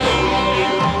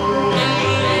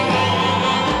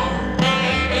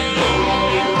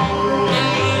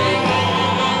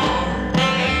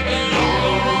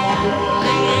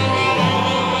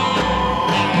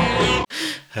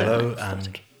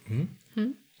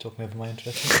Talking over my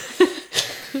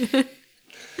introduction.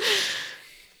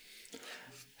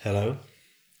 Hello,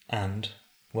 and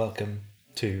welcome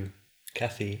to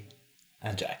Kathy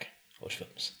and Jack Watch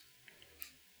Films.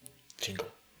 Jingle.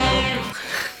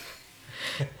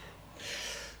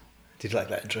 Did you like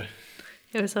that intro?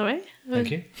 It was alright.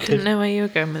 Thank you. Didn't know where you were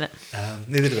going with it.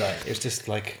 Neither did I. It was just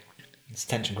like, it's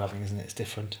tension grabbing, isn't it? It's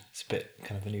different. It's a bit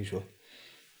kind of unusual.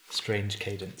 Strange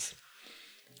cadence.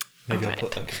 Maybe I'll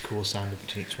put like a cool sound in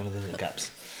between each one of the little gaps.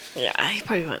 Yeah, you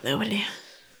probably won't know, will you?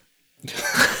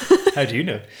 How do you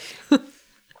know?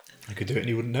 I could do it and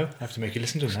you wouldn't know. I have to make you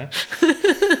listen to them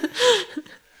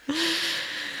now.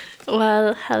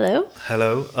 Well, hello.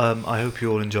 Hello. I hope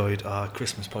you all enjoyed our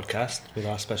Christmas podcast with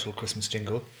our special Christmas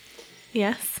jingle.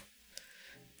 Yes.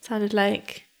 Sounded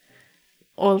like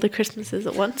all the Christmases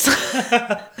at once.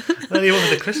 Well, you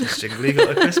wanted a Christmas jingle, you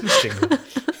got a Christmas jingle.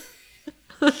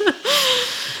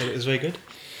 So it was very good.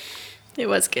 It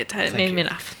was good. It made me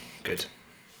laugh. Good.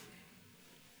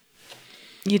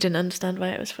 You didn't understand why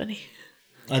it was funny.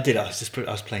 I did. I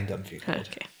was playing dumb for you.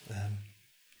 Okay.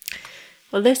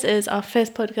 Well, this is our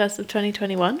first podcast of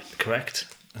 2021. Correct.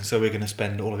 And so we're going to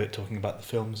spend all of it talking about the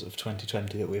films of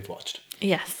 2020 that we've watched.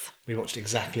 Yes. We watched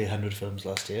exactly 100 films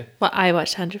last year. Well, I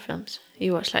watched 100 films.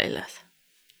 You watched slightly less.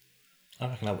 I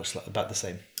reckon I watched about the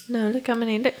same. No, look how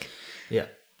many. Look. Yeah.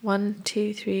 1,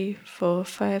 2, 3, 4,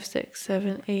 5, 6,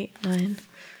 7, 8, 9,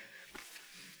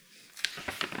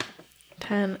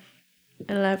 10,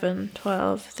 11,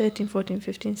 12, 13, 14,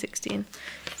 15, 16,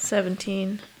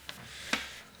 17.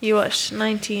 You watched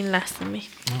 19 less than me.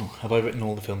 Oh, have I written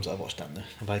all the films I've watched down there?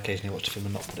 Have I occasionally watched a film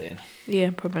and not put it in?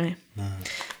 Yeah, probably. No.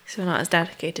 So not as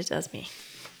dedicated as me.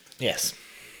 Yes.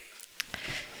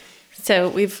 So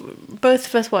we've both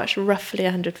of us watched roughly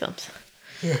 100 films.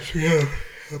 Yes, we have.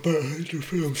 About 100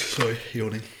 films. Sorry,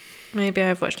 yawning. Maybe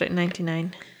I've watched like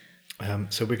 99.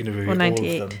 So we're going to review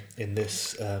all of them in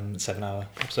this 7-hour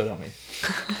episode, aren't we?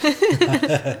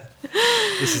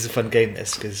 This is a fun game,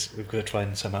 this, because we've got to try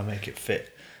and somehow make it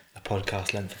fit a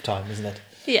podcast length of time, isn't it?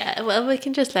 Yeah, well, we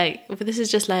can just this is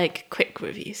just like quick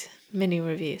reviews, mini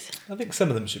reviews. I think some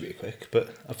of them should be quick,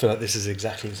 but I feel like this is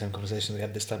exactly the same conversation we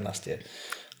had this time last year.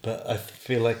 But I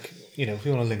feel like, if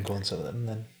we want to link on some of them,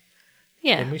 then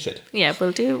we should. Yeah,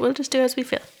 we'll just do as we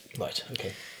feel. Right,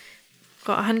 okay.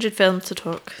 Got 100 films to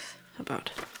talk about.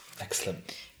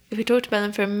 Excellent. If we talked about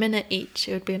them for a minute each,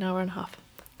 it would be an hour and a half.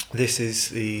 This is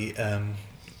the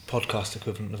podcast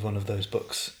equivalent of one of those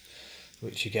books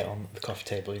which you get on the coffee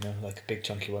table, like a big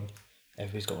chunky one.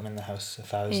 Everybody's got one in the house,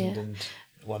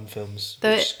 1,001 films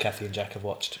which Kathy and Jack have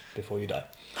watched before you die.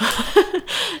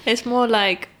 It's more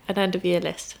like an end of year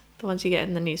list, the ones you get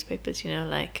in the newspapers,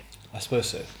 like... I suppose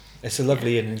so. It's a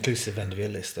lovely and inclusive end of year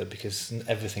list though, because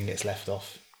everything gets left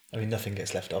off. I mean, nothing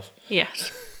gets left off.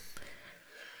 Yes.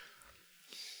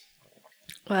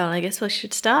 Well, I guess we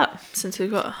should start, since we've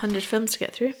got 100 films to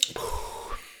get through.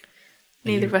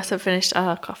 Neither of us have finished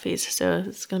our coffees, so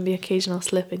it's going to be occasional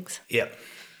slippings. Yeah.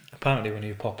 Apparently when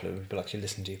you're popular, people actually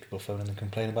listen to you, people phone in and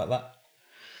complain about that.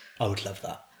 I would love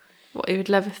that. What you would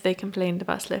love if they complained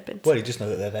about slippings. Well, you just know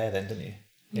that they're there then, don't you?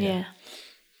 Yeah.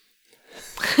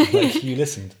 Like, you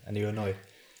listened and you were annoyed,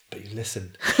 but you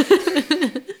listened.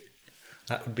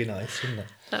 That would be nice, wouldn't it?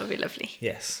 That would be lovely.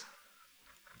 Yes.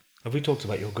 Have we talked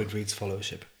about your Goodreads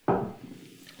followership?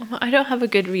 I don't have a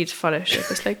Goodreads followership.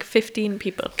 It's like 15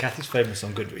 people. Kathy's famous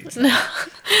on Goodreads. No.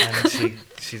 And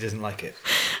she doesn't like it.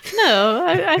 No,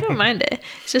 I don't mind it.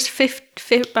 It's just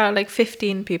about like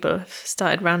 15 people have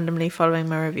started randomly following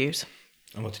my reviews.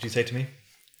 And what did you say to me?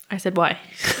 I said, why?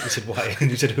 You said, why?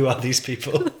 And you said, who are these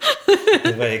people? In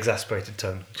a very exasperated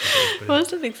tone. I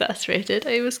wasn't exasperated.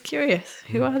 I was curious.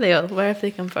 Who are they all? Where have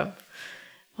they come from?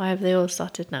 Why have they all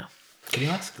started now? Can you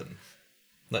ask them?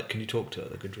 Like, can you talk to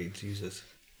other Goodreads users?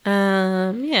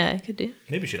 Yeah, I could do.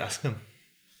 Maybe you should ask them.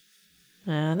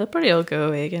 They'll probably all go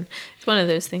away again. It's one of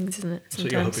those things, isn't it? That's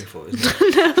what you're hoping for, isn't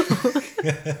it?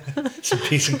 No. Some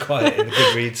peace and quiet in the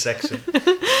Goodreads section.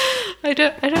 I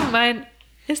don't mind.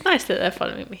 It's nice that they're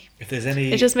following me. If there's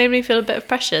any... It just made me feel a bit of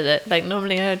pressure that, like,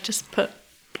 normally I'd just put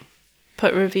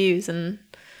reviews and,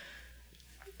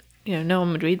 no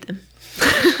one would read them.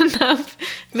 Now,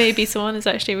 maybe someone is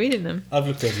actually reading them. I've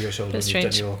looked over your shoulder and you've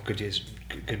done your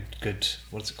good,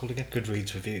 what's it called again?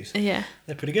 Goodreads reviews. Yeah.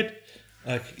 They're pretty good.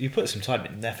 Like, you put some time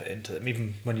and effort into them,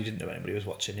 even when you didn't know anybody was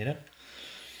watching,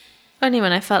 Only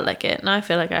when I felt like it. Now I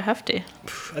feel like I have to. I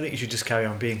think you should just carry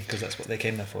on being, because that's what they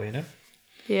came there for,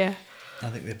 Yeah. I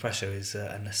think the pressure is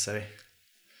unnecessary.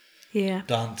 Yeah.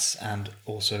 Dance and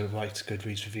also write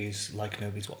Goodreads reviews like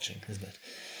nobody's watching, isn't it?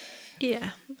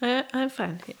 Yeah, I'm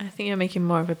fine. I think you're making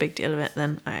more of a big deal of it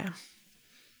than I am.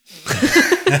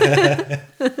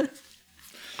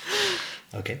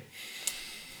 Okay.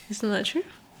 Isn't that true?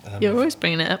 You're always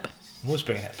bringing it up. I'm always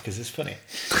bringing it up because it's funny.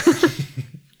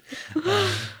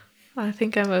 I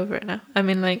think I'm over it now. I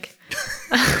mean, like...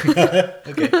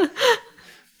 Okay.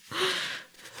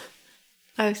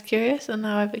 I was curious and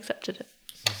now I've accepted it.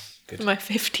 Good. My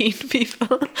 15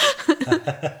 people.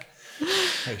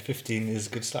 Hey, 15 is a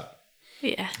good start.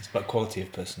 Yeah. It's about quality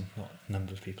of person, not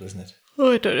number of people, isn't it?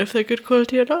 Oh, I don't know if they're good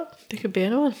quality or not. They could be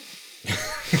anyone.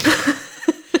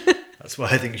 That's why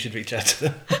I think you should reach out to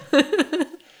them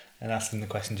and ask them the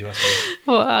questions you asked me.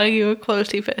 Well, are you a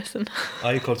quality person?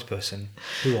 Are you a quality person?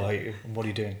 Who are you? And what are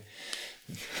you doing?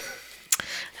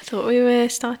 I thought we were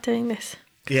starting this.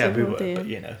 Yeah, we were, but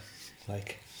you know,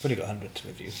 like, we've only got 100 to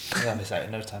review. We'll have this out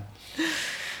in no time.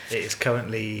 It is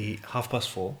currently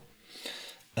 4:30.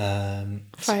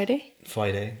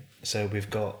 Friday. So we've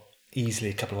got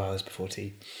easily a couple of hours before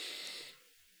tea.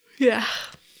 Yeah.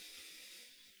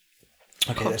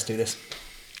 Okay, let's do this.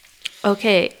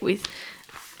 Okay,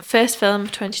 first film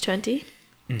 2020.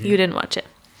 Mm-hmm. You didn't watch it.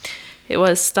 It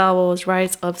was Star Wars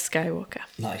Rise of Skywalker.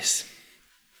 Nice.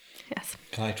 Yes.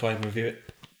 Can I try and review it?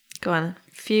 Go on.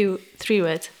 3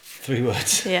 words. 3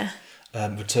 words. Yeah.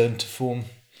 Return to form.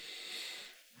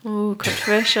 Ooh,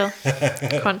 controversial.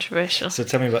 Controversial. So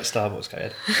tell me about Star Wars,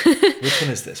 Kayed. Which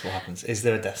one is this? What happens? Is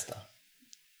there a Death Star?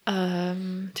 To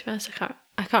be honest,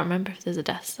 I can't remember if there's a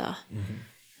Death Star.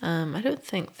 Mm-hmm. I don't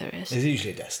think there is. There's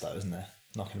usually a Death Star, isn't there?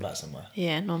 Knocking back somewhere.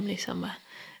 Yeah, normally somewhere.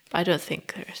 But I don't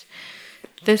think there is.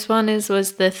 This one was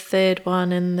the third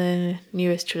one in the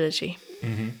newest trilogy.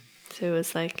 Mm-hmm. So it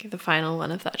was like the final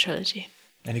one of that trilogy.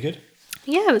 Any good?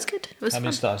 Yeah, it was good. It was How many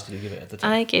fun. stars did you give it at the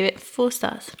time? I gave it 4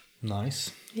 stars.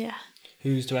 Nice. Yeah.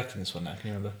 Who's directing this one now? Can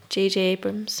you remember? J.J.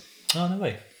 Abrams. Oh, no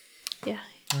way. Yeah.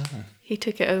 Uh-huh. He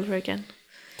took it over again.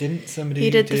 Didn't somebody He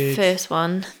did the first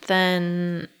one.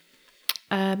 Then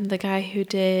the guy who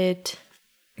did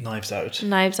Knives Out.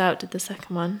 Knives Out did the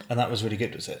second one. And that was really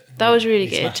good, was it? That was really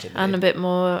He good smashed it, and a bit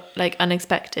more like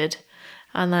unexpected.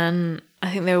 And then I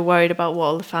think they were worried about what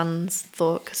all the fans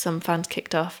thought because some fans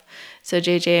kicked off. So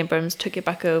J.J. Abrams took it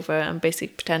back over and basically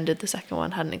pretended the second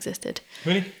one hadn't existed.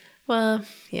 Really? Well,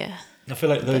 yeah. I feel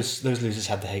like those losers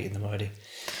had the hate in them already.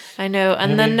 I know,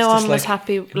 and You know what I then mean? no It's one just was like,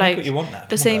 happy. make Like what you want now. Come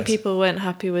the on, same guys. people weren't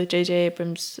happy with J.J.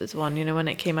 Abrams' one. You know, when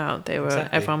it came out, they were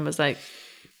Exactly. everyone was like,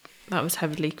 that was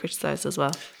heavily criticised as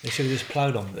well. They should have just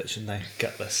ploughed on with it, shouldn't they?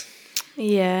 Gutless.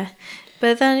 Yeah,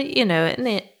 but then you know,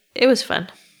 it was fun.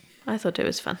 I thought it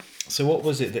was fun. So what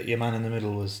was it that your man in the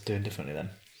middle was doing differently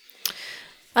then?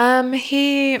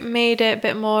 He made it a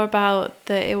bit more about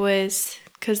that it was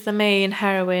because the main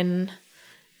heroine,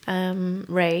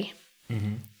 Rey.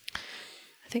 Mm-hmm.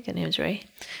 I think her name's Rey.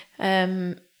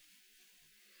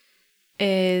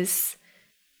 Is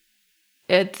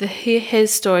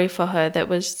his story for her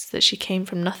was that she came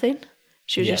from nothing.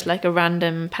 She was just like a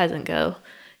random peasant girl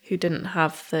who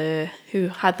who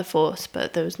had the Force,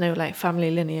 but there was no like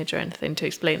family lineage or anything to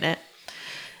explain it.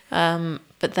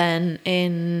 But then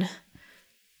in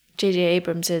J.J.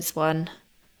 Abrams's one,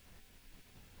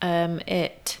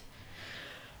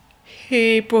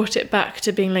 he brought it back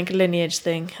to being like a lineage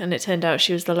thing, and it turned out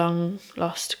she was the long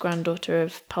lost granddaughter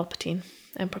of Palpatine,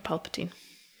 Emperor Palpatine.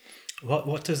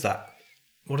 What does that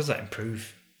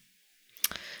improve?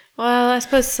 Well, I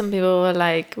suppose some people were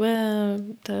like, well,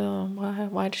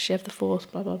 why does she have the Force,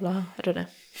 blah, blah, blah. I don't know.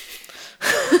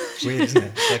 It's weird, isn't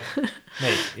it? It's like,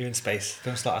 mate, you're in space.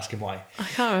 Don't start asking why. I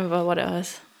can't remember what it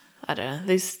was. I don't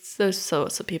know. Those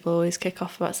sorts of people always kick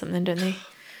off about something, don't they?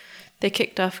 They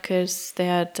kicked off because they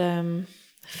had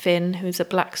Finn, who's a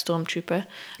black stormtrooper,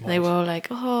 and they were all like,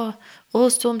 oh, all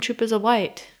stormtroopers are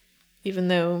white, even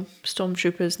though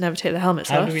stormtroopers never take their helmets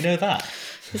off. How do we know that?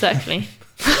 Exactly.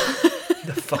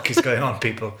 What the fuck is going on,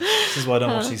 people? This is why I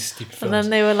don't watch these stupid films. And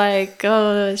then they were like,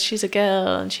 oh, she's a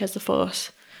girl and she has the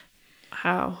Force.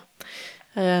 How?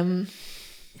 So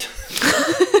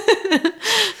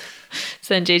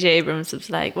then J.J. Abrams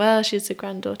was like, well, she's the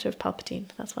granddaughter of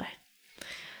Palpatine. That's why.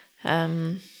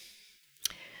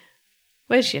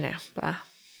 Which, you know, blah.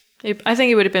 I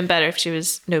think it would have been better if she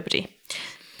was nobody.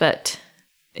 But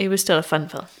it was still a fun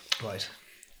film. Right.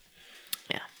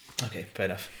 Yeah. Okay, fair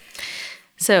enough.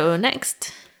 So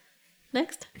next.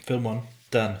 Film 1,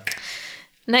 done.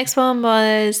 Next one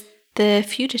was The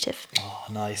Fugitive Oh,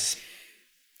 nice.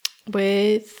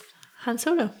 with Han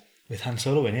Solo. With Han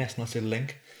Solo in, yes, nice little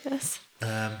link. Yes.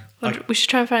 I- We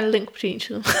should try and find a link between each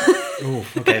of them. Oh,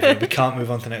 okay, then we can't move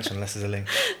on to the next one unless there's a link.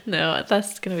 No,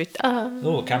 that's going to be...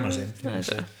 Oh, camera's in. I no, don't think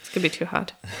so. it's going to be too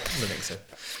hard. I don't think so.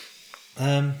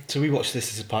 So we watched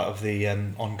this as a part of the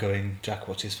ongoing Jack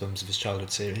Watches Films of His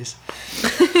Childhood series.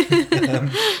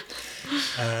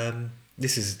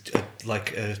 This is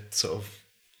like a sort of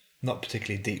not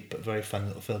particularly deep but very fun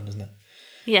little film, isn't it?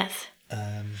 Yes.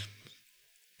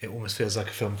 It almost feels like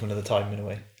a film from another time in a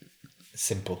way.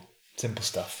 Simple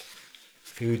stuff.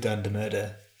 Who done the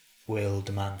murder? Will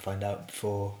the man find out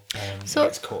before he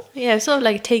gets caught? Yeah, it's sort of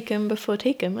like Taken before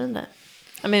Taken, isn't it?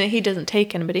 I mean, he doesn't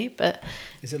take anybody, but...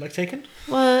 Is it like Taken?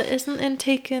 Well,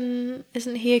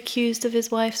 isn't he accused of his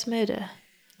wife's murder?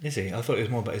 Is he? I thought it was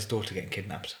more about his daughter getting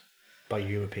kidnapped by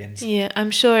Europeans. Yeah,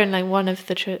 I'm sure in like one of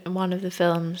the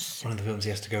films. One of the films he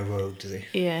has to go rogue, does he?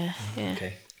 Yeah, yeah.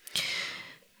 Okay.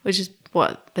 Which is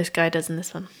what this guy does in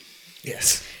this one.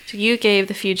 Yes. So you gave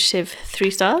The Fugitive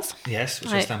 3 stars. Yes, which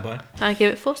I stand by. I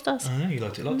gave it 4 stars. Oh, you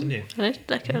liked it a lot, didn't you? I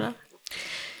did like it a lot.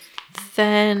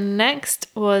 Then next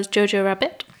was Jojo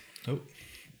Rabbit. Oh,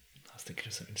 I was thinking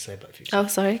of something to say about Fugitive. Oh,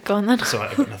 sorry. Go on then. It's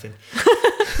alright, I've got nothing.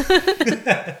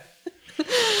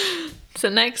 So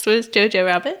next was Jojo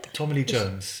Rabbit. Tommy Lee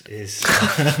Jones is...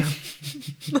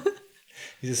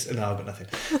 he's just... No, I've got nothing.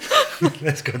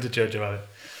 Let's go on to Jojo Rabbit.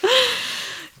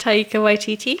 Taika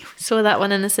Waititi. Saw that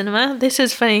one in the cinema. This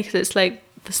is funny because it's like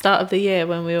the start of the year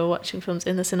when we were watching films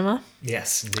in the cinema.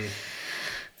 Yes, indeed.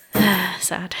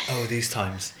 Sad. Oh, these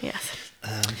times. Yes.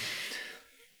 Um,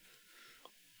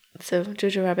 So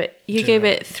Jojo Rabbit. You Jojo gave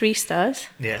Rabbit. it 3 stars.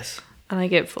 yes. And I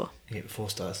gave it 4. You gave it 4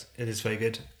 stars. It is very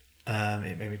good.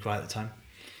 It made me cry at the time.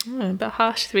 A bit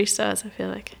harsh 3 stars, I feel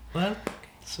like. Well,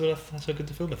 that's how good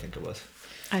the film I think it was.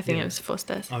 I think Yeah. it was 4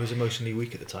 stars. I was emotionally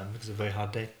weak at the time because it was a very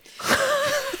hard day.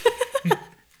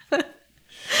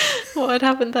 What had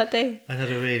happened that day? I had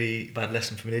a really bad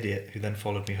lesson from an idiot who then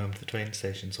followed me home to the train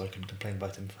station so I couldn't complain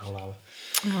about him for a whole hour.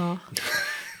 Oh.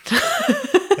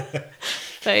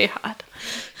 Very hard.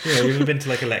 Yeah, we've been to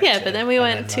like a lecture. Yeah, but then we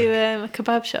went to to a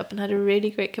kebab shop and had a really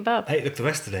great kebab. Hey, look, the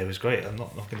rest of the day was great. I'm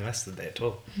not knocking the rest of the day at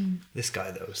all. This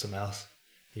guy, though, was something else.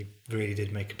 He really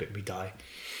did make a bit of me die.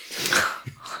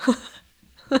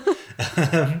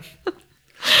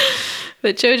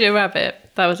 But Jojo Rabbit,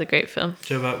 that was a great film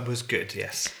Joe Rabbit was good,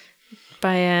 yes.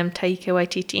 by Taika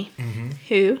Waititi,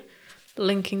 who,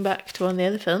 linking back to one of the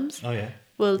other films, Oh, yeah.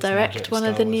 will It's now direct directed one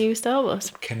of Star the Wars. new Star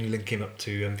Wars. Can you link him up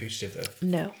to Fugitive, though?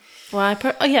 No. Well,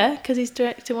 yeah, because he's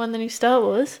directing one of the new Star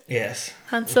Wars. Yes.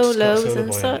 Han It's got Solo's Solo and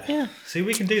Boy in so it. yeah. See,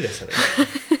 we can do this, I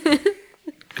think.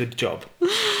 Good job.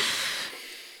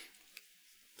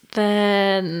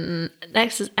 Then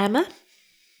next is Emma,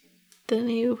 the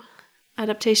new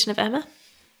adaptation of Emma.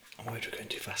 I'm worried we're going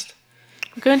too fast.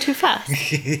 We're going too fast.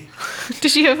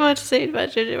 Did you have more to say about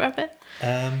Jojo Rabbit?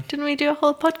 Didn't we do a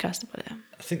whole podcast about it?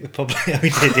 I think the problem... we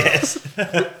did, yes.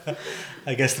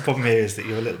 I guess the problem here is that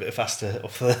you're a little bit faster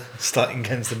off the starting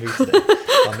against the move today.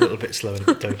 I'm a little bit slow and a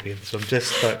bit dopey, so I'm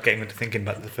just getting into thinking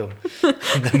about the film.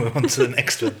 And then we're on to the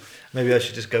next one. Maybe I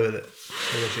should just go with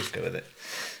it.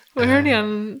 We're only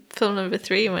on film number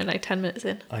 3 and we're like 10 minutes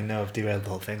in. I know I've derailed the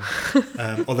whole thing.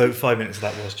 Although 5 minutes of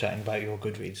that was chatting about your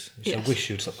Goodreads, which Yes. I wish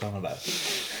you'd stop going on about.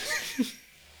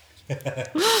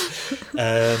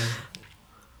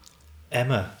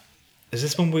 Emma. Is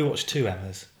this one we watched 2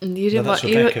 Emmas? And you didn't that's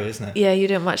watch Rebecca, isn't it? Yeah, you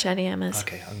didn't watch any Emmas.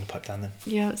 Okay, I'm going to pipe down then.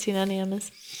 You haven't seen any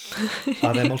Emmas.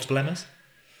 Are there multiple Emmas?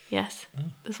 Yes.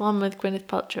 There's one with Gwyneth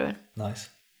Paltrow Nice.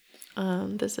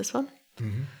 in. There's this one.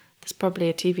 There's probably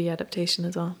a TV adaptation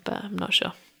as well, but I'm not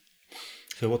sure.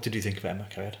 So what did you think of Emma,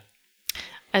 Carriad?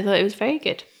 I thought it was very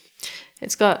good.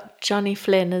 It's got Johnny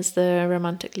Flynn as the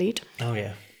romantic lead. Oh,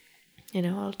 yeah. You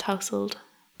know, all tousled,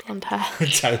 blonde hair.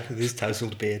 With his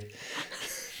tousled beard.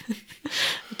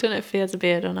 I don't know if he has a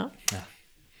beard or not. No.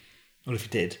 Well, if he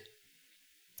did,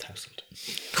 tousled.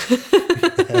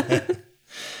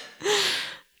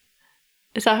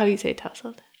 Is that how you say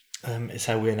tousled? It's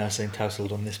how we're now saying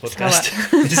tousled on this That's how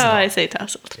podcast. I, It's how not. I say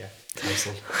tousled. Yeah,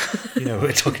 tousled. You know what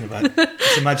we're talking about.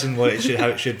 Just imagine how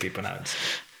it should be pronounced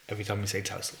every time we say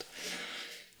tousled.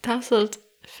 Tousled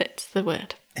fits the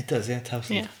word. It does, yeah,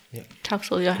 tousled. Yeah.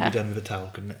 Tousle your Could be hair. done with a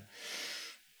towel, couldn't it?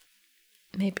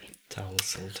 Maybe.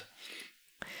 Tousled.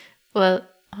 Well,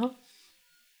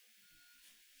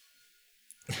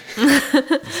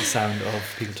 It's the sound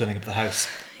of people turning up at the house.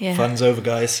 Yeah. Fun's over,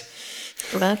 guys.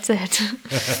 that's it.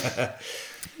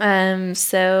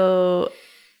 So,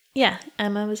 yeah,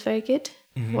 Emma was very good.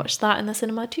 Watched that in the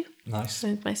cinema too Nice.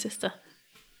 with my sister.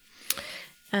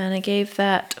 And I gave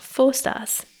that 4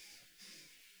 stars.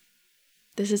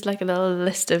 This is like a little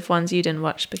list of ones you didn't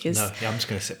watch because No, yeah, I'm just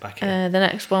going to sit back here. the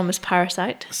next one was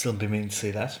Parasite. Still been meaning to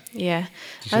see that. Yeah,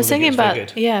 Did I was you think thinking it was very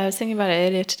about good? I was thinking about it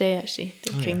earlier today actually,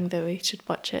 thinking yeah. that we should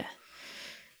watch it.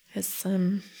 It's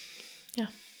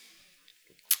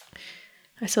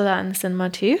I saw that in the cinema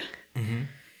too. Mm-hmm.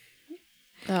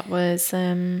 That was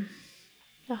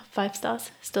 5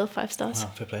 stars. Still 5 stars.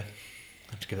 Wow, fair play.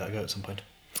 I have to give that a go at some point.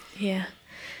 Yeah.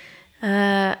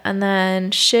 And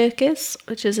then Shirkers,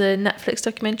 which is a Netflix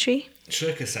documentary.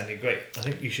 Shirkers sounded great. I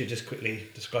think you should just quickly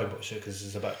describe what Shirkers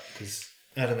is about, because,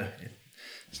 I don't know,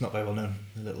 it's not very well known.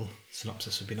 A little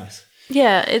synopsis would be nice.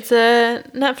 Yeah, it's a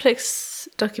Netflix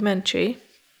documentary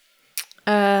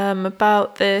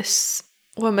about this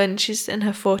woman. She's in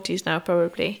her 40s now,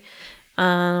 probably.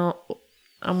 And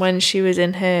when she was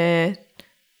when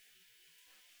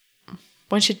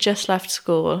she'd just left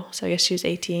school, so I guess she was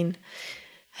 18,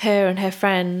 her and her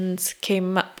friends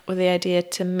came up with the idea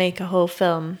to make a whole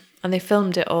film, and they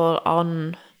filmed it all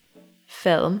on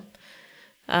film.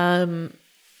 And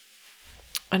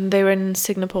they were in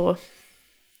Singapore.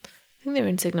 I think they were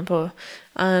in Singapore.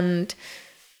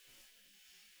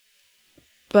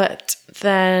 But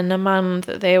then a man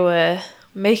that they were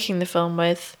making the film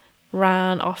with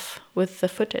ran off with the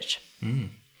footage.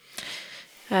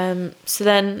 So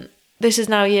then this is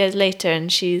now years later,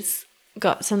 and she's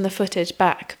got some of the footage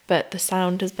back, but the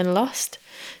sound has been lost.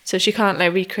 So she can't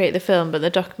recreate the film, but the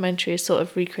documentary is sort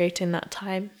of recreating that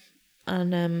time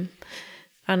and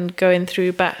going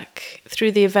back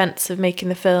through the events of making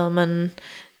the film and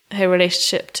her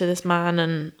relationship to this man,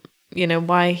 and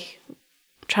why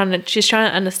she's trying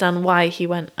to understand why he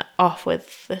went off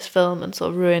with this film and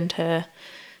sort of ruined her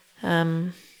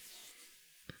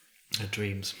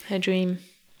dreams. Her dream.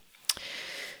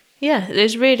 Yeah, it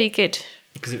was really good.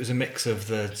 Because it was a mix of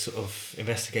the sort of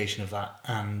investigation of that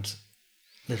and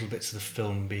little bits of the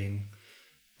film being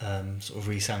sort of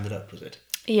resounded up, was it?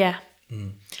 Yeah.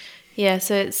 Yeah,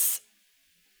 so it's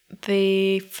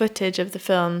the footage of the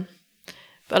film,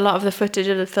 but a lot of the footage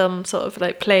of the film sort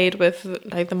of played with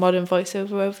the modern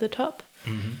voiceover over the top.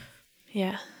 Mm-hmm.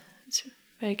 Yeah, it's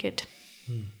very good.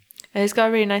 And it's got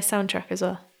a really nice soundtrack as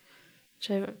well, which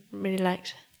I really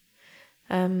liked.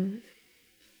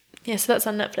 Yeah, so that's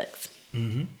on Netflix.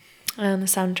 Mm-hmm. And the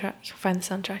soundtrack, you can find the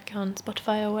soundtrack on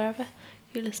Spotify or wherever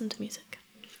you listen to music.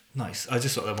 Nice. I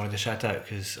just thought I wanted to shout out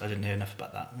because I didn't hear enough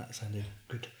about that. That sounded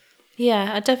good.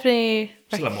 Yeah, I definitely...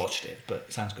 Still haven't watched it, but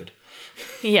it sounds good.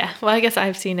 Yeah, well, I guess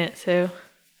I've seen it, so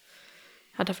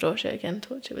I'd have to watch it again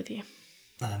to watch it with you.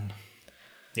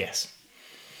 Yes.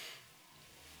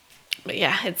 But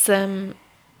yeah, it's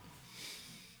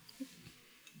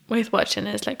worth watching.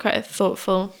 It's quite a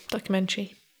thoughtful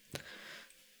documentary.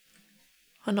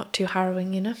 Or not too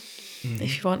harrowing, Mm-hmm.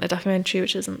 if you want a documentary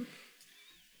which isn't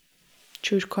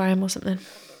true crime or something.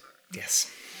 Yes.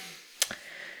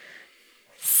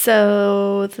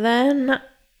 So then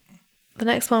the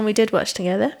next one we did watch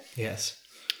together. Yes.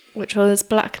 Which was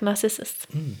Black Narcissus.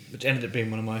 Which ended up being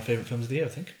one of my favourite films of the year, I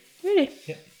think. Really?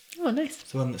 Yeah. Oh, nice.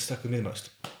 It's the one that stuck with me the most.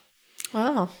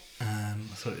 Wow. I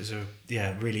thought it was a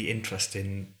really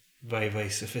interesting, very, very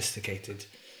sophisticated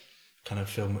kind of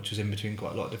film, which was in between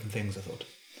quite a lot of different things, I thought.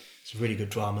 It's a really good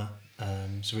drama.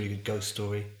 It's a really good ghost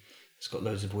story. It's got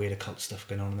loads of weird occult stuff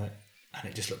going on in it, and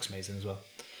it just looks amazing as well.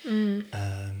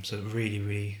 So really,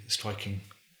 really striking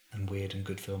and weird and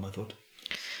good film, I thought.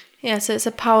 Yeah, so it's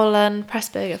a Powell and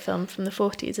Pressburger film from the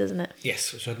 40s, isn't it?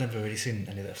 Yes, which I'd never really seen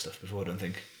any of that stuff before, I don't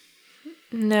think.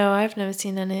 No, I've never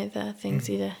seen any of their things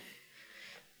either.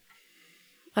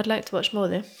 I'd like to watch more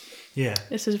though. Yeah.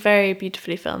 This was very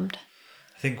beautifully filmed.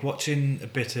 I think watching a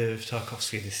bit of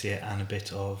Tarkovsky this year and a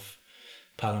bit of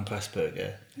Powell and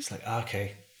Pressburger, it's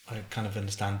okay, I kind of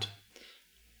understand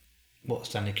what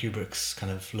Stanley Kubrick's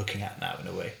kind of looking at now in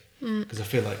a way. Because I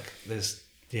feel like there's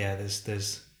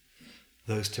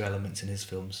those two elements in his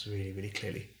films really, really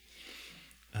clearly.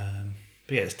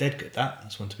 But yeah, it's dead good.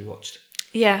 That's one to be watched.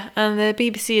 Yeah, and the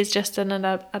BBC has just done an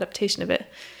adaptation of it,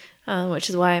 which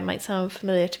is why it might sound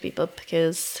familiar to people,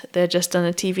 because they've just done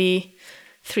a TV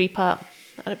 3-part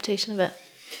adaptation of it.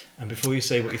 And before you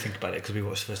say what you think about it, because we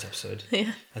watched the first episode,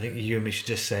 yeah, I think you and me should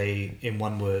just say in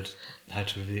one word how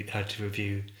to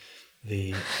review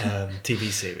the TV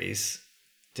series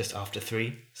just after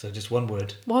 3. So just one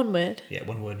word. One word? Yeah,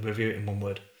 one word. Review it in one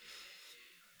word.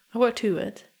 I want 2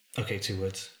 words. Okay, 2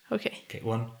 words. Okay. Okay,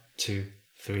 1, 2,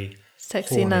 3.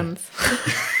 Sexy nuns.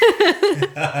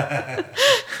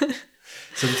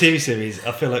 So the TV series,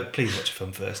 I feel like please watch a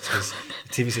film first, because the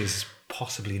TV series is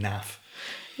possibly naff.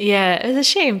 Yeah, it was a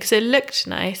shame because it looked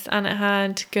nice and it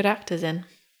had good actors in.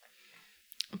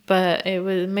 But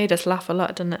it made us laugh a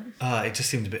lot, didn't it? It just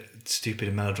seemed a bit stupid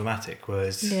and melodramatic,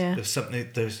 whereas they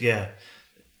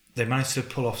managed to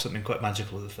pull off something quite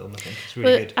magical with the film, I think. It's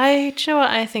really good. Do you know what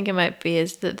I think it might be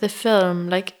is that the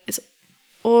film, it's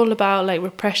all about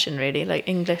repression, really,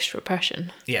 English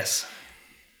repression. Yes.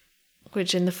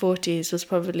 which in the 40s was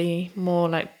probably more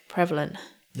like prevalent.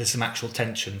 There's some actual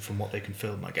tension from what they can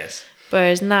film, I guess.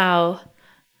 Whereas now,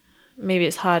 maybe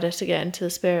it's harder to get into the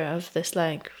spirit of this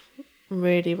like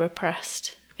really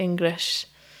repressed English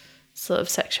sort of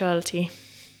sexuality.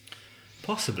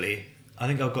 Possibly. I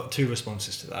think I've got two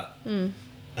responses to that.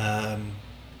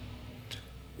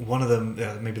 One of them,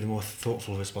 maybe the more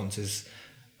thoughtful response is,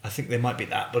 I think they might be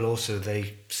that, but also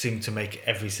they seem to make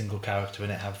every single character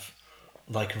in it have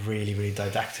like really, really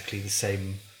didactically the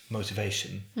same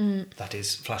motivation. That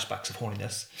is flashbacks of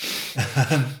horniness.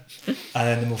 And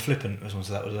then the more flippant response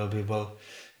to that would be, well,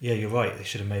 yeah, you're right, they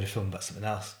should have made a film about something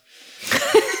else.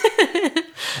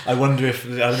 I wonder if,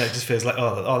 I don't know, it just feels like,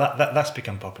 that's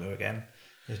become popular again.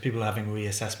 There's people having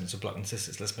reassessments of Black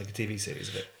Narcissus. Let's make a TV series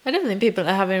of it. I don't think people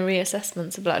are having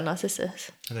reassessments of Black Narcissus.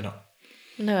 Are they not?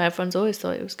 No, everyone's always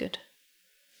thought it was good.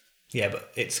 Yeah,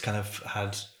 but it's kind of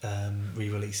had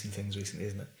re-release and things recently,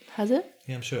 isn't it? Has it?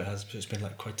 Yeah, I'm sure it has. But it's been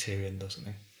like Criterion or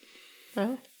something.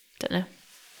 Oh, don't know.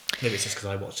 Maybe it's just because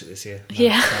I watched it this year.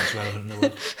 Yeah. Now it's relevant in the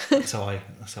world. That's how I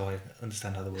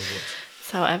understand how the world works.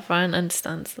 That's how everyone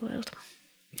understands the world.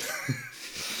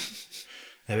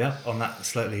 There we are. On that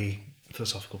slightly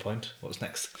philosophical point, what's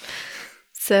next?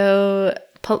 So,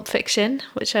 Pulp Fiction,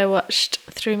 which I watched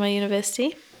through my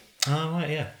university. Oh, right,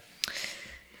 yeah.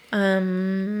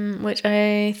 Which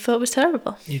I thought was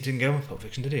terrible. You didn't go with Pulp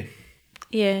Fiction, did you?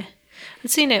 Yeah.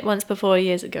 I'd seen it once before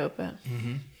years ago, but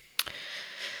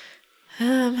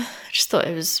I just thought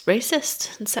it was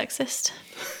racist and sexist.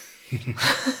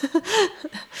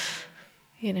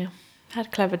 You know,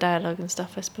 had clever dialogue and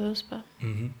stuff, I suppose, but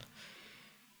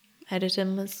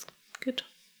editing was good.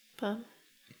 But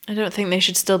I don't think they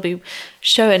should still be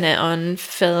showing it on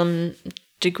film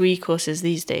degree courses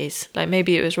these days. Like,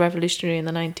 maybe it was revolutionary in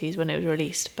the 90s when it was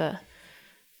released, but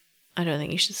I don't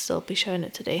think you should still be showing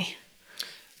it today.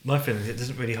 My feeling is it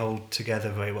doesn't really hold together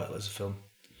very well as a film.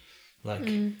 Like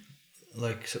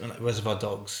something like Reservoir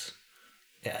Dogs,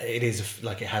 yeah, it is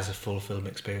it has a full film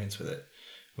experience with it.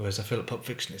 Whereas I feel like Pulp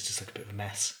Fiction is just like a bit of a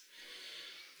mess.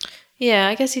 Yeah,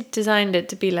 I guess he designed it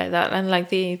to be like that, and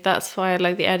that's why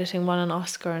like the editing won an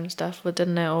Oscar and stuff, but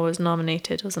didn't it, or was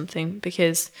nominated or something,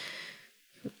 because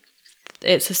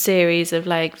it's a series of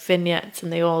like vignettes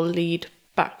and they all lead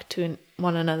back to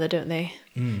one another, don't they?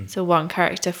 So one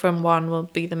character from one will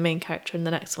be the main character in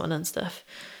the next one and stuff.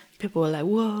 People were like,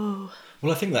 whoa.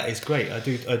 Well, I think that is great. I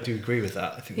do agree with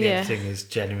that. I think the editing is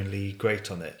genuinely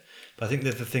great on it. But I think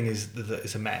that the thing is that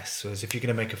it's a mess. Whereas if you're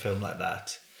going to make a film like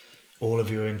that, all of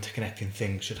your interconnecting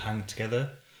things should hang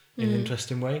together in an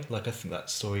interesting way. Like, I think that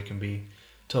story can be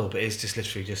told, but it's just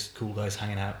literally just cool guys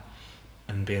hanging out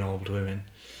and being old women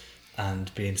and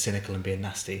being cynical and being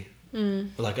nasty.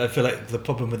 Like, I feel like the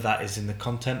problem with that is in the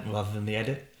content rather than the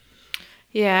edit.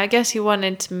 Yeah, I guess he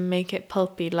wanted to make it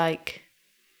pulpy like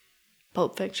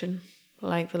Pulp Fiction,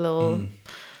 like the little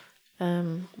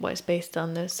what it's based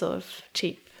on, those sort of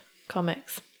cheap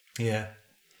comics. Yeah.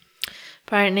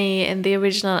 Apparently in the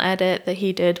original edit that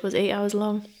he did was 8 hours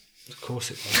long. Of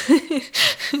course it was.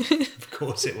 Of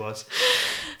course it was.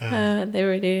 They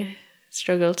really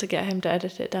struggled to get him to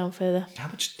edit it down further. How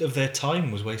much of their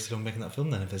time was wasted on making that film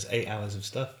then, if there's 8 hours of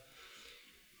stuff?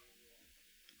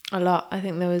 A lot. I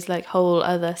think there was like whole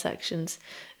other sections.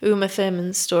 Uma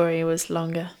Thurman's story was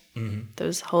longer. There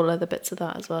was whole other bits of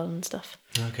that as well and stuff.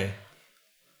 Okay.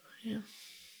 Yeah.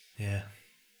 Yeah.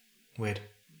 Weird.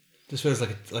 Just feels like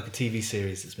a TV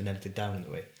series that's been edited down in a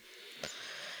way.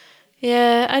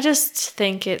 Yeah, I just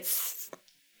think it's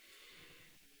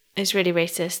really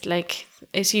racist. Like,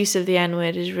 its use of the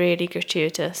N-word is really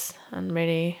gratuitous and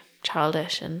really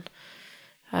childish, and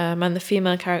the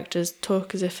female characters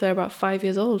talk as if they're about 5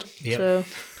 years old. Yep. So,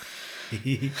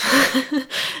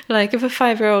 like, if a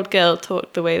 5-year-old girl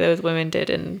talked the way those women did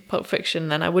in Pulp Fiction,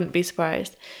 then I wouldn't be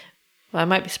surprised. Well, I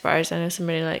might be surprised. I know some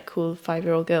really like cool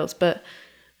 5-year-old girls, but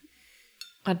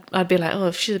I'd be like, oh,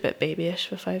 if she's a bit babyish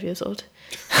for 5 years old.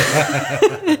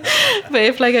 But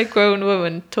if like a grown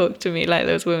woman talked to me like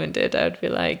those women did, I would be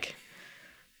like,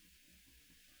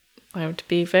 I would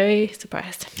be very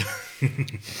surprised.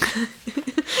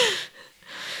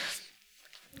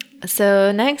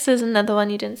 So next is another one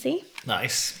you didn't see.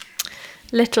 Nice.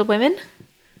 Little Women,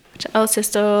 which I also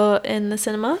saw in the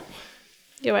cinema.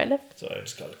 You're right, Liv. Sorry, I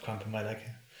just got a cramp in my leg.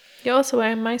 You're also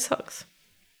wearing my socks.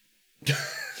 A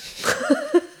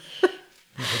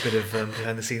bit of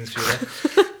behind the scenes for you there.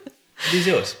 Are these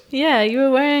yours? Yeah, you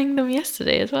were wearing them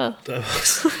yesterday as well. I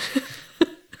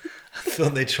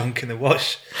thought they shrunk in the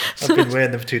wash. I've been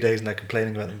wearing them for 2 days and they're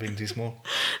complaining about them being too small.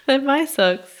 They're my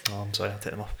socks. Oh, I'm sorry, I'll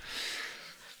take them off.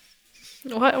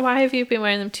 Why have you been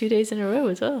wearing them 2 days in a row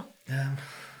as well?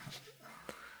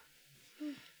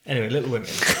 Anyway, Little Women.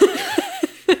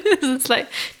 It's like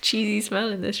cheesy smell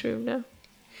in this room now.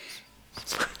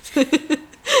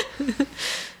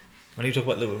 When you talk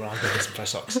about Little Women, I'll go get some fresh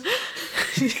socks.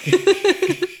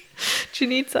 Do you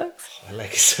need socks? My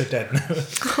leg is so dead now.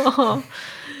 Oh.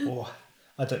 Oh,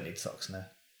 I don't need socks now.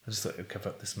 I just thought it would cover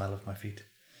up the smell of my feet.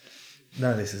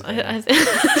 No, this is. I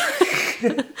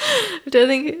don't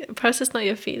think. Perhaps it's not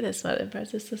your feet that's smelling.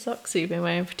 Perhaps it's the socks you've been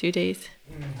wearing for 2 days.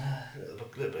 A little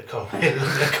bit of column A, a little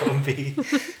bit of column B.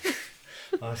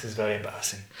 Oh, this is very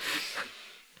embarrassing.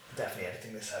 Definitely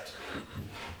editing this out.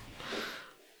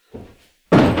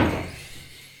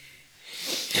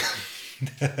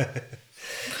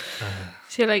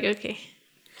 So you're like, okay.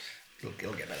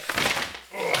 It'll get better.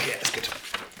 Oh, yeah, it's good.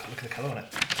 God, look at the colour on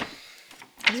it.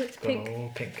 Is it pink?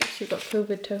 All pink. You've got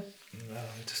COVID toe. No,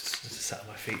 it just sat on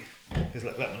my feet. Because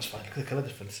look, that one's fine. Look at the colour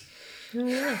difference. Oh,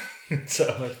 yeah. It sat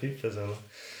on my feet for so long.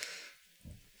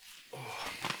 Oh,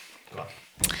 go on.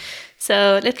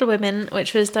 So, Little Women,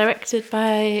 which was directed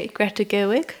by Greta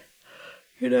Gerwig,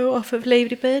 off of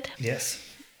Lady Bird. Yes.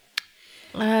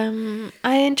 I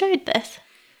enjoyed this.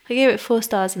 I gave it 4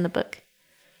 stars in the book.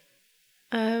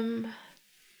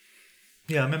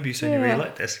 Yeah, I remember you saying you really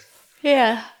liked this.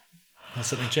 Yeah. Has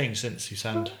something changed since? You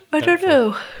sound... I don't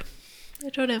know.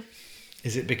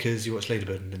 Is it because you watched Lady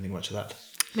Bird and didn't think much of that?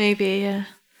 Maybe, yeah.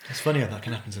 It's funny how that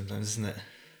can happen sometimes, isn't it?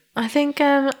 I think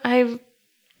the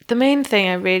main thing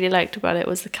I really liked about it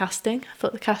was the casting. I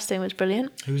thought the casting was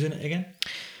brilliant. Who's in it again?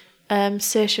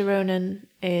 Saoirse Ronan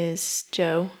is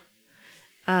Jo,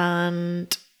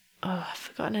 and I've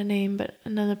forgotten her name, but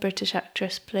another British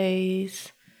actress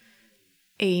plays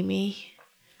Amy.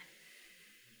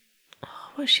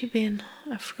 Oh, what's she been?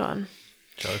 I've forgotten.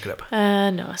 Shall I look it up?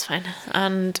 No, it's fine.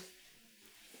 And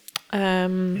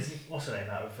What's her name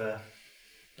out of...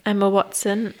 Emma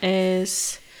Watson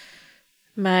is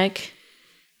Meg,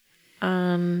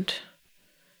 and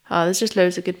there's just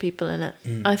loads of good people in it.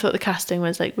 I thought the casting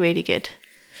was like really good.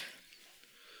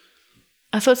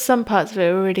 I thought some parts of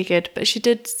it were really good, but she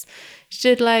did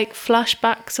like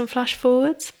flashbacks and flash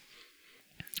forwards,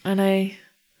 and I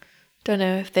don't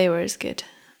know if they were as good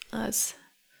as.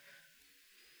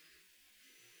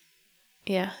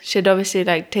 Yeah, she'd obviously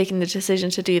like taken the decision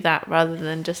to do that rather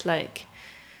than just like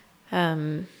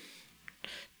do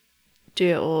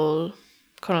it all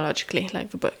chronologically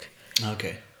like the book.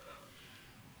 Okay.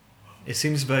 It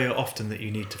seems very often that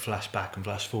you need to flash back and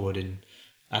flash forward in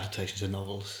adaptations of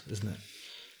novels, isn't it?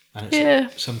 And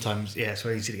it's sometimes, it's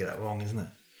very easy to get that wrong, isn't it?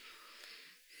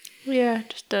 Yeah,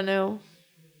 just don't know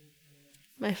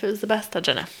if it was the best, I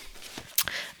don't know.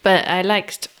 But I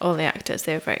liked all the actors,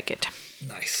 they were very good.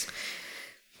 Nice.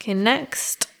 Okay,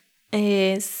 next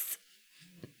is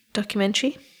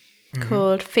documentary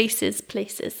called Faces,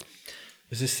 Places.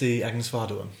 Is this the Agnes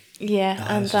Varda one? Yeah,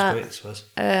 and this that great, this was.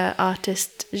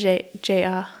 Artist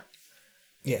JR.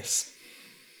 Yes.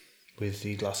 With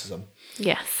the glasses on.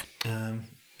 Yes.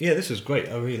 Yeah, this was great.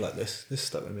 I really like this. This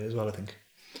stuck with me as well, I think.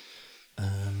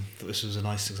 Thought this was a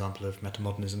nice example of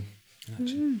metamodernism in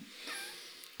action.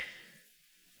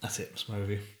 That's it. That's my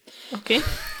review. Okay.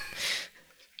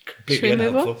 Completely Should we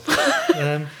move unhelpful.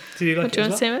 Did you like it do you as want to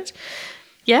well? say much?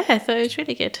 Yeah, I thought it was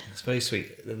really good. It's a very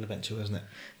sweet little adventure, wasn't it?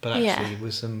 But actually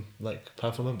with some like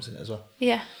powerful moments in it as well.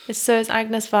 Yeah. It's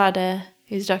Agnes Varda,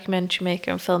 who's a documentary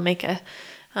maker and filmmaker,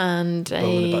 and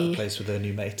Rolling about the place with her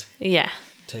new mate. Yeah.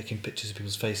 Taking pictures of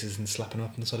people's faces and slapping them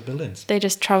up on the side of buildings. They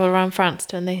just travel around France,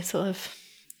 don't they? Sort of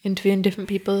interviewing different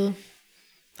people,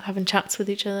 having chats with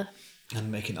each other.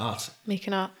 And making art.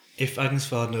 Making art. If Agnes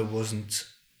Varda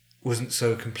wasn't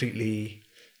so completely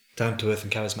down to earth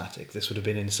and charismatic, this would have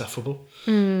been insufferable.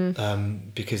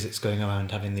 Because it's going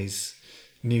around having these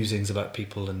musings about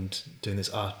people and doing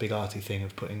this big arty thing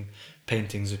of putting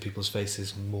paintings of people's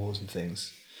faces on walls and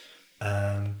things.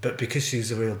 But because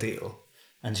she's a real deal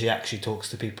and she actually talks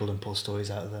to people and pulls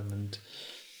stories out of them and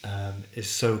is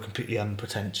so completely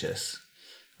unpretentious,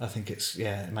 I think it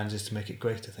manages to make it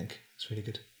great. I think it's really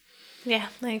good. Yeah,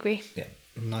 I agree. Yeah,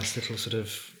 nice little sort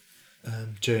of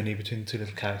journey between the two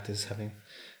little characters having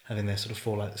their sort of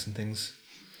fallouts and things.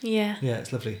 Yeah. Yeah,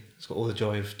 it's lovely. It's got all the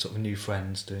joy of sort of new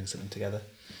friends doing something together.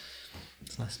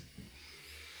 It's nice.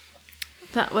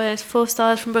 That was 4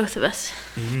 stars from both of us.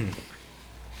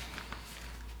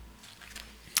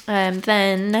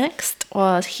 Then next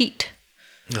was Heat.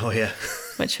 Oh yeah.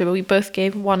 Which we both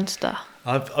gave 1 star.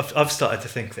 I've started to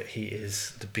think that Heat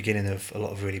is the beginning of a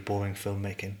lot of really boring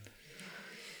filmmaking.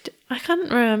 I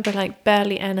can't remember like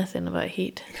barely anything about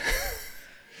Heat.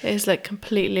 It's like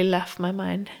completely left my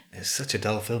mind. It's such a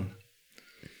dull film.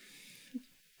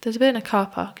 There's a bit in a car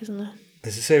park, isn't there?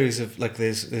 there's a series of like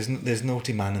there's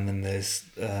Naughty Man, and then there's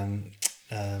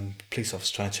police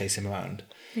officers trying to chase him around.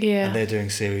 Yeah. And they're doing a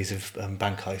series of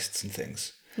bank heists and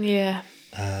things. Yeah.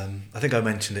 I think I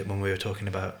mentioned it when we were talking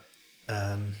about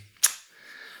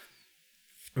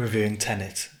reviewing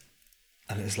Tenet,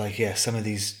 and it's like, yeah, some of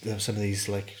these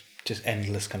like just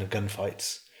endless kind of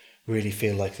gunfights really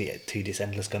feel like the tedious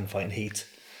endless gunfight in Heat.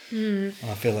 And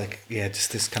I feel like, yeah,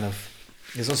 just this kind of,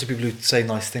 there's also people who say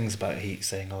nice things about Heat,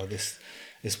 saying, oh, this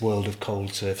world of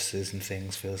cold surfaces and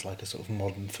things feels like a sort of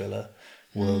modern thriller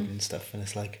world and stuff, and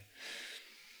it's like,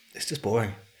 it's just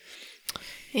boring.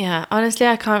 Yeah, honestly,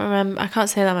 I can't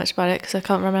say that much about it because I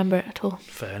can't remember it at all.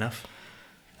 Fair enough.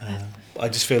 I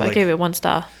just feel but like I gave it 1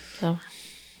 star. So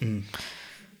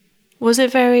was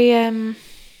it very?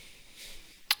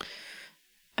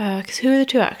 Because who are the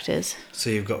 2 actors? So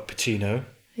you've got Pacino,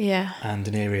 Yeah, and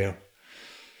De Niro.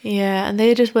 yeah, and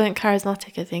they just weren't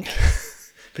charismatic, I think.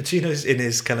 Pacino's in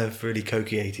his kind of really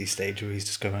cokey 80s stage where he's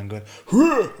just going around going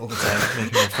 "Hurrah!" all the time,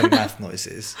 making funny mouth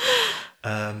noises.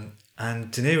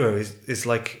 And De Niro is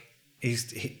like,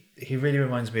 he really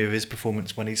reminds me of his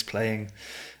performance when he's playing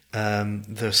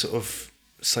the sort of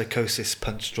psychosis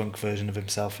punch drunk version of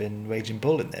himself in Raging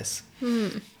Bull in this.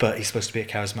 But he's supposed to be a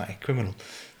charismatic criminal.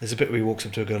 There's a bit where he walks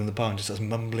up to a girl in the bar and just starts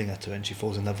mumbling at her and she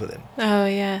falls in love with him. Oh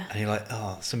yeah. And you're like,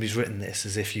 oh, somebody's written this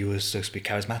as if you were supposed to be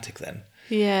charismatic then.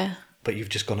 Yeah. But you've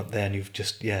just gone up there and you're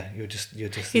just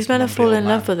He's meant to fall in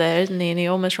love with her, isn't he? And he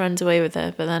almost runs away with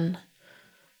her, but then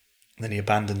he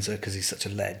abandons her because he's such a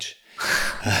ledge.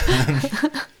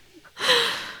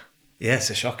 Yeah,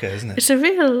 it's a shocker, isn't it? It's a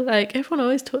real, like, everyone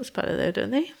always talks about it though, don't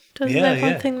they? Doesn't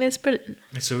everyone think that's brilliant?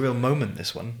 It's a real moment,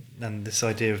 this one. And this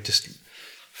idea of just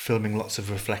filming lots of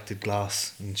reflected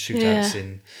glass and shootouts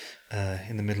in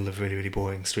the middle of really, really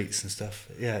boring streets and stuff.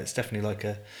 Yeah, it's definitely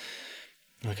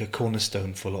like a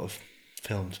cornerstone for a lot of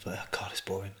films, but oh God, it's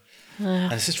boring.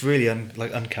 And it's just really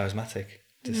uncharismatic.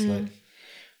 Just like,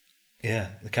 yeah,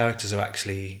 the characters are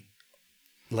actually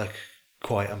like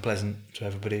quite unpleasant to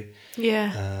everybody.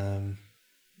 Yeah.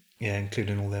 Yeah,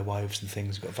 including all their wives and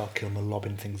things. We've got Val Kilmer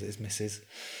lobbing things at his missus.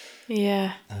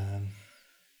 Yeah.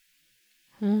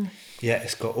 Yeah,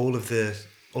 it's got all of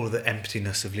the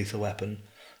emptiness of Lethal Weapon,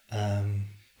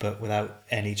 but without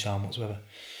any charm whatsoever.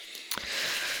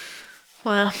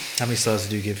 Well, how many stars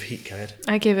did you give Heat, Kayed?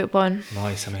 I gave it 1.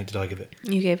 Nice. How many did I give it?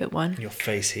 You gave it 1. Your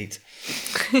face, Heat.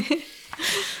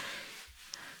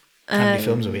 How many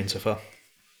films are we in so far?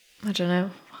 I don't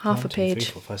know. Half 1, a 2, page.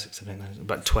 3, 4, 5, 6, 7, 8, 9,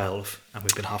 about 12, and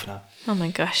we've been half an hour. Oh my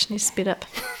gosh, need to speed up.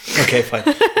 Okay, fine.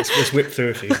 Let's whip through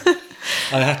a few.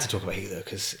 I had to talk about Heat though,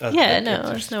 because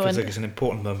there's no one. Like it's an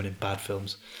important moment in bad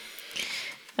films.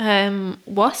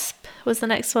 Wasp was the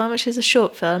next one, which is a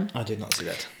short film. I did not see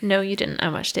that. No, you didn't. I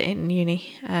watched it in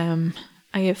uni. I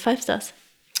gave 5 stars.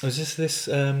 Was this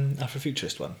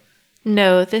Afrofuturist one?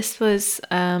 No, this was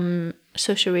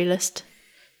Social Realist,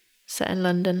 set in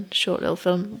London, short little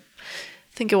film.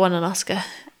 I think it won an Oscar,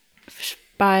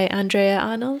 by Andrea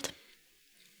Arnold.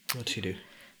 What did she do?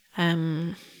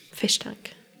 Fish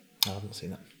Tank. I haven't seen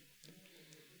that.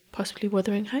 Possibly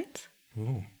Wuthering Heights.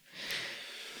 Ooh.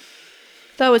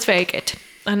 That was very good,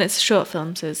 and it's a short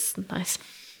film, so it's nice.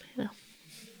 You know.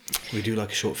 We do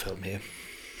like a short film here.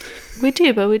 We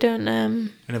do, but we don't.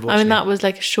 That was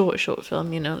like a short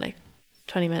film, like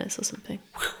 20 minutes or something.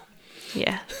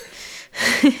 Yeah.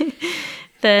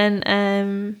 Then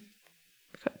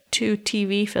got 2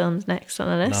 TV films next on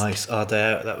the list. Nice.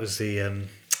 That was the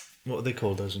what were they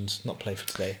called? Those ones, not Play for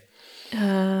Today.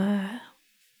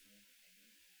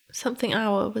 Something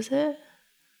Hour, was it?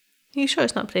 Are you sure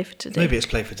it's not Play for Today? Maybe it's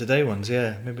Play for Today ones.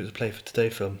 Yeah, maybe it's a Play for Today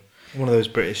film. One of those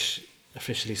British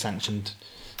officially sanctioned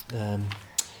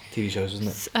TV shows,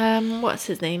 wasn't it? What's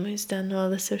his name? Who's done all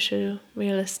the social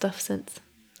realist stuff since?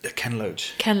 Ken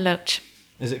Loach. Ken Loach.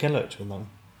 Is it Ken Loach with that?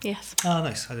 Yes. Oh,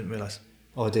 nice. I didn't realise.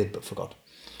 Oh, I did, but forgot.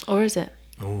 Or is it?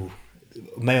 Oh,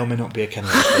 may or may not be a Ken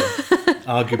Loach film.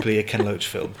 Arguably a Ken Loach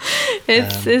film.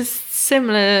 It's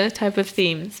similar type of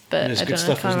themes, but it was I good don't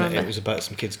stuff, know, I can't wasn't remember. it? It was about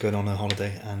some kids going on a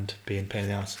holiday and being a pain in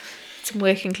the ass. Some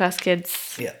working class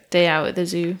kids. Yeah. Day out at the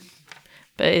zoo.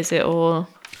 But is it all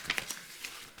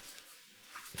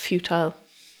futile?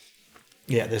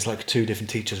 Yeah, there's like 2 different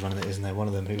teachers running it, isn't there? One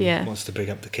of them who wants to bring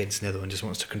up the kids, and the other one just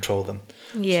wants to control them.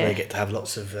 Yeah. So they get to have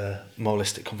lots of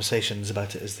moralistic conversations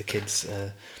about it as the kids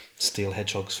steal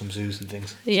hedgehogs from zoos and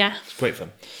things. Yeah. It's great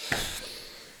fun.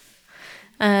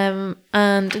 And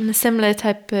in a similar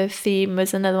type of theme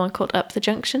was another one called Up the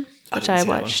Junction, which I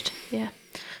watched. Yeah.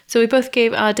 So we both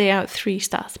gave Our Day Out 3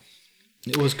 stars.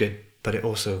 It was good, but it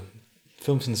also,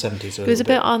 films in the 70s. It was a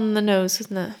bit on the nose,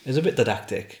 wasn't it? It was a bit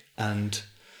didactic, and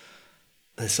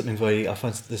I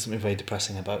find there's something very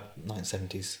depressing about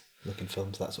 1970s looking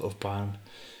films, that sort of brown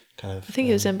kind of... I think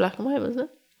it was in black and white, was it?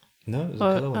 No, it was a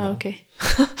colour one. Oh, okay.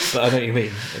 But I know what you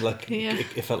mean. Like, Yeah.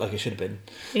 it felt like it should have been.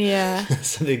 Yeah.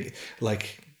 Something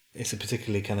like, it's a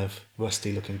particularly kind of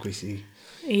rusty looking, greasy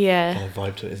Yeah. kind of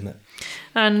vibe to it, isn't it?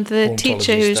 And the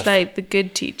teacher who's stuff. like the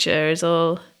good teacher is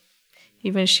all,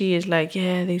 even she is like,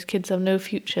 yeah, these kids have no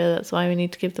future, that's why we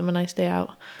need to give them a nice day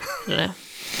out. I don't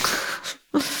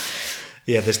know.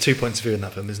 Yeah, there's 2 points of view in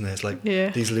that film, isn't there? It's like, Yeah.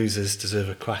 these losers deserve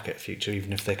a crack at future,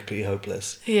 even if they're completely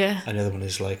hopeless. Yeah. And the other one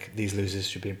is like, these losers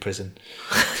should be in prison.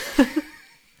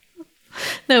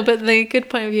 No, but the good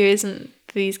point of view isn't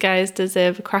these guys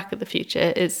deserve a crack at the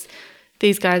future, it's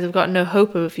these guys have got no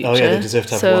hope of a future. Oh, yeah, they deserve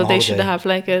to have so one they should holiday. have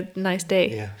like a nice day.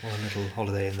 Yeah, or a little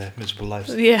holiday in their miserable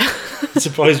lives. Yeah. I'm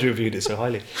surprised we reviewed it so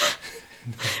highly.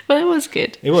 Well, it was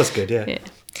good. It was good, yeah. Yeah.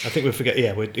 I think we forget,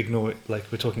 yeah, we'd ignore it, like,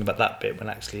 we're talking about that bit when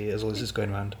actually, as all this is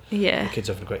going around, Yeah. the kids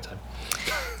are having a great time.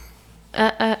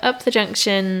 Up the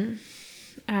Junction,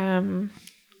 I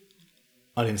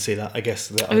didn't see that, I guess.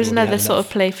 That it was I'd already another had sort of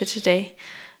enough. play for today,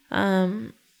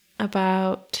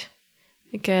 about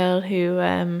a girl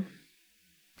who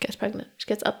gets pregnant. She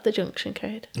gets up the junction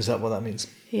carried. Is that what that means?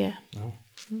 Yeah. No.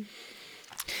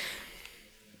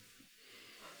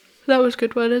 That was a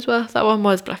good one as well. That one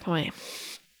was black and white.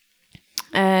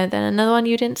 Then another one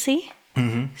you didn't see.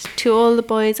 Mm-hmm. To All the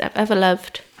Boys I've Ever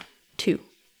Loved 2.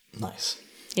 Nice.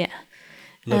 Yeah.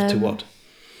 Love to what?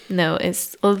 No,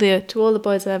 it's To All the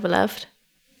Boys I've Ever Loved,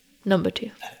 number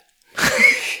 2.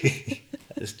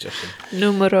 It's Justin.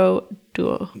 Numero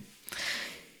 2.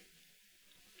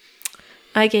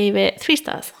 I gave it 3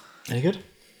 stars. Any good?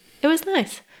 It was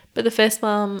nice, but the first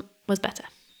one was better.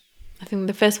 I think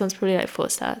the first one's probably like 4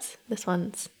 stars. This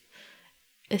one's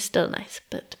is still nice,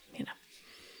 but you know.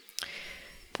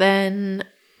 Then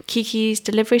Kiki's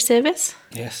Delivery Service.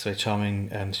 Yes, very charming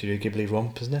Studio Ghibli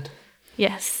romp, isn't it?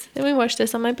 Yes. Then we watched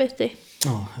this on my birthday.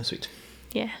 Oh, how sweet.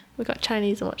 Yeah, we got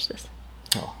Chinese and watched this.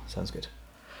 Oh, sounds good.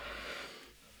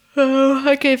 Oh,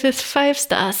 I gave this 5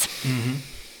 stars. Mm-hmm.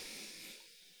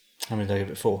 How many did I give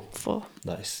it? 4? 4.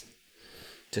 Nice.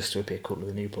 Just to appear cooler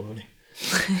than you, probably.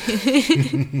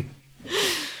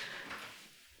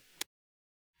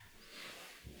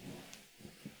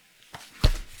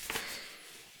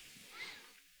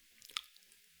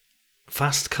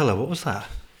 Fast Colour, what was that?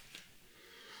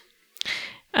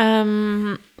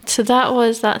 So that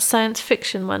was that science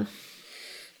fiction one.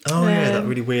 Oh yeah, that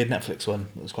really weird Netflix one.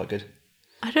 That was quite good.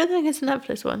 I don't think it's a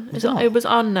Netflix one. not? It was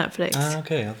on Netflix. Ah,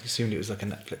 okay. I assumed it was like a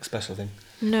Netflix special thing.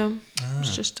 No,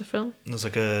 it's just a film. It was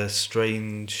like a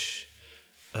strange,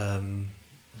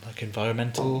 like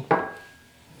environmental,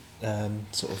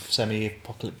 sort of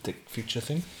semi-apocalyptic future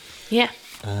thing. Yeah,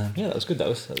 Yeah, that was good. That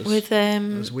was with that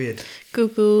was weird.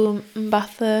 Gugu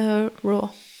Mbatha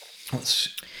Raw. That's.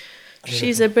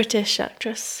 She's a British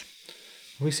actress.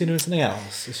 Have we seen her in something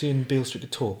else? Is she in Beale Street to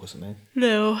Talk or something?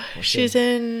 No, she's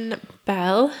in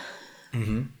Belle.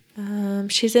 Mm-hmm.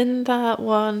 She's in that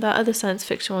other science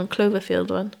fiction one,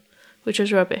 Cloverfield one, which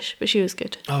was rubbish, but she was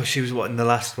good. Oh, she was what in the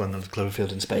last one, the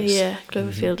Cloverfield in Space. Yeah,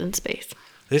 Cloverfield in space.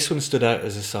 This one stood out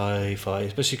as a sci-fi,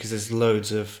 especially because there's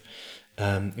loads of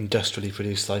industrially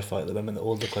produced sci-fi at the moment that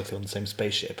all look like they're on the same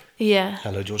spaceship. Yeah.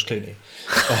 Hello, George Clooney.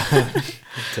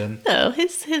 But, No,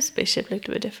 his spaceship looked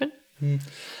a bit different.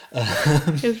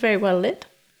 It was very well lit.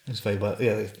 it was very well.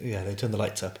 Yeah, they turned the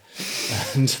lights up,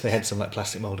 and they had some like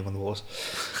plastic moulding on the walls.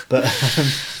 But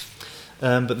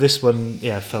this one,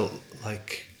 yeah, felt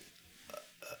like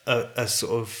a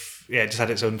sort of it just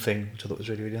had its own thing, which I thought was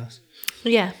really really nice.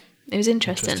 Yeah, it was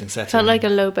interesting. Interesting setting. Felt like a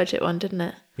low budget one, didn't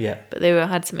it? Yeah, But they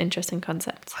had some interesting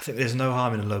concepts. I think there's no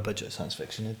harm in a low budget science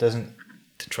fiction. It doesn't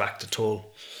detract at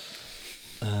all.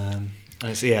 And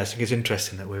I think it's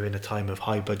interesting that we're in a time of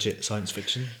high budget science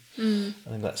fiction. I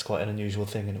think that's quite an unusual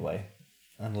thing in a way,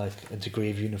 and like a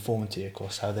degree of uniformity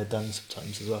across how they're done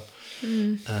sometimes as well.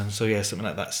 So yeah, something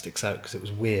like that sticks out because it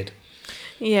was weird,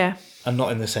 Yeah. and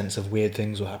not in the sense of weird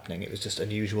things were happening. It was just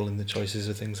unusual in the choices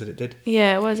of things that it did.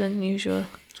 Yeah, it was unusual.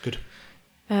 It's good.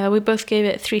 We both gave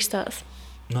it 3 stars.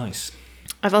 Nice.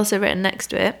 I've also written next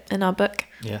to it in our book,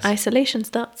 Yes. Isolation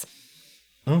starts.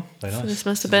 Oh, very nice. So this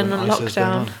must have This is been when on ISO is going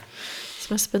lockdown. on. This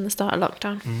must have been the start of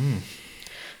lockdown. Mm.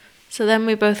 So then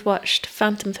we both watched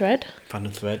Phantom Thread,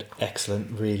 Phantom Thread,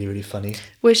 excellent, really, really funny.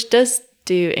 which does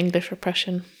do English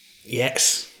repression.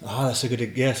 Yes. That's a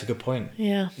good point.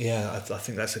 Yeah. Yeah, I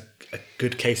think that's a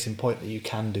good case in point that you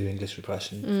can do English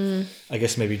repression. I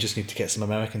guess maybe you just need to get some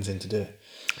Americans in to do it.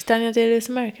 Is Daniel Day-Lewis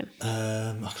American?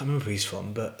 I can't remember where he's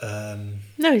from, but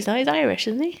No, he's not. He's Irish,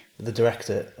 isn't he? the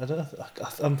director,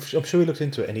 I'm sure we looked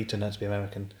into it and he turned out to be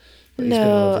American. But he's been all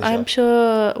No, over the I'm shop.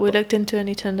 sure we looked into it and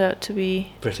he turned out to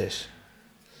be, British.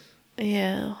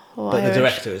 yeah, or But Irish. the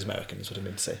director is American, is what I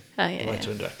meant to say. Ah, yeah, The writer yeah.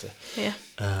 and director. Yeah.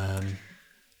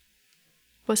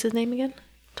 What's his name again?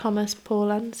 Thomas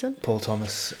Paul Anderson? Paul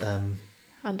Thomas. Oh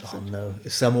Anderson. no,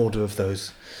 it's some order of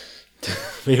those.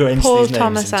 Rearrange Paul these names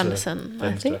Thomas into a Anderson, I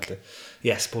famous think. director.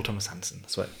 Yes, Paul Thomas Anderson.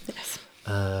 That's right. Yes.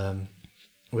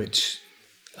 Which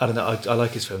I don't know. I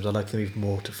like his films. I like them even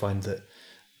more to find that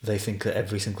they think that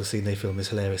every single scene they film is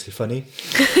hilariously funny,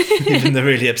 even the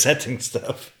really upsetting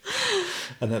stuff,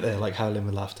 and that they're like howling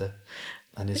with laughter.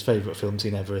 And his favourite film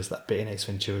scene ever is that bit in Ace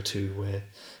Ventura 2 where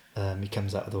he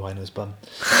comes out with a rhino's bum.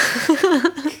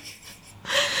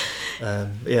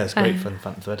 Yeah, it's great fun,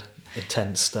 Phantom Thread.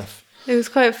 Intense stuff. It was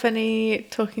quite funny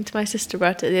talking to my sister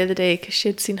about it the other day because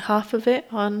she'd seen half of it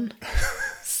on,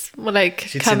 well, like,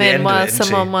 She'd come seen the in end of while it, hadn't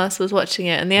someone she? else was watching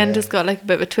it, and the end Yeah. has got like a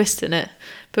bit of a twist in it.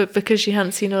 But because she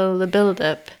hadn't seen all the build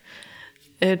up,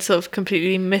 it sort of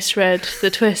completely misread the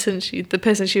twist, and the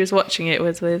person she was watching it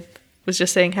was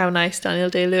just saying how nice Daniel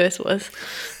Day-Lewis was.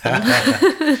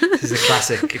 This is a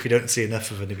classic. If you don't see enough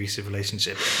of an abusive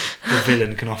relationship, the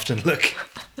villain can often look.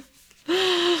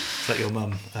 It's like your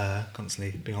mum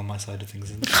constantly being on my side of things.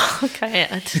 Isn't it?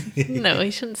 Okay, no, you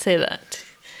shouldn't say that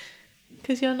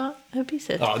because you're not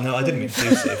abusive. Oh no, I didn't mean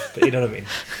abusive, but you know what I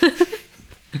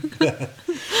mean.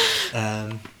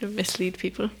 You mislead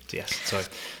people. Yes, sorry.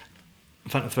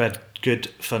 Phantom Thread, good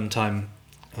fun time.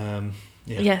 Yeah,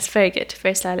 Yes, very good,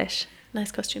 very stylish,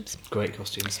 nice costumes. great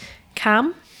costumes.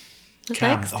 Cam was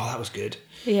Cam, next. oh that was good.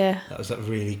 Yeah, That was that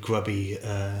really grubby,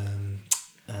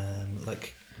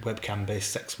 like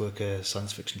webcam-based sex worker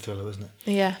science fiction thriller, wasn't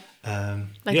it? yeah,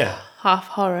 like yeah, half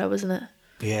horror, wasn't it?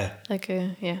 yeah. Like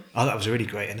yeah. Oh, that was really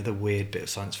great. Another weird bit of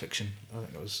science fiction. I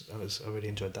think I really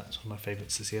enjoyed that. It's one of my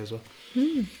favourites this year as well.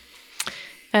 You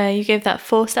gave that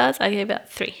 4 stars. I gave that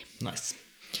 3. Nice.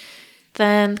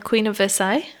 Then Queen of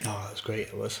Versailles. Oh, that was great.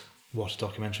 It was. What a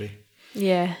documentary.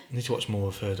 Yeah, I need to watch more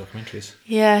of her documentaries.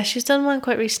 yeah. She's done one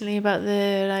quite recently about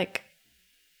the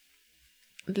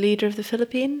leader of the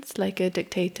Philippines, like a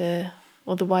dictator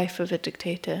or the wife of a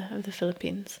dictator of the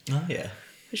Philippines, Oh yeah.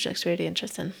 which looks really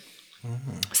interesting.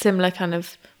 Similar kind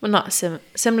of, well, not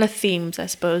similar themes, I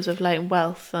suppose, of like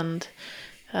wealth and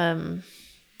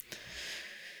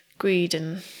greed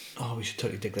and Oh, we should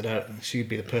totally dig that out. She'd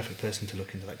be the perfect person to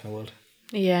look into that kind of world.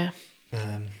 yeah,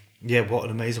 Yeah, what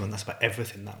an amazing one. That's about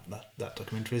everything, that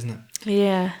documentary, isn't it?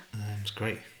 yeah. It's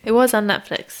great. It was on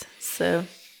Netflix, so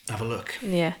Have a look.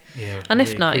 yeah, Yeah. And if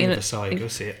really, not, Queen you of know, Versailles, go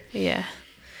see it. yeah.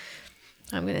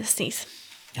 I'm gonna sneeze.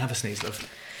 Have a sneeze, love.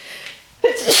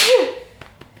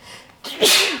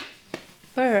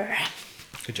 Brr.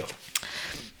 Good job.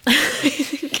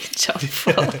 Good job,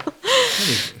 Paul.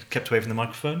 You kept away from the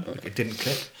microphone. It didn't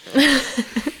clip. You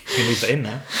can leave that in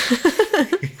now.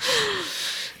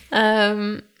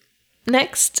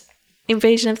 Next,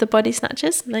 Invasion of the Body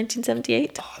Snatchers,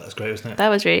 1978. Oh, that was great, wasn't it? That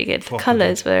was really good. The Proper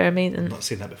colours good. were I've amazing. not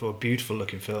seen that before. Beautiful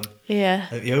looking film. Yeah,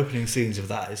 The opening scenes of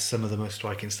that is some of the most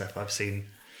striking stuff I've seen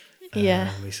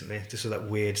yeah, recently. Just all that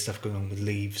weird stuff going on with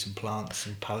leaves and plants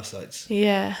and parasites.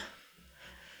 yeah,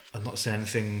 I've not seen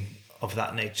anything of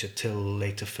that nature till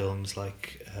later films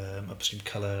like Upstream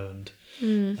Colour and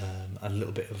a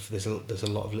little bit of there's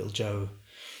a lot of Little Joe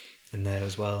in there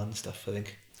as well and stuff, I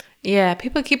think. yeah.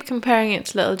 People keep comparing it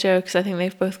to Little Joe because I think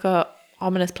they've both got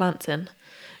ominous plants in,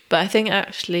 but I think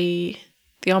actually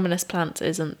the ominous plants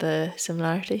isn't the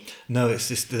similarity. No, it's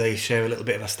just they share a little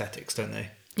bit of aesthetics, don't they?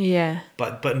 Yeah.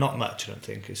 But not much, I don't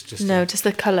think. It's just No, just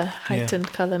the colour,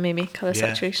 heightened colour, maybe colour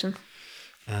Yeah. saturation.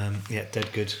 yeah, dead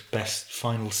good. Best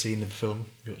final scene of the film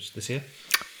you watched this year.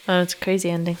 Oh, it's a crazy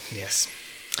ending. Yes.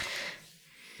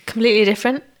 Completely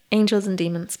different. Angels and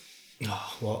Demons.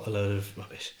 Oh, what a load of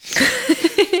rubbish.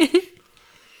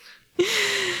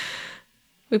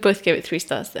 We both gave it 3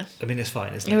 stars though. I mean, it's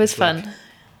fine, isn't it? It was It's like fun.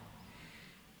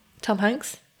 Tom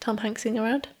Hanksing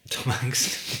around. Tom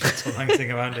Hanks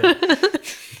hanging around it.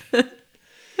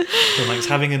 Tom Hanks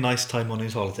having a nice time on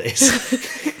his holidays.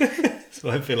 That's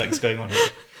what I feel like is going on here.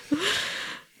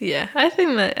 Yeah, I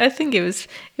think it was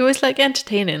like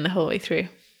entertaining the whole way through.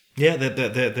 Yeah,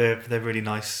 they're really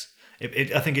nice.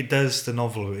 I think it does the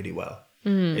novel really well.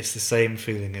 It's the same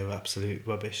feeling of absolute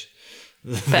rubbish.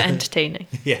 But entertaining.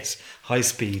 Yes, high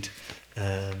speed,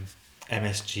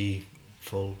 MSG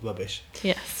full rubbish.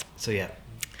 Yes. So yeah,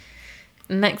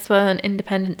 Next one,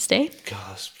 Independence Day.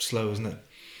 God, it's slow, isn't it?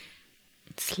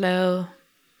 Slow.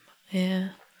 Yeah.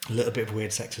 A little bit of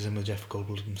weird sexism with Jeff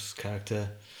Goldblum's character.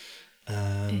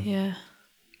 Yeah.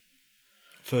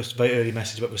 First, very early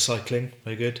message about recycling,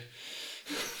 very good.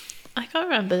 I can't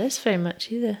remember this very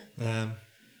much either.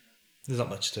 There's not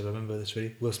much to remember this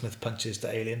really. Will Smith punches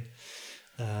the alien.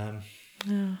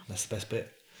 That's the best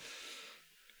bit.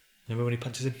 Remember when he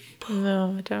punches him?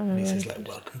 No, I don't remember. And he says like,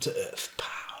 "Welcome to Earth."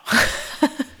 Pow.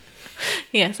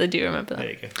 Yes, I do remember that.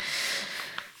 There you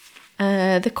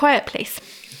go. The Quiet Place.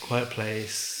 Quiet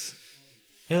Place.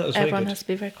 Yeah, that was very Everyone good. has to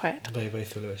be very quiet. Very, very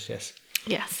thrillerish, yes.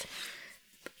 Yes.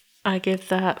 I give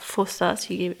that 4 stars.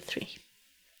 You gave it 3.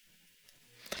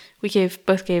 We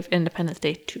both gave Independence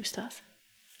Day 2 stars.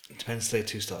 Independence Day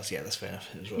 2 stars. Yeah, that's fair enough.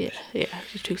 It was rubbish. Yeah,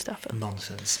 it was a 2-star film.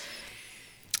 Nonsense.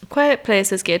 Quiet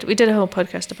Place is good. We did a whole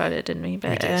podcast about it, didn't we? But,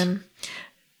 We did.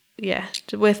 yeah,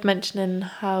 worth mentioning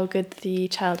how good the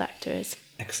child actor is.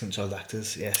 Excellent child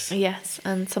actors, yes. Yes,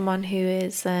 and someone who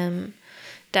is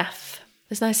deaf.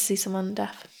 It's nice to see someone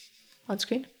deaf on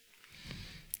screen.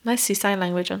 Nice to see sign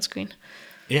language on screen.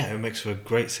 Yeah, it makes for a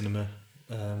great cinema,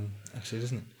 actually,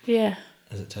 doesn't it? Yeah.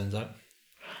 As it turns out.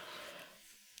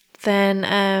 Then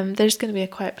there's going to be a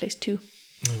Quiet Place 2.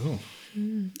 Oh,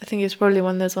 I think it's probably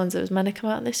one of those ones that was meant to come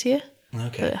out this year,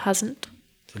 okay. but it hasn't.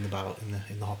 It's in the barrel,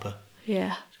 in the hopper.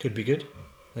 Yeah. Could be good.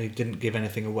 They didn't give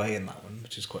anything away in that one,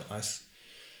 which is quite nice,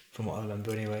 from what I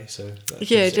remember anyway. So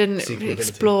Yeah, it didn't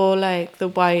explore like the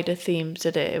wider themes,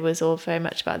 did it? It was all very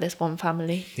much about this one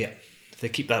family. Yeah, if they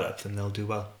keep that up, then they'll do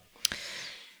well.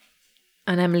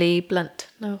 And Emily Blunt.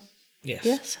 No.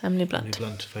 Yes. Emily Blunt. Emily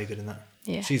Blunt, very good in that.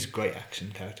 Yeah. She's a great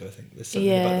action character, I think. There's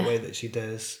something about the way that she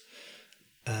does,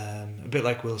 a bit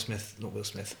like not Will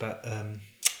Smith, but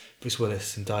Bruce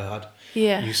Willis in Die Hard.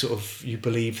 Yeah. You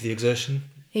believe the exertion.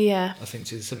 Yeah. I think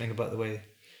there's something about the way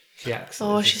she acts.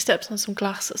 Oh, she steps on some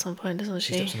glass at some point, doesn't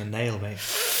she? She steps on a nail, mate.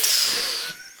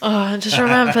 Oh, just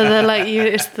remember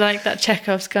it's like that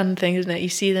Chekhov's gun thing, isn't it? You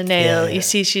see the nail, you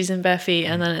see she's in bare feet,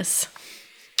 and then it's...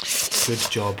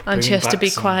 Good job. And she has to be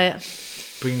quiet.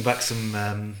 Bringing back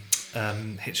some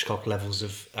Hitchcock levels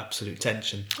of absolute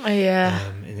tension. Oh,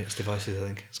 yeah. In its devices, I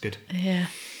think. It's good. Yeah.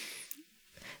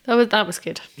 That was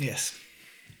good. Yes.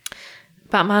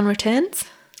 Batman Returns.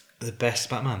 The best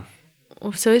Batman.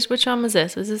 Oh, so which one was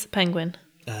this? Was this a penguin?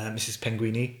 Mrs.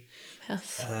 Penguini.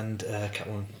 Yes. And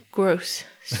Catwoman. Gross.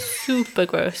 Super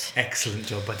gross. Excellent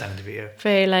job by Danny DeVito.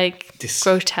 Very,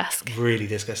 grotesque. Really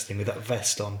disgusting with that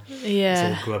vest on. Yeah.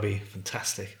 It's all grubby.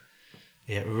 Fantastic.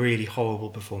 Yeah, really horrible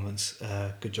performance.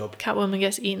 Good job. Catwoman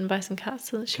gets eaten by some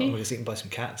cats, doesn't she? Catwoman gets eaten by some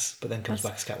cats, but then comes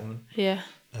back as Catwoman. Yeah.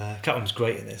 Catwoman's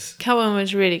great in this. Catwoman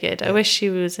was really good. I wish she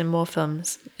was in more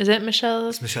films. Is it Michelle?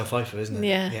 It's Michelle Pfeiffer, isn't it?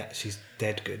 Yeah. Yeah, she's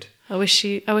dead good. I wish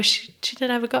she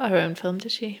didn't ever got her own film,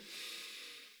 did she?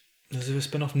 Was there a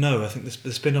spin-off? No, I think the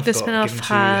spin-off The got spin-off given to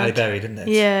had- Halle Berry, didn't it?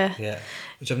 Yeah. Yeah,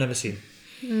 which I've never seen.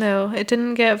 No, it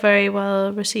didn't get very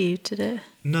well received, did it?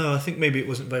 No, I think maybe it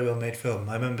wasn't a very well made film.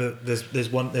 I remember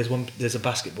there's a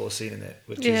basketball scene in it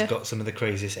which Yeah. has got some of the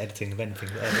craziest editing of anything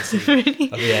I've ever seen.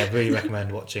 Really? Yeah, really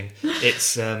recommend watching.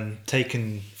 It's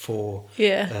Taken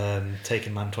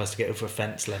Man tries to get over a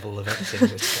fence level of editing.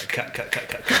 It's like cut.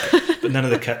 But none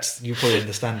of the cuts, you probably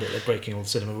understand it. They're breaking all the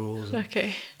cinema rules.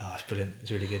 Okay. Oh, it's brilliant.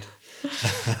 It's really good.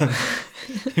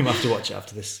 You might have to watch it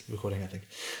after this recording, I think.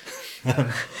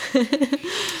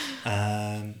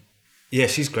 Yeah,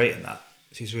 she's great in that.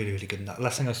 She's really, really good in that.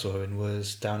 Last thing I saw her in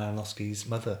was Darren Aronofsky's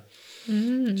Mother.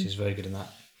 She's very good in that.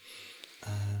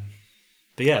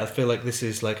 But yeah, I feel like this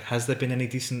is like, has there been any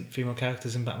decent female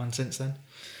characters in Batman since then?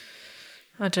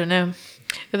 I don't know.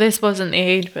 But this wasn't the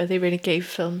age where they really gave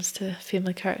films to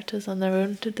female characters on their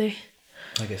own, did they?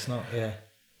 I guess not, yeah.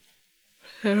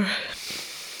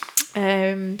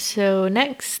 So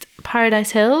next,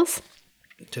 Paradise Hills.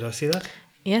 Did I see that?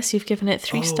 Yes, you've given it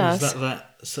 3 stars. Is that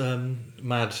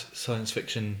mad science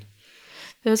fiction?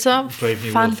 There was some Brave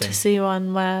New World fantasy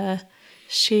one where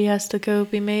she has to go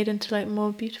be made into like a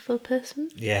more beautiful person.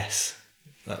 Yes,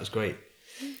 that was great.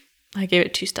 I gave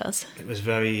it 2 stars. It was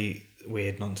very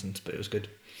weird nonsense, but it was good.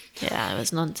 Yeah, it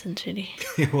was nonsense, really.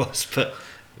 It was, but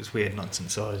it was weird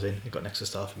nonsense, so I was in. It got an extra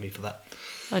star for me for that.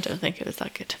 I don't think it was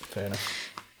that good. Fair enough.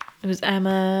 It was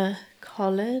Emma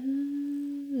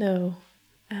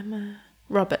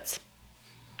Roberts.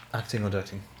 Acting or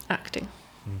directing? Acting.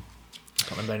 I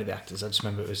can't remember any of the actors. I just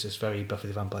remember it was just very Buffy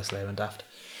the Vampire Slayer and daft.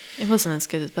 It wasn't as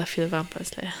good as Buffy the Vampire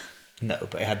Slayer. No,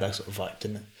 but it had that sort of vibe,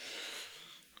 didn't it?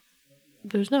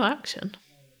 There was no action.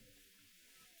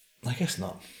 I guess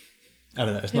not. I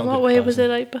don't know. It's In not. what way was it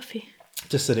like Buffy?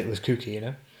 Just that it was kooky, you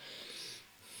know.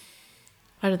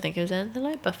 I don't think it was anything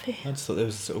like Buffy. I just thought there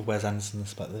was sort of Wes Anderson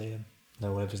about the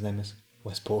whatever his name is,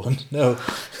 Wes Borland. No,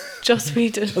 Joss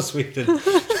Whedon. Joss Whedon.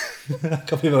 I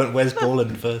can't believe I went Wes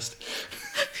Borland first.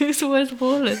 Who's Wes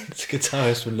Borland? It's a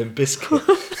guitarist from Limp Bizkit.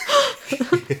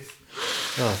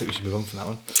 Oh, I think we should move on from that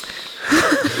one.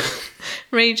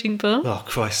 Raging Bull. Oh,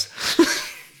 Christ.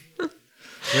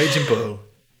 Raging Bull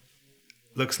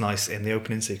looks nice in the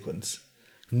opening sequence.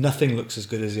 Nothing looks as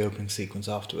good as the opening sequence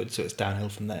afterwards, so it's downhill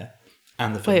from there.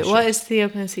 And the film Wait, what is the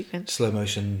opening sequence? slow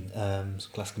motion,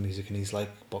 some classical music, and he's like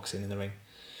boxing in the ring.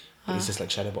 But he's just like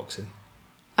shadow boxing.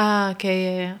 Ah,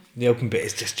 okay, yeah. The open bit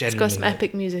is just It's genuinely. got some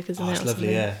epic music, isn't it? It's or lovely, something?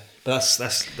 yeah. But that's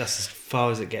as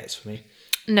far as it gets for me.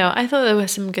 No, I thought there were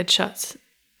some good shots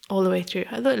all the way through.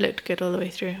 I thought it looked good all the way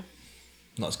through.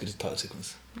 Not as good as the title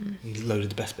sequence. He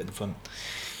loaded the best bit in the front.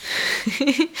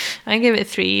 I gave it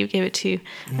 3, you gave it 2.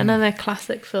 Another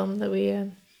classic film that we... I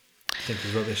think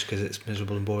it's rubbish because it's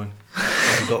miserable and boring.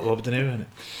 It's got Robert De Niro in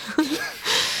it.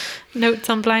 Notes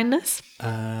on Blindness.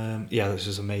 Yeah, this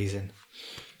was amazing.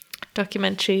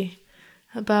 Documentary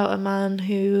about a man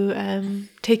who...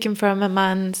 taken from a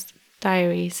man's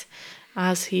diaries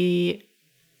as he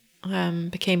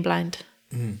became blind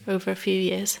over a few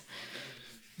years.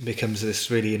 Becomes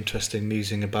this really interesting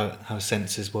musing about how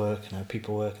senses work and how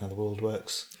people work and how the world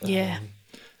works. Yeah.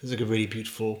 There's like a really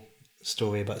beautiful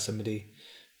story about somebody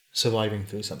surviving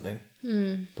through something,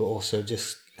 but also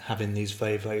just having these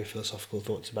very, very philosophical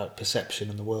thoughts about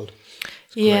perception in the world.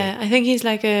 It's Yeah, great. I think he's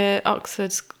like a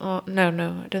Oxford... Oh, no,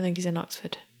 I don't think he's in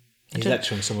Oxford. He's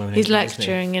lecturing somewhere in He's England, isn't he?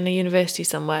 lecturing in a university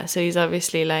somewhere, so he's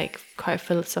obviously like quite a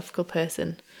philosophical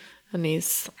person, and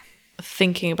he's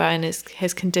thinking about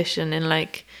his condition in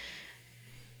like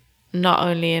not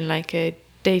only in like a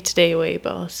day-to-day way,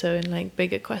 but also in like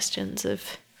bigger questions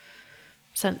of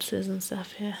senses and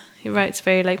stuff. Yeah, he writes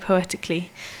very like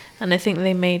poetically, and I think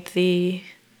they made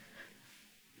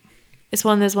it's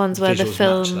one of those ones where the Visuals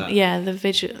match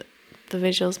film, that. the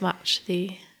visuals match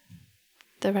the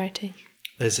writing.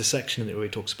 There's a section in it where he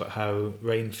talks about how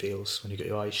rain feels when you get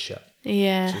your eyes shut.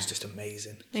 Yeah, So it's just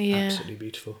amazing. It's Yeah. absolutely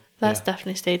beautiful. that's Yeah.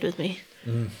 definitely stayed with me.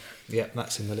 Yeah,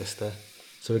 that's in the list there.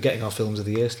 So we're getting our films of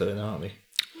the year slowly now, aren't we?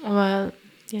 Well,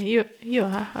 yeah, you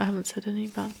are. I haven't said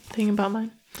anything about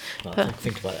mine. Well, But-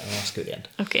 think about it and I'll ask you at the end.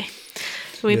 Okay,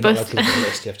 we You're not allowed both. to look at the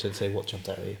list. You have to say what jumped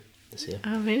out at you this year.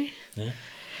 Oh, really? Yeah.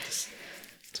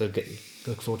 So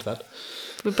look forward to that.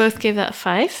 We both gave that a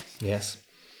 5. Yes.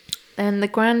 Then the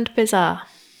Grand Bazaar.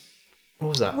 What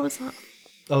was that? What was that?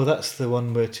 Oh, that's the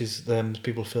one which is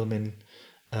people filming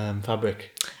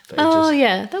fabric for Oh ages.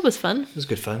 yeah, that was fun. It was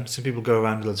good fun. Some people go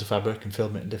around with loads of fabric and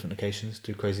film it in different locations,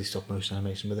 do crazy stop motion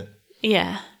animation with it.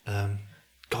 Yeah.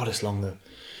 God, it's long though.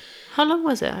 How long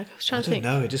was it? I was trying I to don't think.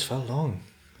 know, it just felt long.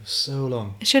 It was so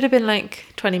long. It should have been like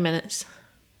 20 minutes.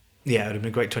 Yeah, it would have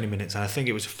been a great 20 minutes, and I think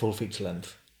it was a full feature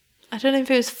length. I don't know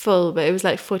if it was full, but it was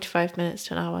like 45 minutes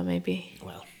to an hour maybe.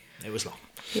 Well, it was long.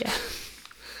 Yeah.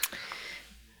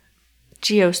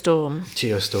 Geostorm.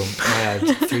 Geostorm. I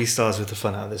had 3 stars worth of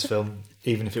fun out of this film,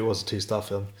 even if it was a 2-star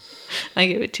film. I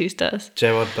gave it 2 stars.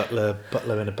 Gerard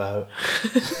Butler in about.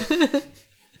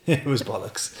 It was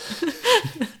bollocks.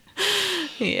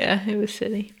 Yeah, it was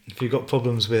silly. If you've got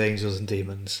problems with angels and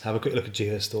demons, have a quick look at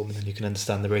Geostorm and then you can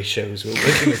understand the ratios we're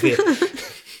working with here.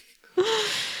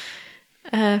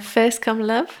 First Come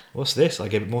Love. What's this? I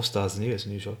gave it more stars than you as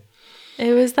usual.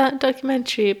 It was that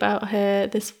documentary about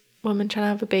this woman trying to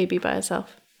have a baby by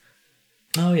herself,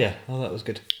 Oh yeah, oh that was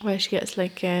good. where she gets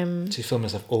like She filmed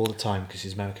herself all the time because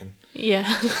she's American. yeah.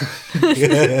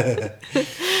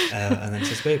 And then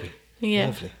says baby. Yeah.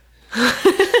 Lovely.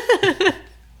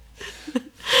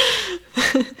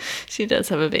 She does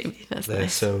have a baby. That's They're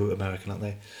nice. so American, aren't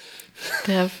they?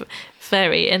 They're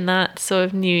very in that sort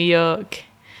of New York.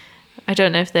 I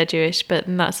don't know if they're Jewish, but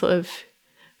in that sort of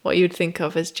what you'd think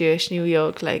of as Jewish New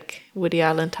York, like Woody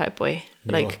Allen type way,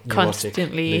 like Neurotic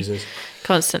losers.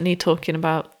 constantly talking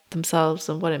about themselves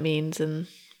and what it means and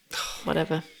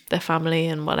whatever, their family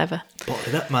and whatever.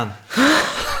 Bottle it up, man.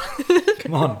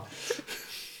 Come on.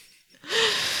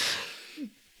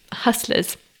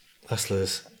 Hustlers.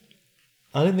 Hustlers.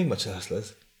 I didn't think much of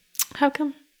Hustlers. How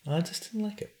come? I just didn't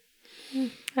like it.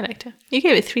 I liked it. You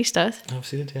gave it 3 stars. I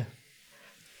obviously did, yeah.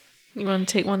 You want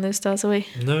to take one of those stars away?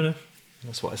 No.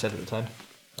 That's what I said at the time.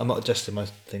 I'm not adjusting my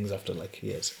things after like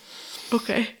years.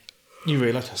 Okay. You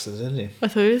really liked Hustlers, didn't you? I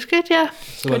thought it was good, yeah.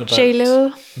 the one Got about-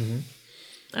 J-Lo.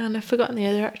 And I've forgotten the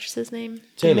other actress's name. The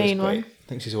J-Lo's main great. one. I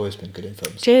think she's always been good in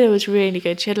films. J-Lo was really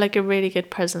good. She had like a really good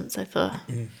presence, I thought.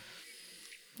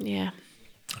 Yeah.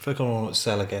 I feel like I want to watch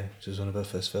Cell again, which was one of her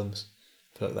first films.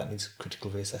 I feel like that needs critical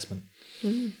reassessment.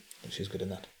 But she's good in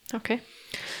that. Okay.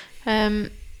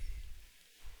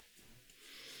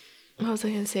 What was I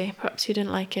going to say? Perhaps you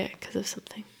didn't like it because of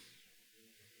something.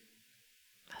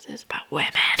 It's about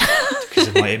women. Because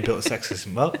of my inbuilt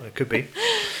sexism. Well, it could be.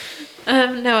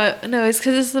 No, it's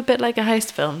because it's a bit like a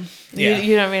heist film. Yeah.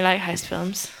 You don't really like heist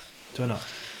films. Do I not?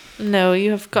 No,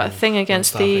 you have got a thing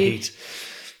against Star for the. Heat.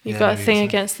 You've Yeah, got a maybe thing so.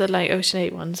 against the like Ocean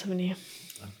 8 ones, haven't you?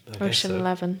 I guess Ocean so.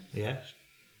 11. Yeah,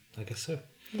 I guess so.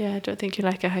 Yeah, I don't think you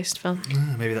like a heist film.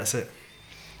 Maybe that's it.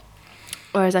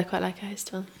 Whereas I quite like a heist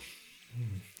film. You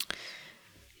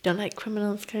don't like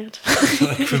criminals, Kurt?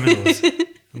 Like criminals. There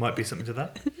might be something to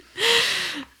that.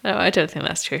 No, I don't think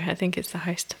that's true. I think it's the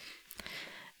heist.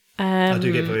 I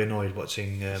do get very annoyed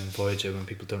watching Voyager when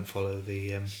people don't follow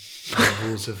the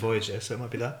rules of Voyager, so it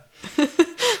might be that.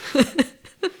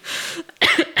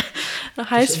 The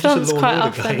heist just a films Law and quite Order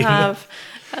often guy, you know? have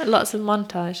lots of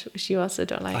montage, which you also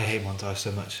don't like. I hate montage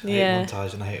so much. I Yeah. hate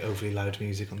montage and I hate overly loud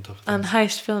music on top of And things.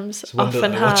 heist films It's a wonder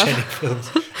often that I watch any have films.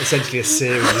 Essentially a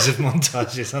series of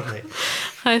montages, aren't they?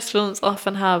 heist films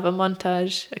often have a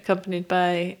montage accompanied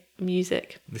by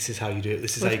music. This is how you do it.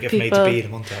 This is With how you get from A people- to B in a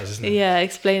montage, isn't it? Yeah,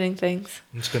 explaining things.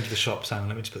 I'm just going to the shop, Sam.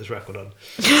 Let me just put this record on.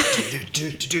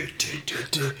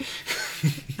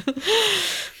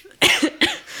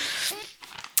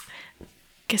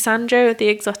 Cassandra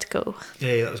the Exotico.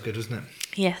 Yeah, that was good, wasn't it?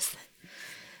 Yes.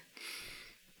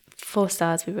 4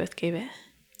 stars we both gave it.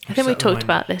 I Which think we that talked remind-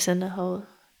 about this in the whole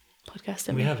podcast,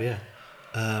 didn't we? We have, yeah.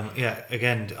 Yeah,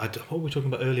 again, what were we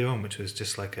talking about earlier on, which was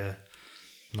just like a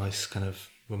nice kind of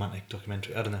romantic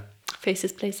documentary. I don't know.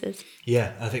 Faces, Places.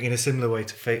 Yeah, I think in a similar way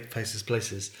to Faces,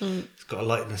 Places, it's got a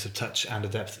lightness of touch and a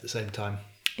depth at the same time.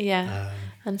 Yeah.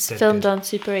 And it's dead filmed good. on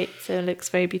Super 8, so it looks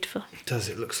very beautiful. It does.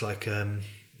 It looks like,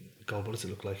 God, what does it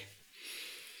look like?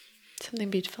 Something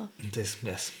beautiful. It is,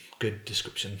 yes. Good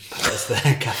description. That's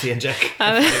there, Kathy and Jack.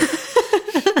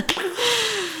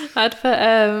 I'd put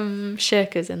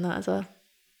Shirkers in that as well.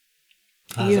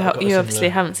 You obviously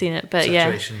haven't seen it, but yeah.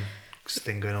 Saturation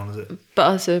thing going on, is it? But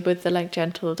also with the like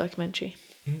gentle documentary.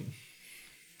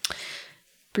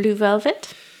 Blue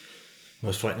Velvet.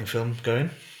 Most frightening film going.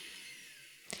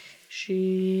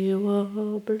 She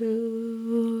wore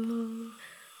blue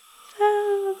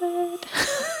velvet.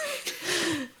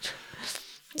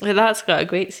 Well, that's got a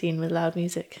great scene with loud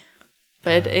music.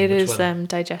 But it which is one?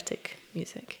 diegetic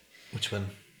music. Which one?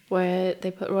 Where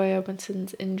they put Roy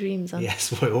Orbison's In Dreams on.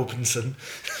 Yes, Roy Orbison.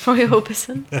 Roy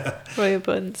Orbison. Roy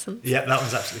Orbison. Yeah, that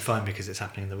one's absolutely fine because it's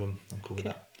happening in the room. I'm cool with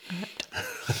that.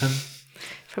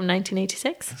 From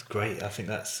 1986. That's great. I think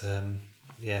that's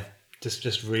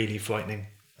just really frightening.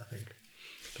 I think.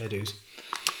 Fair dues.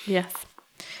 Yes.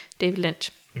 David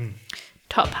Lynch.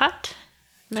 Top Hat.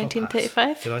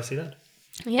 1935. Did I see that?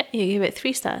 Yeah, you gave it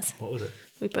 3 stars. What was it?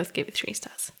 We both gave it 3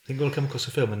 stars. I think we'll come across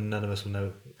a film and none of us will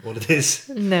know what it is.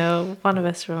 No, one of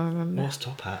us will remember. What's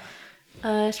Top Hat?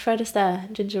 It's Fred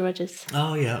Astaire, Ginger Rogers.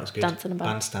 Oh yeah, that was good. Dancing about.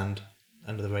 Bandstand,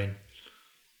 Under the Rain.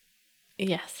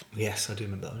 Yes. Yes, I do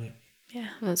remember that one. Yeah,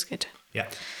 that's good. Yeah.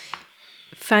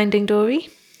 Finding Dory.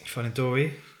 Finding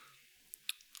Dory.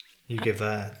 You give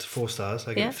that 4 stars.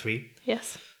 I give it 3.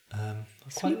 Yes. I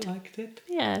quite liked it.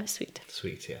 Yeah, it was sweet.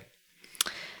 Sweet, yeah.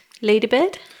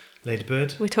 Ladybird.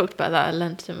 Ladybird. We talked about that at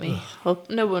length, didn't we? Well,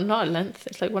 no, well, not at length.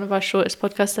 It's like one of our shortest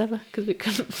podcasts ever because we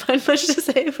couldn't find much to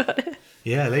say about it.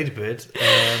 Yeah, Ladybird.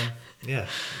 Yeah,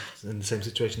 it's in the same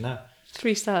situation now.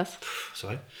 3 stars.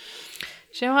 Sorry.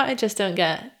 Do you know what I just don't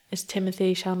get? Is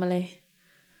Timothy Chalamet.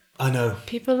 I know.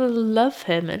 People love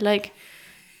him. Like,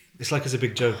 It's like it's a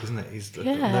big joke, isn't it? He's got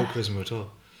Yeah. no charisma at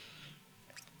all.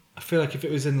 I feel like if he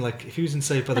was in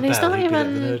Saved by the And he's Bell, not he'd be like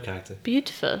the even nerd character.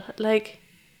 beautiful. Like,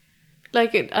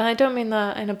 and I don't mean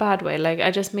that in a bad way. Like,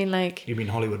 I just mean like, You mean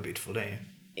Hollywood beautiful, don't you?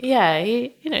 yeah,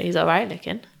 he's alright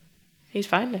looking. He's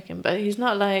fine looking, but he's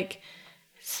not like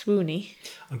swoony.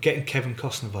 I'm getting Kevin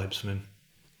Costner vibes from him.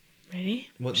 Really?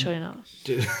 What- Sure you're not.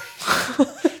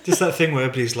 Just that thing where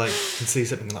everybody's like can see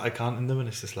something that I can't in them, and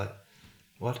it's just like,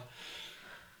 what?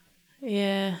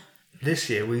 Yeah. This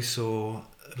year we saw.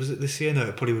 Was it this year? No,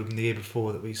 it probably would have been the year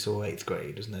before that we saw 8th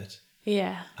Grade, wasn't it?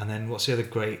 Yeah. And then what's the other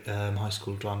great high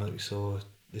school drama that we saw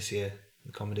this year?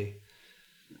 The comedy.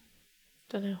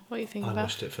 Don't know. What are you thinking I about?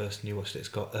 watched it first, and you watched it. It's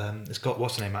got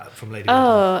what's the name from Lady.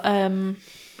 Oh,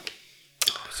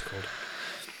 What's it called?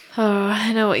 oh,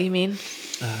 I know what you mean.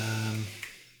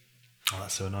 Oh,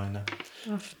 that's so annoying now.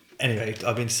 Oh, Anyway,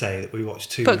 I've been to say that we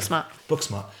watched 2. Booksmart.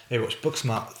 Booksmart. Yeah, we watched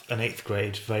Booksmart and 8th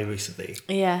Grade very recently,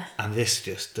 Yeah. and this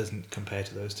just doesn't compare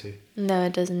to those two. No,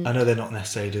 it doesn't. I know they're not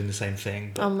necessarily doing the same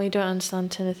thing, but We don't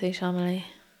understand Timothy Chalamet.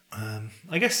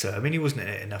 I guess so. I mean, he wasn't in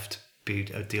it enough to be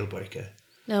a deal breaker.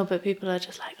 No, but people are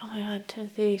just like, oh my god,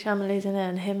 Timothy Chalamet's in it,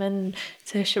 and him and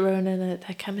Saoirse Ronan,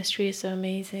 their chemistry is so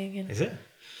amazing. And Is it?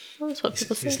 well, that's what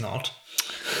people say. It's not.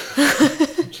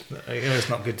 It's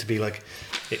not good to be like,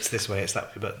 it's this way, it's that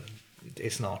way, but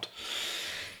it's not.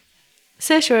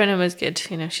 Saoirse Ronan was good.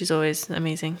 She's always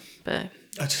amazing, but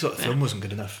I just thought the film wasn't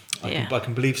good enough. I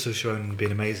can believe Saoirse Ronan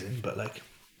being amazing, but like,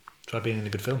 try being in a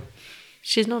good film.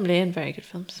 She's normally in very good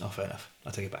films. Oh, fair enough.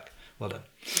 I'll take it back. Well done.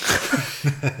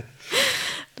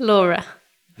 Laura.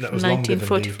 That was longer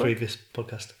than the previous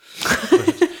podcast.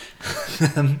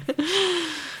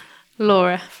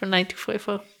 Laura from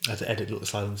 1944. I had to edit little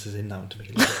silences in now to make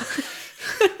it look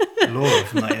Laura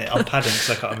from 1984. I'm padding because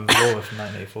I can't remember Laura from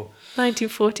 1984.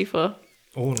 1944.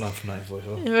 All love from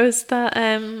 1944. It was that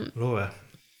Laura.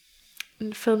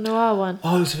 film noir one.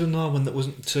 Oh, it was a film noir one that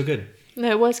wasn't so good. No,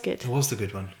 it was good. It was the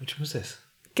good one. Which one was this?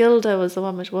 Gilda was the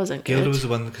one which wasn't good. Gilda was the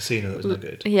one in the casino that was no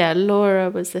good. Yeah, Laura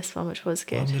was this one which was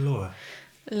good. What was Laura?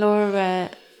 Laura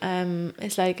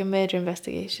is like a murder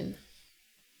investigation.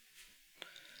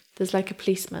 There's like a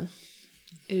policeman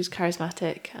who's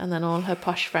charismatic, and then all her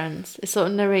posh friends. It's sort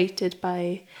of narrated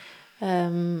by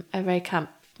a very camp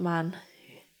man.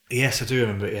 Yes, I do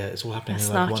remember it. Yeah, it's all happening A in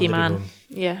like snarky one man. room.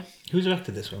 Yeah. Who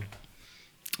directed this one?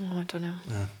 Oh, I don't know.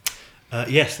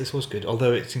 Yes, this was good.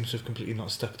 Although it seems to have completely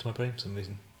not stuck to my brain for some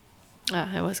reason.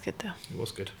 It was good though. It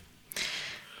was good.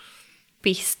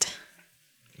 Beast.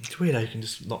 It's weird how you can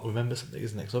just not remember something,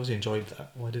 isn't it? Because obviously enjoyed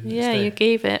that. Why didn't it Yeah, stay? you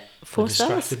gave it 4 stars.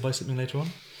 Distracted by something later on?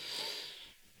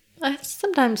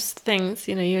 Sometimes things,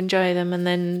 you enjoy them and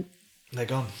then They're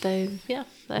gone. they're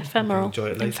ephemeral. Enjoy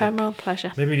it later. Ephemeral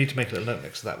pleasure. Maybe we need to make a little note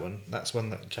next to that one. That's one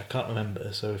that Jack can't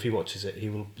remember, so if he watches it, he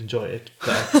will enjoy it.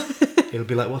 But it'll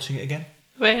be like watching it again.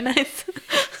 Very nice.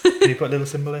 Can you put a little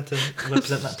symbol there to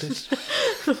represent that, please?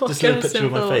 Just a little picture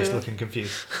of my face looking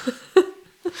confused.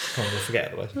 Come on, we'll forget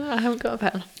it otherwise. I haven't got a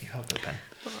pen. You have got a pen.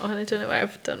 Oh, and I don't know what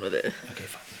I've done with it. Okay,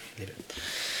 fine. Leave it.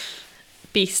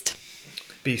 Beast.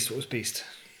 Beast. What was Beast?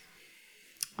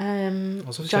 I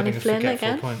was obviously Johnny having a Flynn forgetful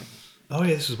again. point. Oh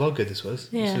yeah, this was well good. This was.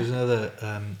 Yeah. This was another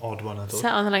odd one. I thought.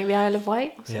 Set on like the Isle of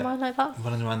Wight or something Yeah. like that.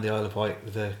 Running around the Isle of Wight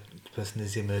with the person: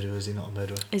 is he a murderer? Is he not a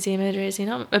murderer? Is he a murderer? Is he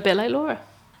not? A bit like Laura.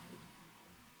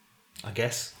 I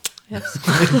guess. Yes.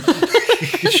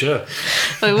 Sure.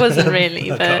 Well, it wasn't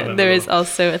really, I can't but remember there is Laura.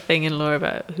 also a thing in Laura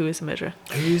about who is a murderer.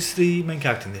 Who's the main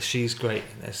character in this? She's great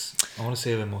in this. I want to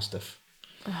see her in more stuff.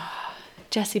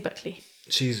 Jessie Buckley.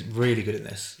 She's really good in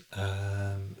this.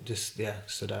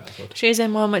 Stood out. I thought. She's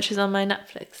in one which is on my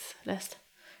Netflix list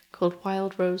called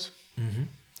Wild Rose. Mm-hmm.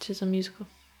 Which is a musical.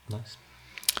 Nice.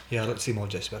 Yeah, I'd like to see more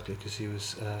Jessie Buckley because she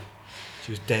was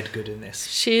dead good in this.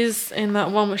 She's in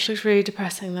that one which looks really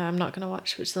depressing that I'm not going to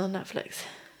watch, which is on Netflix.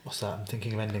 What's that? I'm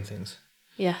thinking of ending things.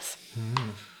 Yes.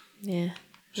 Yeah.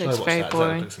 Should Looks I watch very that?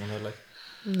 boring. Is that something I'd like?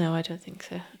 No, I don't think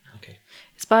so. Okay.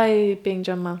 It's by Being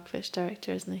John Malkovich,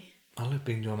 director, isn't he? I love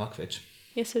being John Malkovich.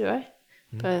 Yes, so do I.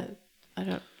 But I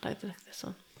don't like this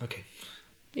one. Okay.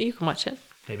 You can watch it.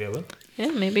 Maybe I will. Yeah,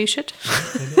 maybe you should.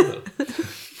 Maybe I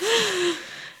will.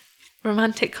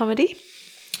 Romantic comedy.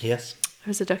 Yes.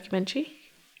 There's a documentary.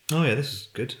 Oh yeah, this is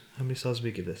good. How many stars do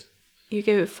we give this? You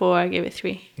gave it 4, I gave it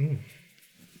 3.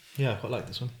 Yeah, I quite like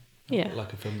this one. I Yeah. quite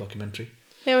like a film documentary.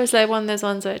 It was like one of those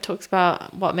ones where it talks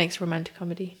about what makes romantic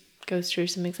comedy. Goes through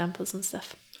some examples and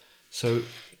stuff. So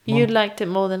You liked it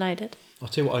more than I did. I'll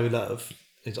tell you what I love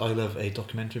is I love a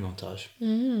documentary montage.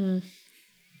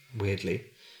 Weirdly.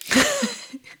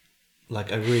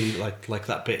 Like I really like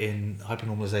that bit in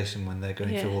Hypernormalization when they're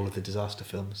going through all of the disaster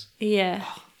films. Yeah.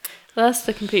 Well, that's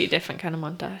the completely different kind of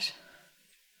montage.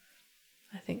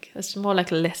 I think it's more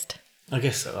like a list. I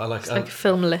guess so. I like It's like a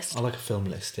film list. I like a film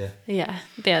list, yeah. Yeah,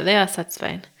 they are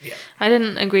satisfying. Yeah. I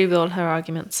didn't agree with all her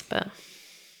arguments, but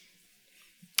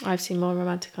I've seen more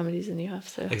romantic comedies than you have,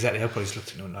 so. Exactly. I probably just looked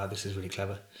at it and went, this is really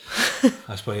clever. I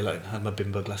was probably like had my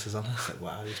bimbo glasses on. I was like,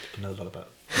 wow, these people know a lot about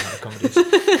romantic comedies.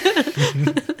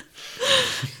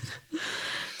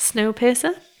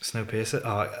 Snowpiercer?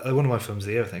 Snowpiercer. One of my films of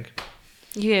the year, I think.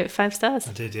 You gave it 5 stars.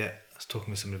 I did, yeah. I was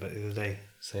talking with somebody about it the other day,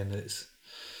 saying that it's...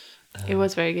 It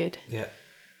was very good. Yeah.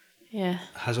 Yeah.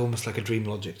 Has almost like a dream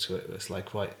logic to it. It's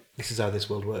like, right, this is how this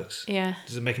world works. Yeah.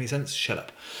 Does it make any sense? Shut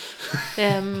up.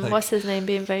 What's his name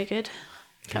being very good?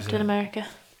 Captain America.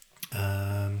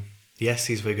 Yes,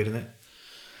 he's very good in it.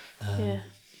 Yeah.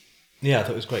 Yeah, I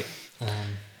thought it was great.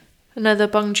 Another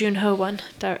Bong Joon-ho one,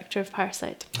 director of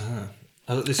Parasite.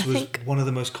 I thought this was think- one of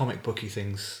the most comic booky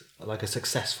things, like a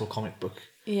successful comic book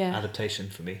adaptation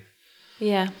for me.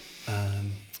 Yeah. Yeah,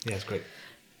 it's great.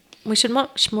 We should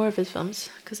watch more of his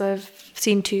films because I've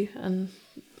seen 2 and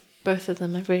both of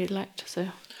them I've really liked. So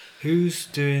Who's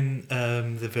doing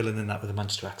the villain in that with a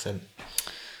Manchester accent?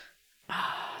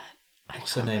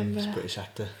 What's her name? It's a British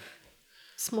actor.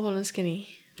 Small and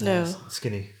skinny. No,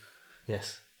 Skinny.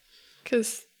 Yes.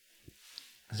 because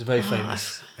There's a very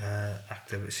famous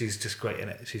actor, but she's just great in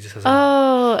it. She just has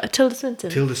Tilda Swinton.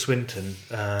 Tilda Swinton.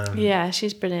 Yeah,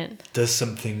 she's brilliant. Does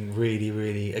something really,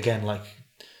 really, again, like,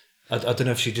 I don't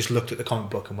know if she just looked at the comic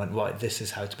book and went, right, this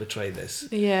is how to portray this.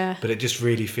 Yeah. But it just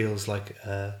really feels like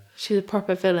she's a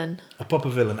proper villain. A proper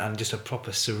villain, and just a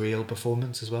proper surreal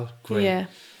performance as well. Great. Yeah.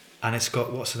 And it's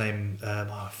got, what's her name?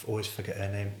 I always forget her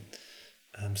name.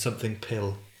 Something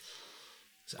Pill.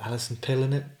 Is Alison Pill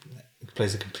in it? Who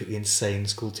plays a completely insane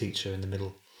school teacher in the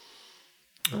middle.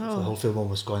 The whole film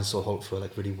almost going so halt for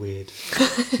like really weird.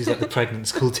 She's like the pregnant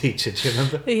school teacher. Do you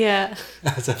remember? Yeah.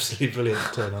 That's absolutely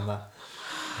brilliant turn on that.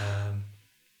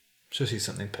 Sure, she's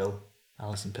something Pill.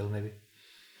 Alison Pill, maybe.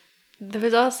 There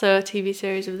was also a TV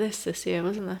series of this year,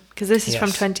 wasn't there? Because this is from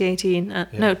 2018.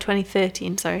 No,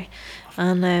 2013, sorry.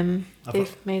 And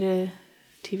they've made a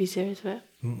TV series of it.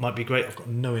 Might be great. I've got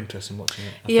no interest in watching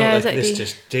it. I felt like this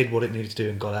just did what it needed to do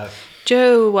and got out.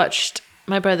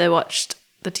 My brother watched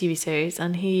the TV series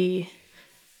and he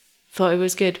thought it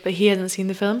was good, but he hasn't seen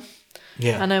the film.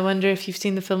 Yeah. And I wonder if you've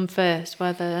seen the film first,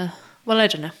 whether... Well, I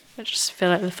don't know. I just feel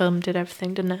like the film did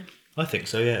everything, didn't it? I think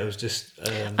so, yeah. It was just...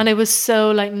 and it was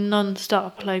so, like,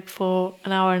 non-stop, like, for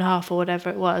an hour and a half or whatever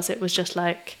it was. It was just,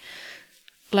 like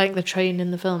the train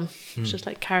in the film. It was just,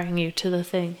 like, carrying you to the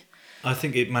thing. I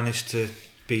think it managed to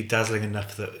be dazzling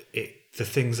enough that the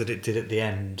things that it did at the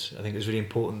end, I think it was really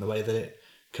important the way that it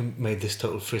made this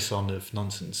total frisson of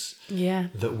nonsense. Yeah.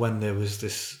 That when there was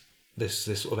this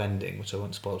sort of ending, which I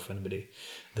won't spoil for anybody,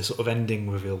 the sort of ending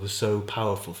reveal was so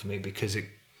powerful for me because it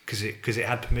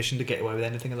had permission to get away with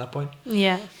anything at that point.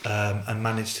 Yeah. And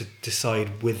managed to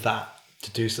decide with that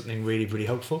to do something really, really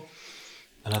hopeful.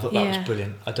 And I thought that was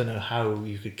brilliant. I don't know how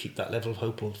you could keep that level of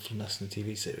hopefulness in a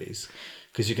TV series,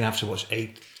 because you're going to have to watch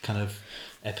 8 kind of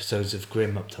episodes of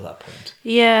Grimm up to that point.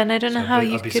 Yeah, and I don't know how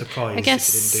you I'd be could... surprised I guess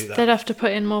if you didn't do that. they'd have to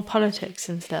put in more politics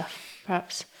and stuff,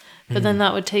 perhaps. But then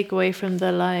that would take away from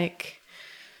the,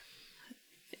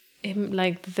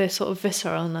 the sort of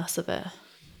visceralness of it.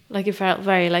 Like, it felt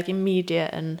very, immediate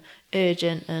and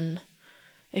urgent, and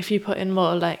if you put in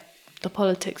more, the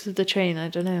politics of the train, I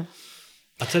don't know.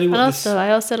 I'll tell you what. And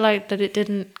I also liked that it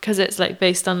didn't, because it's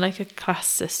based on a class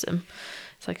system.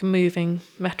 It's like a moving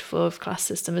metaphor of class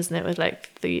system, isn't it? With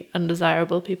the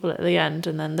undesirable people at the end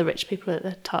and then the rich people at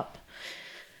the top.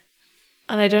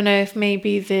 And I don't know if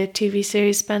maybe the TV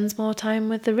series spends more time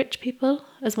with the rich people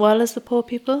as well as the poor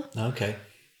people. Okay.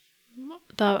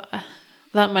 That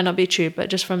might not be true, but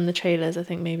just from the trailers, I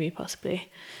think maybe possibly.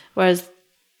 Whereas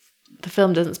the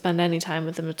film doesn't spend any time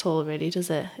with them at all, really, does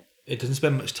it? It doesn't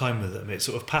spend much time with them. It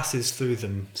sort of passes through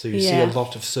them, so you see a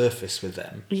lot of surface with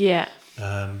them. Yeah.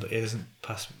 But it doesn't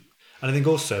pass. And I think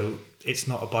also it's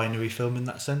not a binary film in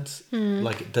that sense.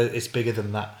 It's bigger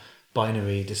than that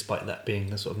binary, despite that being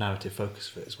the sort of narrative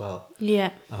focus of it as well.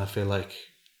 Yeah. And I feel like,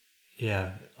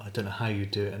 I don't know how you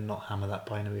do it and not hammer that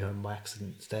binary home by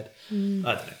accident instead. I don't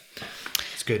know.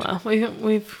 It's good. Well,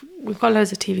 we've got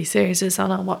loads of TV series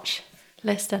on our watch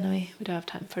list anyway. We don't have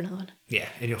time for another one. Yeah,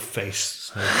 in your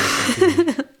face.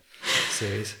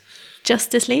 Series.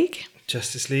 Justice League.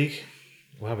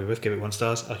 Wow, we both gave it 1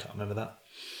 star. I can't remember that.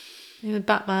 With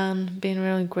Batman being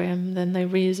really grim, then they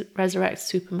resurrect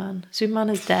Superman. Superman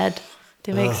is dead.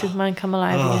 They make Superman come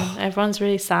alive again. Everyone's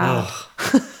really sad.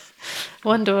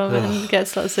 Wonder Woman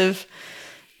gets lots of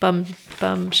bum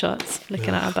shots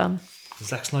looking at her bum. Is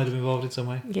Zack Snyder involved in some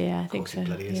way? Yeah, I think so.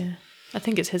 Yeah, I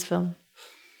think it's his film.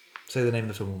 Say the name of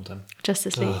the film one more time.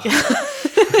 Justice League.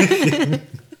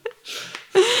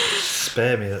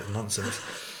 Spare me that nonsense.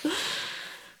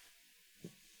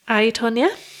 I, Tonya.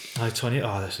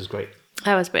 Oh, this was great.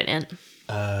 That was brilliant.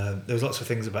 There was lots of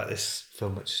things about this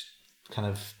film which kind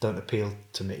of don't appeal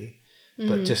to me,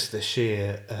 but just the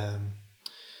sheer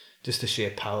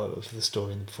power of the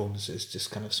story and the performances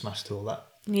just kind of smashed through all that.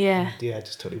 Yeah. And, it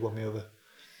just totally won me over.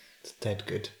 It's dead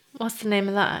good. What's the name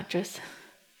of that actress?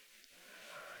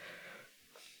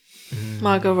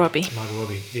 Margot Robbie.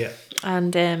 Yeah.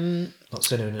 And not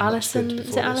seen her in Alison.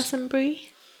 Is it Alison Brie?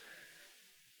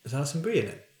 Is Alison Brie in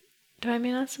it? Do I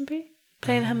mean Alison Brie?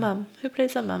 Playing her mum. Who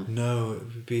plays her mum? No, it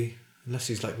would be, unless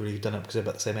he's really done up because they're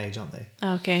about the same age, aren't they?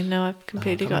 Okay, no, I've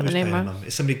completely got the name wrong.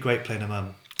 It's somebody great playing her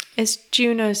mum. It's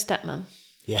Juno's stepmom.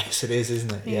 Yes, it is,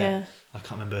 isn't it? Yeah. I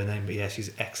can't remember her name, but yeah, she's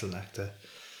an excellent actor.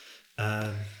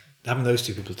 Having those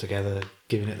two people together,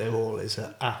 giving it their all, is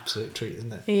an absolute treat,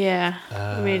 isn't it? Yeah,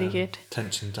 really good.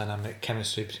 Tension, dynamic,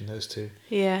 chemistry between those two.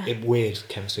 Yeah. Weird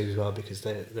chemistry as well, because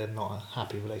they're not a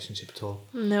happy relationship at all.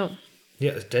 No.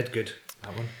 Yeah, it's dead good,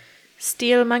 that one.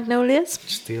 Steel Magnolias.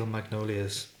 Is that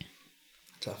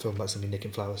a film about somebody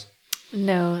nicking flowers?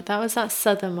 No, that was that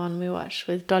Southern one we watched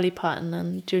with Dolly Parton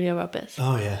and Julia Roberts.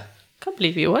 Oh yeah. Can't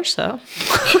believe you watched that.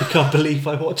 I can't believe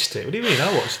I watched it. What do you mean?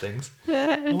 I watch things.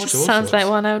 Yeah, it watch just all sounds like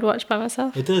sorts. one I would watch by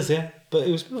myself. It does, yeah. But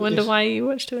it was. I wonder why you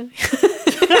watched it.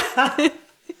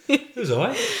 It was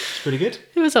alright. It's pretty good.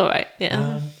 It was alright,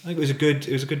 yeah. I think it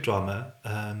was a good drama.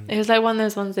 It was like one of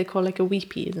those ones they call like a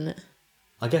weepy, isn't it?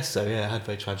 I guess so. Yeah, it had a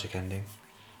very tragic ending.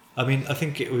 I mean, I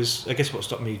think it was. I guess what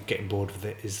stopped me getting bored with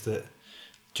it is that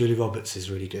Julie Roberts is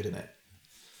really good in it.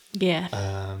 Yeah.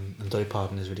 And Dolly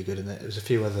Parton is really good in it. There was a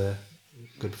few other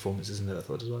good performances in it, I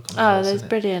thought as well. I can't remember Oh, who else there's in it.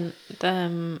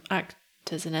 brilliant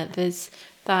actors in it. There's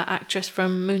that actress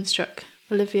from Moonstruck,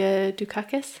 Olivia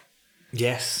Dukakis.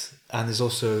 Yes, and there's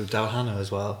also Daryl Hannah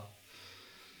as well.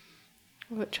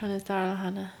 Which one is Daryl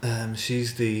Hannah?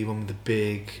 She's the one with the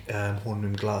big horn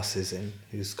rimmed glasses in,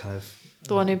 who's kind of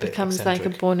The one who a bit becomes like a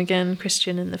eccentric. born again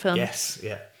Christian in the film. Yes,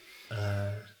 yeah.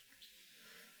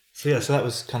 So that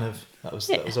was that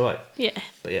was alright. Yeah.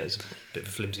 But yeah, it was a bit of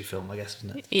a flimsy film, I guess,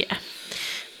 wasn't it? Yeah.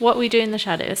 What We Do in the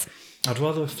Shadows. I'd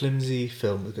rather a flimsy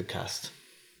film with a good cast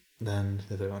than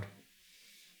the other one.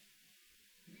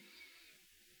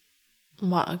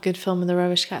 What, a good film with a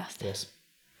rubbish cast? Yes.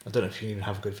 I don't know if you can even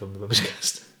have a good film with a rubbish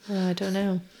cast. I don't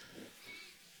know.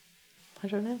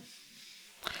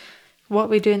 What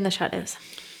We Do in the Shadows.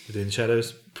 Within the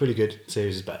Shadows, pretty good.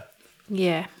 Series is better.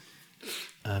 Yeah.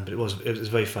 But it was a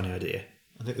very funny idea.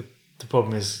 I think the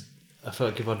problem is, I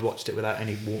felt like if I'd watched it without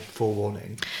any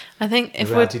forewarning, I think the if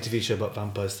reality TV show about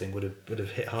vampires thing would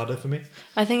have hit harder for me.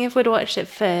 I think if we'd watched it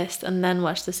first and then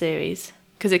watched the series,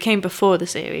 because it came before the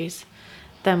series,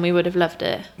 then we would have loved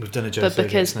it. We've done a Joe But Third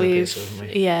because Snowpiercer,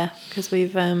 haven't we? yeah, because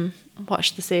we've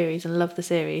watched the series and loved the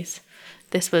series,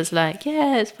 this was like,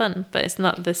 yeah, it's fun, but it's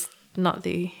not this. Not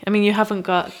the. I mean, you haven't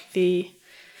got the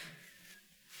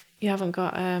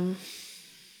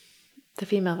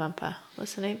female vampire.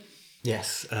 What's her name?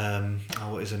 Yes.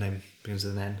 What is her name? Begins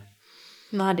with an N.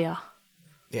 Nadia.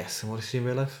 Yes. And what is she in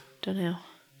real life? Don't know. Oh,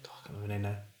 I can't remember her name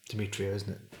now. Demetrio, isn't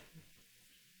it?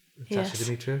 Yes. Natasha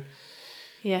Demetrio?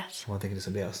 Yes. Am I thinking of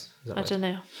somebody else? Is that I right? don't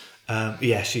know.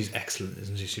 Yeah, she's excellent,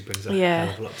 isn't she? She brings a Yeah.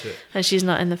 hell of a lot to it. And she's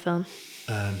not in the film.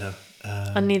 No.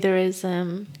 And neither is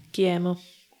Guillermo.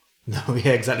 No,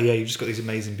 yeah, exactly. Yeah, you've just got these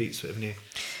amazing beats to it, haven't you?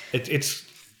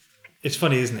 It's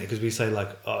funny, isn't it? Because we say like,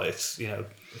 oh, it's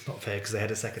not fair because they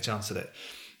had a second chance at it.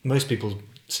 Most people's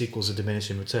sequels are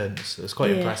diminishing returns. So it's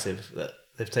quite Yeah. impressive that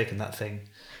they've taken that thing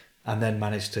and then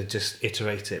managed to just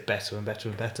iterate it better and better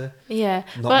and better. Yeah.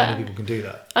 Not but many people can do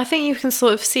that. I think you can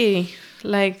sort of see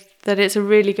like that it's a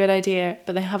really good idea,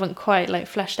 but they haven't quite like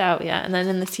fleshed out yet. And then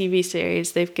in the TV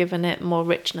series, they've given it more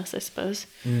richness, I suppose.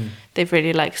 They've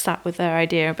really like sat with their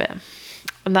idea a bit.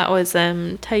 And that was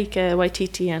Taika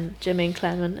Waititi and Jermaine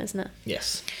Clement, isn't it?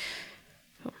 Yes.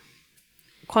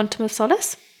 Quantum of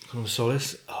Solace. Quantum of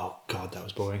Solace. Oh God, that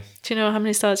was boring. Do you know how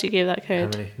many stars you gave that How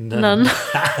code? many? None.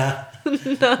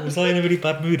 Was I in a really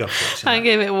bad mood after watching I that?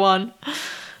 gave it 1.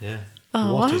 Yeah.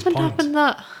 Oh, What what is happened point? happened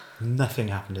that? Nothing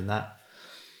happened in that.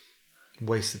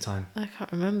 Waste of time. I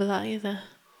can't remember that either.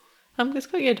 It's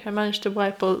quite good. I managed to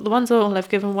wipe all the ones all I've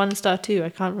given 1 star to. I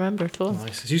can't remember at all.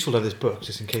 Nice. It's useful to have this book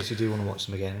just in case you do want to watch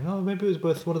them again. Oh, maybe it was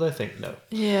worth. What did I think? No.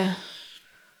 Yeah.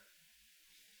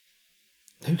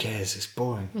 Who cares? It's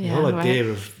boring. Yeah, the whole right. idea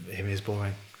of him is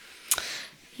boring.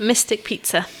 Mystic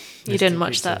Pizza. You didn't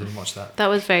watch that. I didn't watch that. That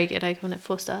was very good. I given it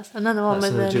 4 stars. Another one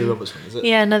That's with another Julia Roberts one, is it?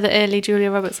 yeah, another early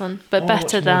Julia Roberts one, but I wanna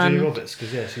better watch more Julia than Roberts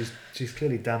because yeah, she's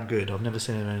clearly damn good. I've never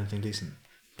seen her in anything decent.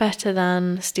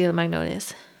 Steel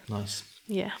Magnolias. Nice.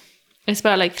 Yeah, it's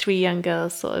about like 3 young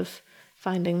girls sort of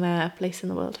finding their place in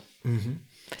the world. Mm-hmm.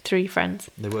 3 friends.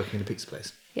 They're working in a pizza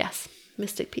place. Yes,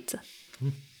 Mystic Pizza.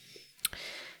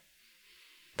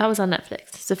 That was on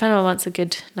Netflix. So if anyone wants a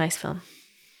good, nice film,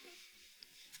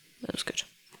 that was good.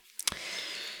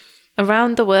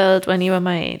 Around the World When You Were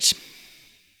My Age.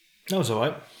 That was all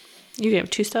right. You gave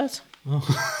it 2 stars.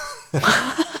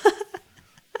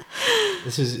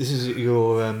 This is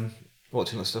your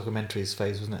watching lots of documentaries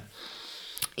phase, wasn't it?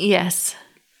 Yes.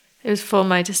 It was for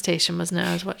my dissertation, wasn't it?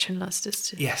 I was watching lots of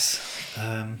dissertation. Yes.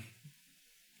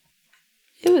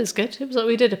 It was good. It was.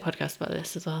 We did a podcast about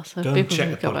this as well, so Go and people check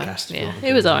can the go back. podcast. if you Yeah, want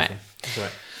it was to. alright. It's all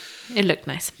right. It looked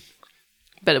nice,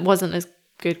 but it wasn't as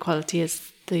good quality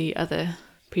as the other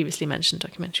previously mentioned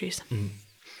documentaries.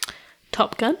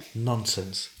 Top Gun.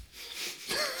 Nonsense.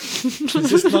 It's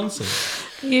just nonsense.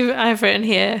 I've written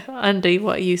here under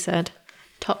what you said.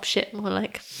 Top shit, more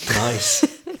like. Nice.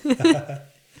 Yeah,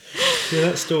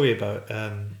 that story about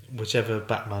whichever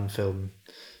Batman film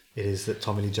it is that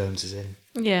Tommy Lee Jones is in.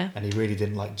 Yeah. And he really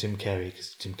didn't like Jim Carrey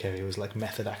because Jim Carrey was like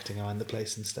method acting around the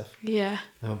place and stuff. Yeah.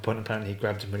 At one point, apparently, he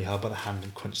grabbed him really hard by the hand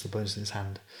and crunched the bones in his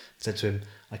hand. Said to him,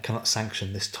 "I cannot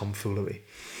sanction this tomfoolery."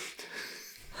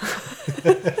 Which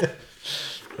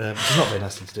is not a very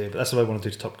nice thing to do, but that's what I want to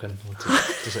do to Top Gun. I want to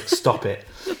just like stop it.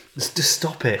 Just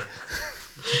stop it.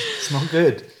 It's not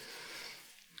good.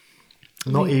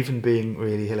 Not even being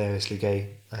really hilariously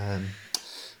gay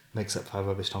makes up for how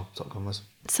rubbish Top Gun was.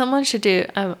 Someone should do,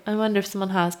 I wonder if someone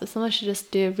has, but someone should just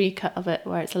do a recut of it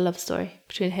where it's a love story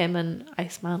between him and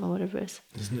Iceman or whatever it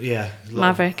is. Yeah.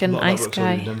 Maverick and Ice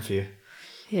Guy. Done for you.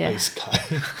 Yeah. Ice Guy.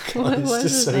 What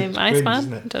is his name?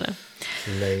 Iceman? I don't know.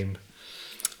 Lame.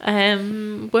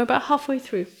 We're about halfway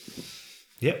through.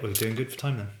 Yeah, we're doing good for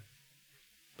time then.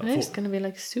 It's going to be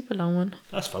like a super long one.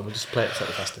 That's fine, we'll just play it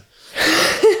slightly faster.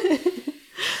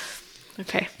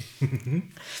 Okay.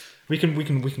 We can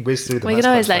whiz through them. We can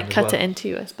always like cut it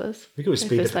into, I suppose. We can always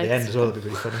speed up at the end as well, that'd be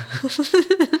really funny.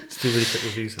 Let's do really quick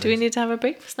reviews. Do we need to have a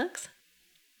break for snacks?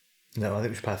 No, I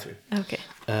think we should power through. Okay.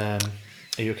 Are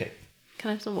you okay? Can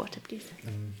I have some water, please?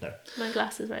 No. My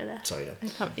glass is right there. Sorry, no. I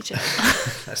can't reach it.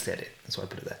 That's the idea. That's why I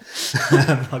put it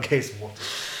there. I'll get you some water.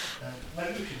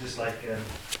 Maybe we should just like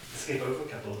skip over a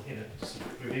couple, just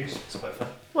reviews. It's quite fun.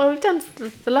 Well, we've done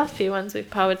the last few ones we've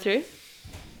powered through.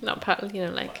 Not powered,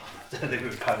 like... I don't think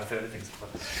we've powered through anything so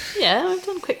far. Yeah, we've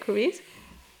done quick reviews.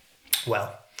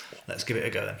 Well, let's give it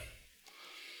a go then.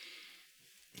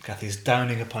 Kathy's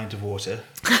downing a pint of water,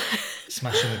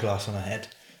 smashing the glass on her head,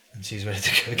 and she's ready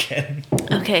to go again.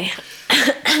 Okay.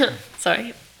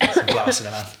 Sorry. Some glass in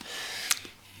her mouth.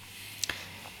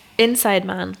 Inside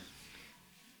Man.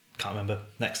 Can't remember.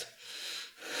 Next.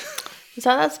 Was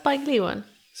that Spike Lee one?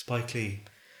 Spike Lee.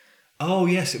 Oh,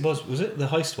 yes, it was. Was it the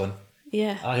heist one?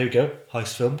 Yeah. Here we go.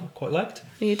 Heist film. Quite liked.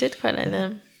 You did quite like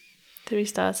them. 3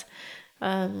 stars.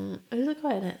 Who's the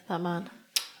guy in it? That man?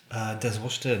 Denzel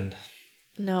Washington.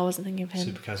 No, I wasn't thinking of him.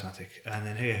 Super charismatic. And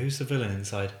then here, who's the villain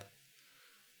inside?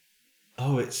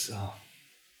 Oh, it's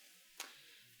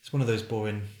one of those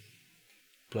boring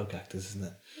bloke actors, isn't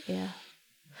it? Yeah.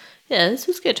 Yeah, this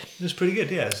was good. It was pretty good,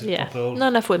 yeah. It was Yeah. Not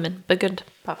enough women, but good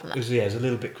apart from that. It was a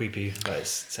little bit creepy about its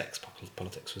sex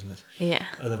politics, wasn't it? Yeah.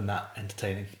 Other than that,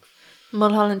 entertaining.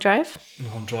 Mulholland Drive.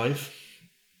 Mulholland Drive.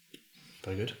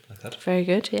 Very good, like that. Very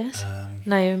good, yes.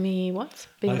 Naomi Watts.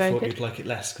 Being very I good. thought you'd like it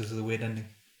less because of the weird ending.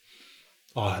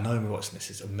 Oh, Naomi Watts, this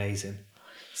is amazing.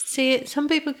 See, some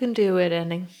people can do a weird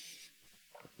ending,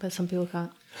 but some people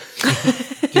can't. Do you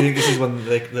think this is one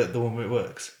the one where it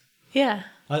works? Yeah.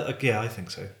 I think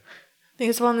so. I think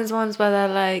it's one of those ones where they're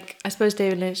like, I suppose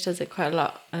David Lynch does it quite a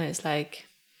lot, and it's like,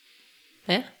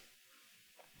 yeah,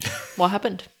 what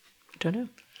happened? Don't know.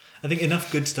 I think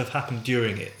enough good stuff happened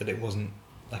during it that it wasn't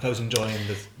like I was enjoying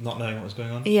the not knowing what was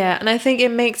going on. Yeah, and I think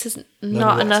it makes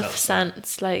not enough else,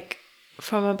 sense. Like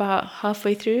from about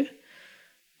halfway through,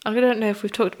 I don't know if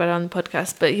we've talked about it on the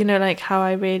podcast, but like how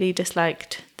I really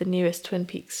disliked the newest Twin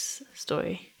Peaks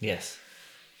story. Yes.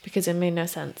 Because it made no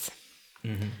sense.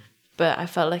 Mm-hmm. But I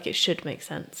felt like it should make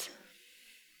sense.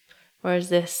 Whereas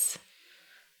this,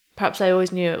 perhaps I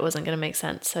always knew it wasn't going to make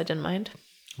sense, so I didn't mind.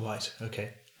 Right,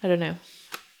 okay. I don't know.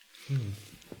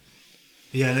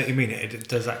 Yeah, I know what you mean. It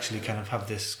does actually kind of have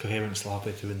this coherence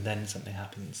halfway through and then something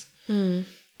happens. Yeah,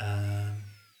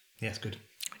 it's good.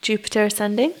 Jupiter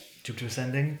Ascending? Jupiter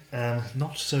Ascending,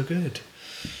 not so good.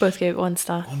 Both gave it 1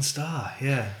 star. 1 star,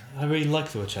 yeah. I really like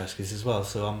the Wachowskis as well,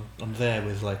 so I'm there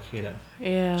with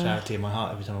charity in my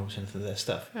heart every time I watch anything of their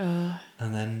stuff.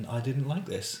 And then I didn't like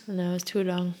this. No, it was too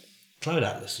long. Cloud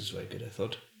Atlas was very good, I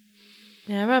thought.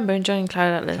 Yeah, I remember enjoying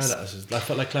Cloud Atlas. I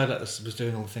felt like Cloud Atlas was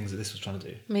doing all the things that this was trying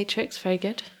to do. Matrix, very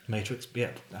good. Matrix, yeah,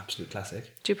 absolute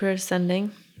classic. Jupiter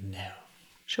Ascending. No.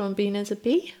 Sean Bean is a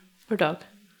bee or dog?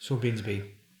 Sean Bean's a bee.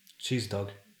 She's a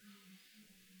dog.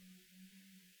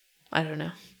 I don't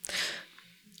know.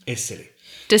 It's silly.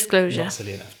 Disclosure. Not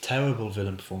silly enough. Terrible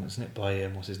villain performance, isn't it? By,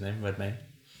 what's his name? Redmayne.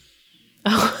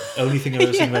 Oh. Only thing I've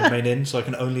ever seen Redmayne in, so I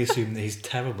can only assume that he's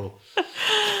terrible.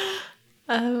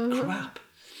 Crap.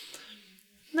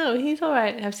 No, he's all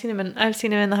right. I've seen him in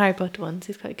the Harry Potter ones.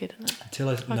 He's quite good in that. Until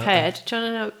I do you want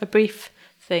to know a brief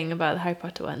thing about the Harry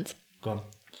Potter ones? Go on.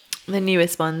 The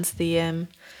newest ones, the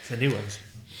new ones.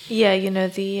 Yeah,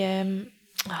 the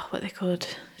what they called,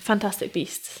 Fantastic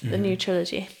Beasts, the new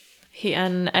trilogy. He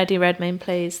and Eddie Redmayne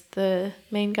plays the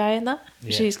main guy in that.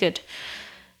 Yeah. She's good.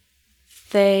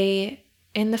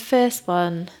 In the first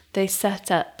one, they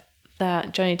set up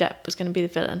that Johnny Depp was going to be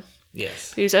the villain.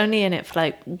 Yes. He was only in it for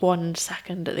like 1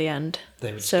 second at the end.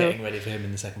 They were just getting ready for him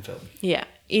in the second film. Yeah,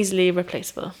 easily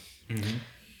replaceable. Mm-hmm.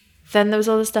 Then there was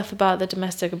all the stuff about the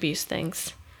domestic abuse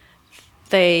things.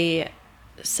 They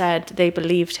said they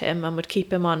believed him and would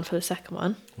keep him on for the second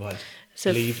one. Right.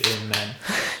 So Believe in men.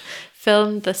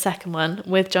 Filmed the second one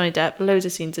with Johnny Depp, loads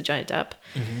of scenes of Johnny Depp.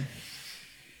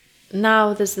 Mm-hmm.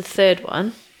 Now there's the third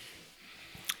one.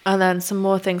 And then some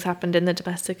more things happened in the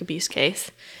domestic abuse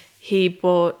case. He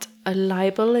brought a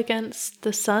libel against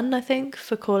the son, I think,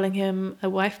 for calling him a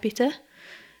wife beater.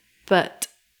 But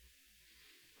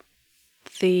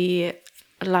the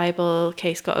libel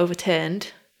case got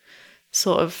overturned,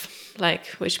 sort of like,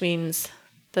 which means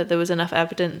that there was enough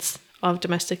evidence of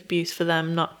domestic abuse for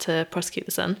them not to prosecute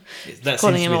the son,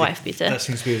 calling him a wife beater. That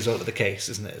seems to be the result of the case,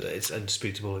 isn't it? That it's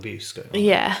undisputable abuse going on.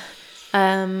 Yeah.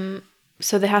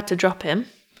 So they had to drop him.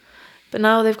 But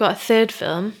now they've got a third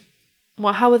film.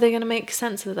 Well, how are they going to make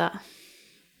sense of that?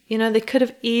 You know, they could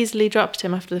have easily dropped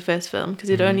him after the first film because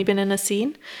he'd only been in a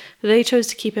scene. But they chose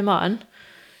to keep him on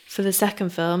for the second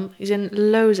film. He's in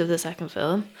loads of the second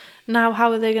film. Now,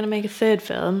 how are they going to make a third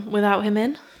film without him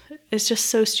in? It's just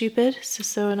so stupid. It's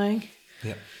just so annoying.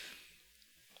 Yeah.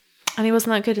 And he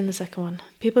wasn't that good in the second one.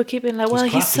 People keep being like, well,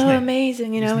 crap, he's so isn't he?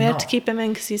 amazing. You know, we had to keep him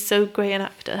in because he's so great an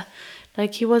actor.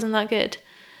 Like, he wasn't that good.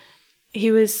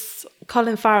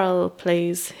 Colin Farrell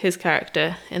plays his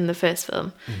character in the first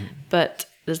film, but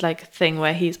there's like a thing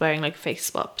where he's wearing like a face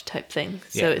swap type thing.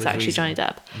 So it's actually reason. Johnny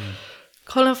Depp.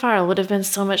 Colin Farrell would have been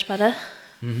so much better.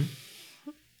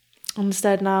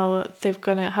 Instead, now they're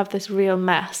going to have this real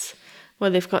mess where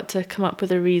they've got to come up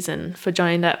with a reason for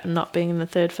Johnny Depp not being in the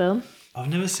third film. I've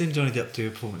never seen Johnny Depp do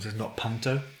a performance that's not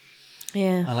panto.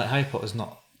 Yeah. And like Harry Potter's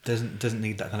doesn't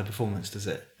need that kind of performance, does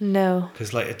it? No.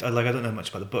 Because I don't know much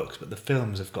about the books, but the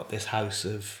films have got this house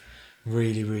of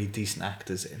really, really decent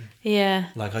actors in. Yeah.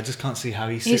 Like, I just can't see how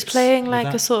he's playing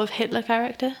like a sort of Hitler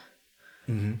character.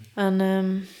 Mm-hmm.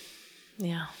 And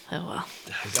yeah, oh well.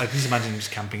 I can just imagine him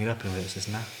just camping it up in this,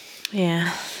 isn't it?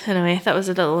 Yeah. Anyway, that was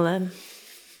a little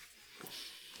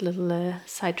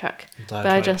sidetrack. But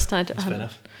I That's fair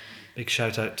enough. Big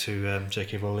shout out to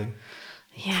J.K. Rowling.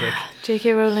 Yeah, Frick.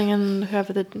 J.K. Rowling and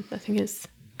whoever I think it's,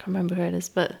 can't remember who it is,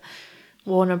 but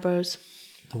Warner Bros.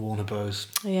 The Warner Bros.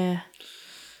 Yeah.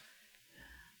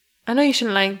 I know you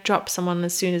shouldn't like drop someone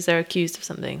as soon as they're accused of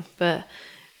something, but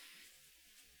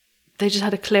they just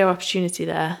had a clear opportunity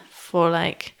there for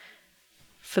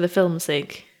the film's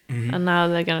sake, and now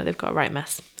they've got a right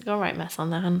mess. They've got a right mess on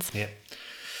their hands. Yeah.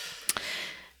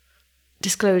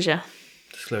 Disclosure.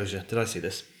 Did I see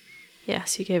this?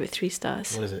 Yes, you gave it 3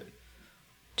 stars. What is it?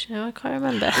 Do you know? I can't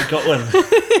remember. We got one.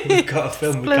 We've got a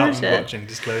film we can't be watching.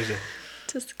 Disclosure.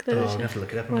 Disclosure. Oh, we have to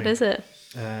look it up. What is it?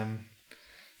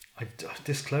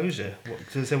 Disclosure.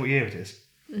 Does it say what year it is?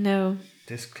 No.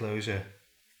 Disclosure.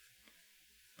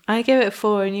 I gave it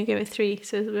 4 and you gave it 3,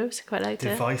 so we also quite liked it.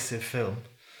 Divisive film.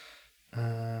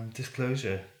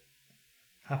 Disclosure.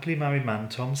 Happily married man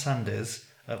Tom Sanders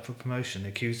up for promotion,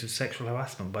 accused of sexual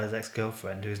harassment by his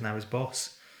ex-girlfriend, who is now his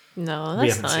boss. No,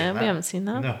 that's not it. We haven't seen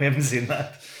that. No, we haven't seen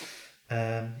that.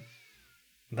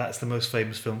 That's the most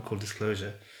famous film called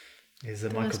Disclosure. Is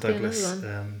Michael Douglas.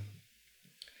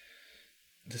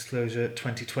 Disclosure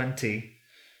 2020.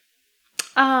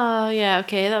 Oh, yeah,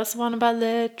 okay. That was the one about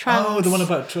the trans... Oh, the one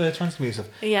about trans community stuff.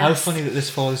 Yes. How funny that this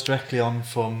follows directly on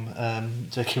from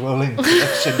J.K. Rowling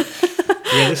production.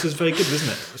 Yeah, this was very good,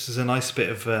 wasn't it? This is a nice bit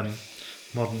of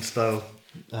modern style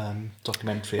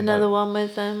documentary. Another about one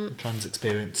with trans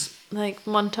experience. like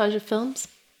montage of films.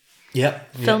 Yeah.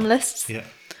 Film lists. Yeah.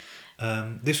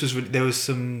 This was there was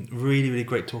some really, really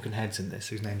great talking heads in this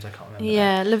whose names I can't remember.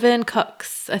 Yeah, Laverne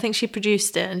Cox. I think she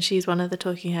produced it, and she's one of the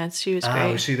talking heads. She was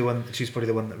great. Was she the one? She's probably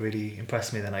the one that really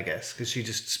impressed me then, I guess, because she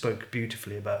just spoke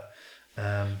beautifully about,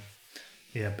 about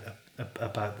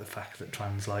the fact that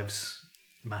trans lives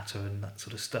matter and that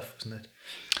sort of stuff, wasn't it?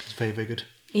 It was very, very good.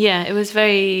 Yeah, it was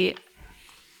really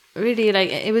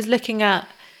it was looking at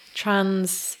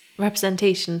trans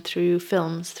representation through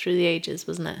films through the ages,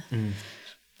 wasn't it?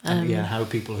 And how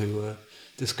people who were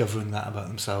discovering that about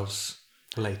themselves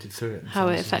related through it. How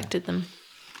it affected them.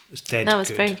 It was dead. That was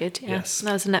good. very good, yeah. Yes.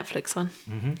 That was a Netflix one.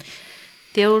 Mm-hmm.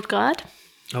 The Old Guard.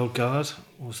 Old Guard?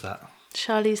 What was that?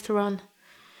 Charlize Theron.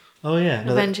 Oh, yeah.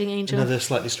 Avenging Angel. Another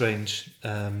slightly strange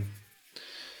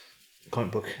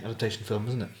comic book adaptation film,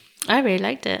 isn't it? I really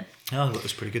liked it. Oh, I thought it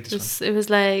was pretty good, this one. It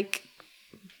was like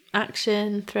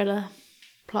action, thriller,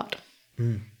 plot.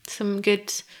 Some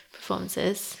good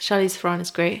performances. Charlize Theron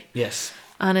is great. Yes.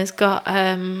 And it's got,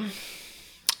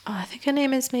 I think her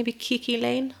name is maybe Kiki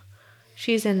Lane.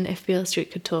 She's in If Beale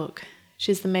Street Could Talk.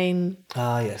 She's the main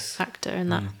actor in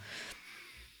that.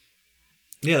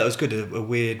 Yeah, that was good. A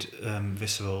weird,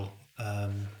 visceral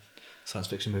science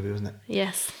fiction movie, wasn't it?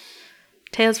 Yes.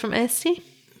 Tales from Earthsea.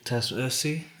 Tales from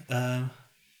Earthsea. That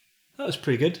That was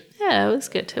pretty good. Yeah, it was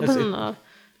good. It wasn't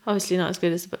obviously not as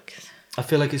good as the book. I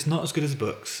feel like it's not as good as the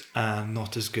books, and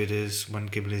not as good as when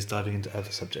Ghibli is diving into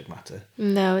other subject matter.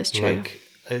 No, it's true. Like,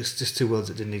 it's just two worlds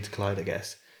that didn't need to collide, I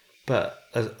guess. But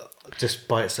just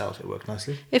by itself, it worked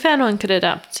nicely. If anyone could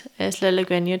adapt Ursula Le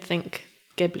Guin, you'd think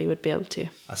Ghibli would be able to.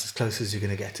 That's as close as you're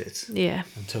going to get it. Yeah.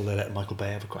 Until they let Michael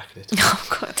Bay have a crack at it.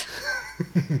 Oh, God.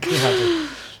 Can you imagine?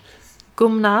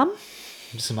 Gumnam?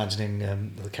 I'm just imagining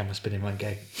the camera spinning around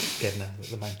Gedna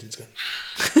with the mountains going.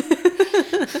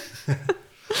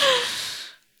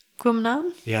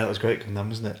 Gumnam? Yeah, that was great, Gumnam,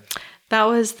 wasn't it? That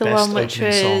was the Best one which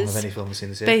opening song was of any film I've seen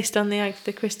this year. based on the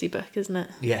Agatha Christie book, isn't it?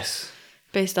 Yes.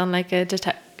 Based on like a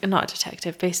not a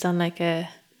detective, based on like a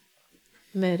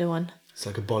murder one. It's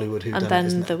like a Bollywood whodunit, And then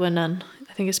isn't there it? were none.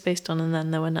 I think it's based on And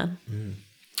Then There Were None. Mm.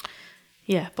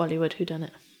 Yeah, Bollywood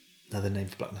whodunit. Another name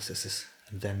for Black Narcissus.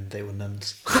 And then they were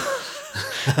nuns.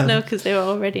 No, because they were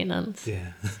already nuns.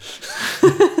 Yeah.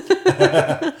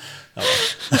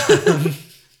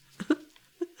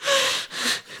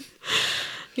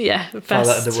 Yeah, File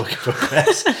that best. under work in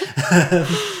progress.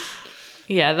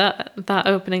 Yeah, that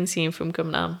opening scene from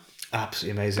Gumnam.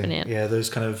 Absolutely amazing. Brilliant. Yeah, those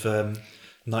kind of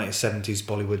 1970s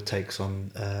Bollywood takes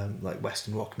on like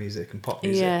Western rock music and pop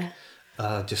music. Yeah.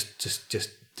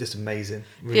 Just amazing.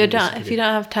 If you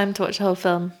don't have time to watch the whole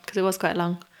film, because it was quite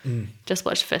long, just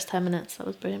watch the first 10 minutes. That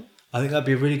was brilliant. I think that'd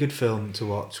be a really good film to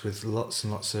watch with lots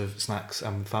and lots of snacks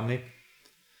and family.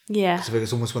 Yeah. Because I think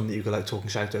it's almost one that you could like talk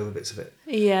and shout over bits of it.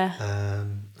 Yeah.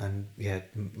 And yeah,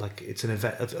 like it's an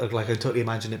event. Like I totally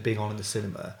imagine it being on in the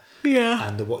cinema. Yeah.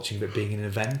 And the watching of it being an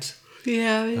event.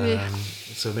 Yeah, maybe.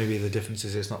 So maybe the difference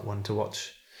is it's not one to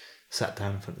watch sat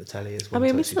down in front of the telly. It's I one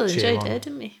mean, to we actually still cheer enjoyed on. it,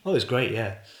 didn't we? Oh, it was great,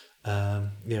 yeah.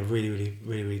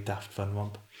 Really daft fun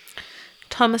romp.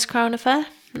 Thomas Crown Affair,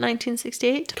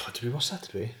 1968. God, did we watch that,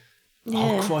 did we?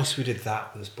 Yeah. Oh, Christ, we did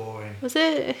that. It was boring. Was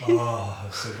it? Oh, it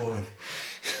was so boring.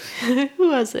 Who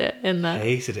was it in I that?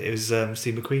 hated it. It was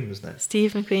Steve McQueen, wasn't it?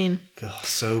 Steve McQueen. God,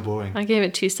 so boring. I gave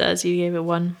it 2 stars, you gave it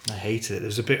 1. I hated it. There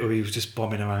was a bit where he was just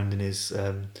bombing around in his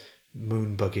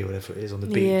moon buggy or whatever it is on the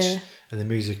beach. Yeah. And the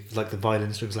music, like the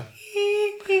violin strings, like...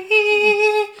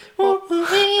 Oh,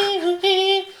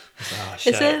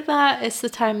 Is it that? It's the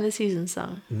Time of the Season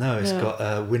song. No, it's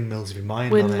got Windmills of Your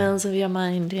Mind Windmills of Your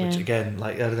Mind, yeah. on it. Which again,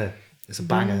 like, I don't know, it's a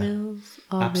banger. Windmills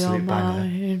of Absolute Your banger.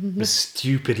 Mind. With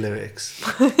stupid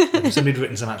lyrics. Like, if somebody had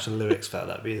written some actual lyrics for that,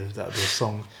 that'd be a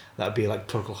song. That'd be like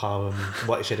Procol Harum,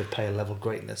 White Shade of Pale level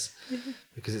greatness.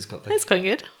 Because it's got like... It's quite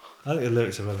good. I think the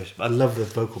lyrics are rubbish, but I love the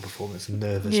vocal performance.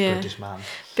 Nervous Yeah. British man.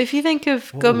 But if you think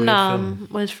of What a weird Gumnam film.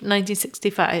 was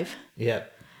 1965, Yeah.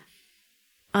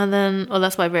 and then, well,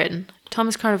 that's what I've written.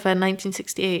 Thomas Crown Affair,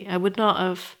 1968. I would not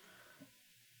have...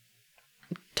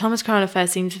 Thomas Crown Affair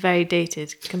seems very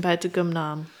dated compared to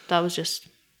Gumnam. That was just...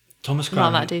 Thomas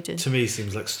Crown, that dated. to me,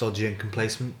 seems like stodgy and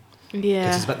complacent. Yeah.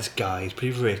 Because it's about this guy, he's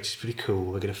pretty rich, he's pretty cool,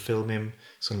 we're going to film him,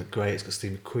 it's going to look great, it's got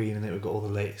Steve McQueen in it, we've got all the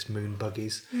latest moon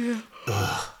buggies. Yeah.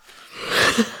 Ugh.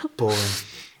 Boring.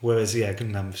 Whereas, yeah,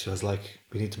 Gundam feels like,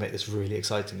 we need to make this really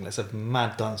exciting. Let's have a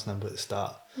mad dance number at the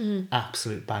start,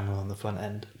 absolute banger on the front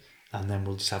end, and then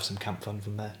we'll just have some camp fun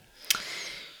from there.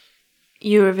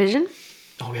 Eurovision?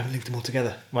 Oh, we haven't linked them all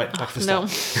together. Right, back to the No.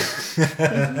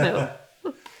 start. No.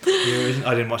 Eurovision,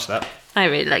 I didn't watch that. I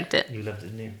really liked it. You loved it,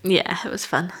 didn't you? Yeah, it was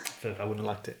fun. I feel like I wouldn't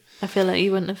have liked it. I feel like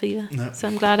you wouldn't have either. No. So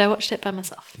I'm glad I watched it by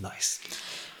myself. Nice.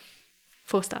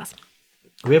 4 stars.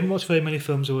 We haven't watched very many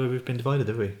films where we've been divided,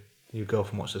 have we? You go off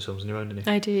and watch those films on your own, didn't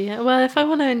you? I do, yeah. Well, if I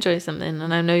want to enjoy something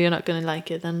and I know you're not going to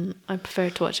like it, then I prefer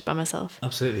to watch it by myself.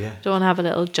 Absolutely, yeah. I don't want to have a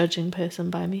little judging person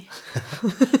by me.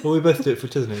 Well, we both do it for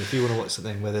each other. If you want to watch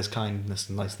something where there's kindness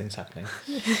and nice things happening,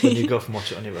 then you go off and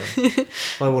watch it on your own.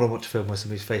 If I want to watch a film where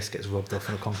somebody's face gets rubbed off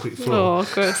on a concrete floor, Oh,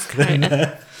 gross. then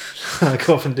I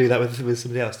go off and do that with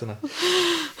somebody else, don't I?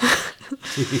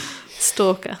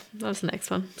 Stalker. That was the next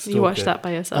one. You watched that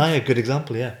by yourself. Ah, yeah, good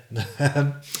example, yeah.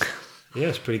 Yeah,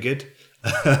 it's pretty good.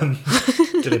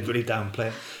 Deliberately downplay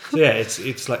it. So yeah,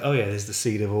 it's like, oh yeah, there's the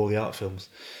seed of all the art films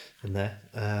in there.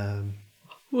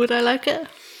 Would I like it?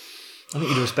 I think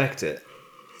you'd respect it.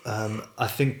 I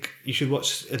think you should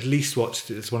at least watch.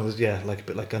 It's one of those, yeah, like a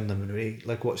bit like Gundam, really.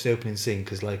 Like watch the opening scene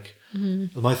because, like,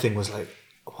 my thing was like,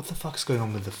 what the fuck's going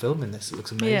on with the film in this? It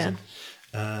looks amazing.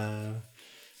 Yeah.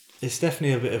 It's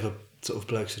definitely a bit of a sort of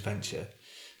bloke's adventure.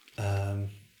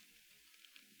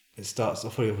 It starts.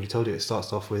 I've probably already told you. It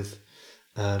starts off with,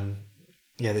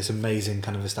 this amazing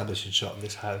kind of establishing shot of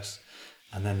this house,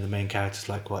 and then the main character's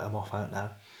like, "Right, I'm off out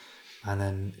now," and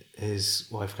then his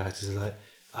wife character's like,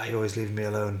 "Oh, you're always leaving me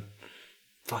alone,"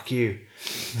 fuck you.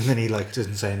 And then he like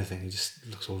doesn't say anything. He just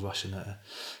looks all Russian at her.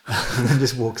 And then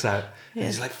just walks out. And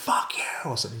he's like, fuck you,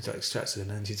 or something. He like stretches her,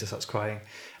 and then she just starts crying.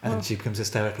 And then she becomes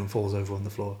hysterical and falls over on the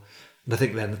floor. And I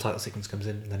think then the title sequence comes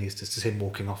in, and then he's just him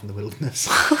walking off in the wilderness.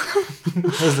 I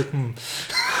was like,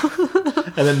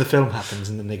 And then the film happens,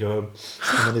 and then they go home,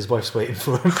 and then his wife's waiting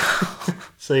for him.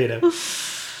 So,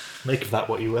 make of that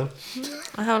what you will.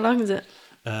 How long is it?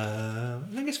 I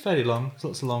think it's fairly long. It's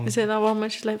lots of long. Is it that one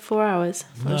which is like 4 hours?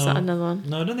 Or is that another one?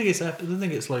 No, I don't think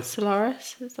it's like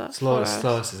Solaris, is that? Solaris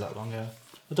is that long?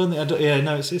 Yeah,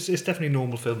 no, it's definitely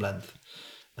normal film length,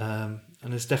 and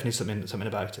there's definitely something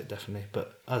about it, definitely.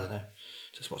 But I don't know,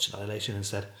 just watch Annihilation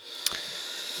instead.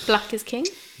 Black is King.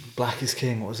 Black is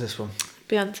King. What was this one?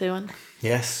 Beyonce one.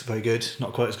 Yes, very good.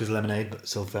 Not quite as good as Lemonade, but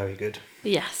still very good.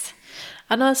 Yes,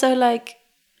 and also like,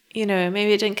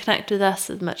 maybe it didn't connect with us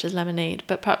as much as Lemonade,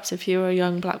 but perhaps if you were a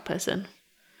young black person,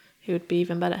 it would be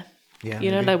even better. Yeah,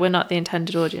 maybe. Like we're not the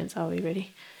intended audience, are we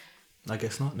really? I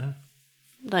guess not, no.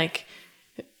 Like,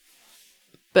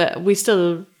 but we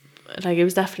still, like, it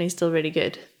was definitely still really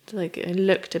good. Like, it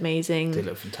looked amazing. They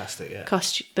look fantastic, yeah.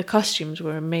 The costumes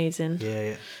were amazing.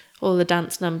 Yeah. All the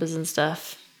dance numbers and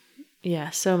stuff.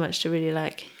 Yeah, so much to really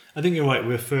like. I think you're right.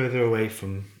 We're further away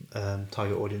from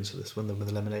target audience for this one than with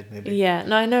the Lemonade, maybe. Yeah,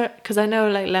 no, I know, because I know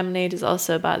like Lemonade is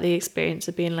also about the experience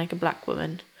of being like a black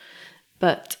woman,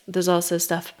 but there's also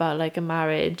stuff about like a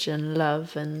marriage and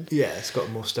love and it's got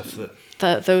more stuff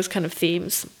that those kind of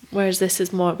themes. Whereas this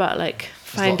is more about like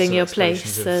finding your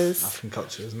place as African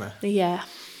culture, isn't there?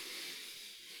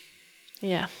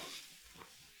 Yeah,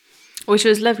 which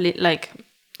was lovely. Like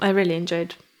I really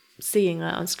enjoyed seeing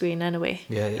that on screen anyway.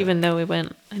 Yeah. Even though we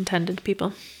weren't intended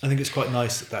people. I think it's quite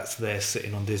nice that that's there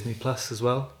sitting on Disney Plus as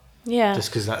well. Yeah.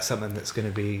 Just because that's something that's going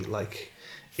to be like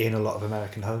in a lot of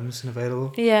American homes and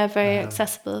available. Yeah, very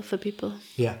accessible for people.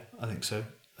 Yeah, I think so.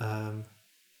 And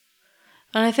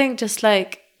I think just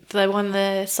like one of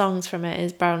the songs from it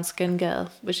is Brown Skin Girl,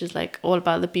 which is like all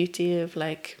about the beauty of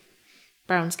like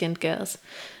brown skinned girls.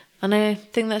 And I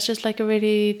think that's just like a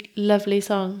really lovely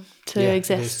song to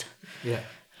exist. Yeah.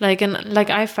 Like, and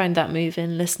like I find that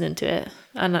moving listening to it.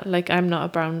 And like I'm not a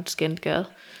brown skinned girl,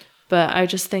 but I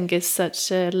just think it's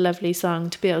such a lovely song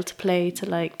to be able to play to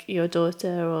like your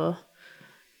daughter or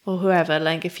whoever.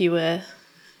 Like if you were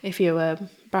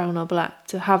brown or black,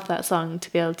 to have that song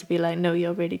to be able to be like, no,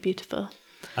 you're really beautiful.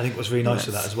 I think what's really nice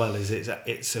with that as well is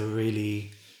it's a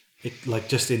really like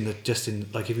just in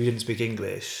like if you didn't speak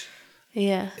English,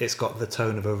 it's got the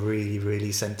tone of a really,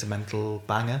 really sentimental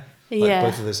banger. Like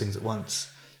both of those things at once.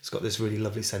 It's got this really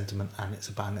lovely sentiment and it's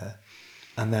a banger.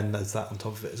 And then there's that on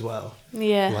top of it as well.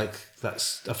 Yeah. Like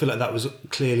I feel like that was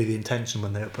clearly the intention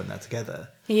when they were putting that together.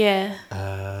 Yeah.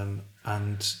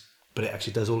 But it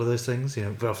actually does all of those things.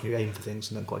 Very often you aim for things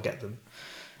and don't quite get them.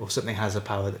 Or something has a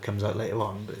power that comes out later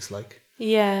on, but it's like...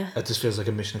 Yeah. It just feels like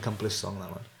a mission accomplished song, that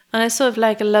one. And it's sort of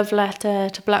like a love letter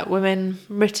to black women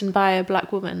written by a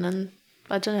black woman. And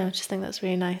I don't know, I just think that's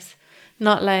really nice.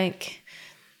 Not like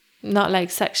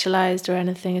sexualized or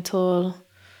anything at all.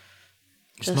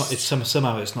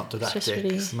 Somehow it's not didactic.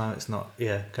 Really, somehow it's not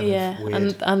kind of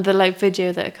weird. And the like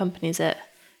video that accompanies it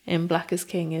in Black is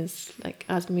King is like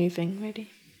as moving, really.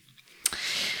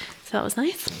 So that was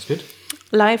nice. That's good.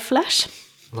 Live Flesh.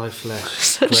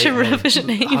 Such a rubbish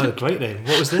name. Oh, great name.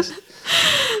 What was this?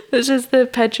 This is the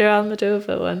Pedro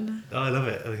Almodovar one. Oh, I love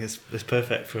it. I think it's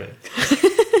perfect for it.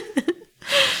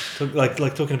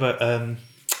 like talking about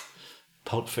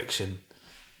Pulp Fiction,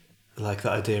 like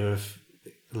that idea of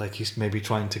like he's maybe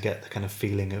trying to get the kind of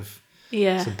feeling of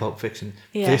some Pulp Fiction.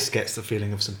 This gets the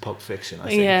feeling of some Pulp Fiction, I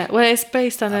think. Yeah, well, it's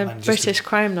based on a British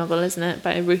crime novel, isn't it,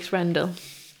 by Ruth Rendell.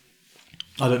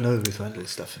 I don't know Ruth Rendell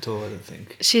stuff at all, I don't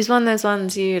think. She's one of those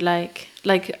ones you like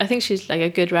I think she's like a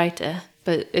good writer,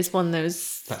 but it's one of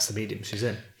those... That's the medium she's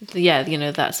in. Yeah,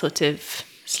 that sort of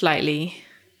slightly...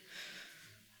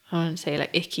 I want to say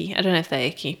like icky. I don't know if they're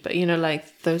icky, but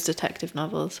like those detective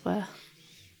novels where...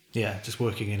 Yeah, just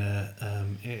working in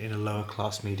a lower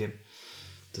class medium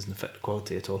doesn't affect the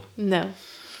quality at all. No.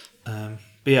 But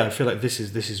yeah, I feel like this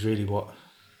is really what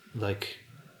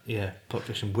Pulp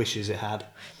Fiction wishes it had.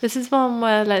 This is one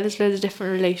where like there's loads of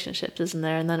different relationships, isn't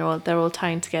there? And then they're all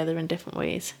tying together in different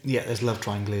ways. Yeah, there's love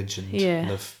triangulage and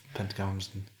love pentagons.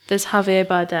 And... There's Javier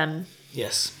Bardem.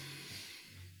 Yes.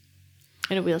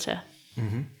 In a wheelchair.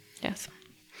 Mm-hmm. Yes.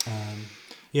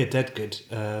 Dead good.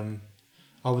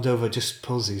 Almodovar just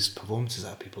pulls these performances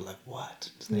out of people like, what?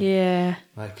 Yeah.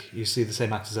 Like, you see the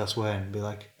same actors elsewhere and be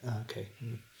like, oh, okay,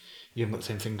 you haven't got the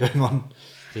same thing going on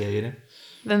here,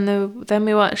 Then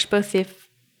we watched both the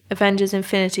Avengers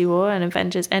Infinity War and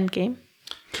Avengers Endgame.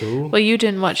 Cool. Well, you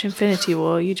didn't watch Infinity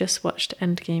War. You just watched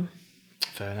Endgame.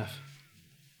 Fair enough.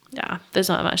 Yeah, there's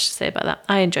not much to say about that.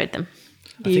 I enjoyed them.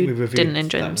 I think we You reviewed didn't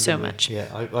enjoy that them one, so didn't we? much. Yeah,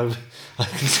 I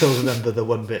can still remember the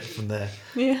one bit from there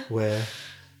Yeah. where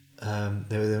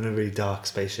they were in a really dark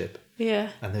spaceship Yeah.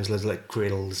 and there was loads of like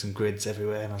grills and grids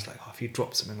everywhere, and I was like, oh, if you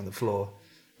drop something on the floor,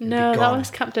 it'd No, be that gone.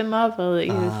 was Captain Marvel that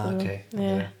you were Okay.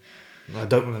 Yeah. I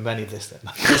don't remember any of this then.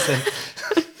 How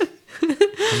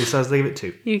many stars did they give it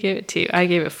 2? You gave it 2. I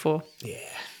gave it 4. Yeah.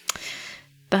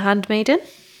 The Handmaiden.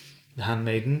 The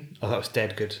Handmaiden. Oh, that was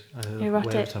dead good. Way over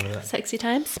Erotic. time with that. Sexy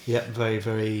times. Yeah, very,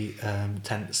 very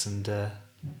tense and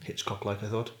Hitchcock-like, I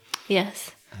thought.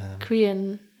 Yes.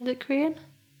 Korean. Is it Korean?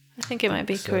 I think it might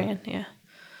be so. Korean, yeah.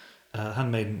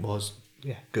 Handmaiden was,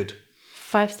 good.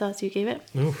 5 stars you gave it.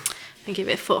 Oof. I gave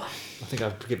it 4. I think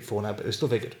I'd give it 4 now, but it was still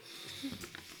very good.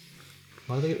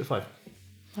 Why did they give it 5?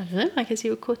 I don't know, I guess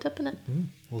you were caught up in it.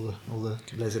 All the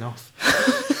blazing off.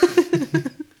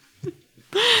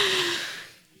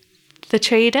 The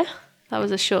Trader. That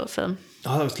was a short film.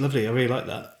 Oh, that was lovely. I really like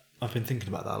that. I've been thinking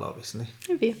about that a lot recently.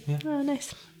 Have you? Yeah. Oh,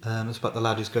 nice. It's about the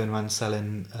lad who's going around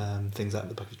selling things out of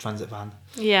the back of a transit van.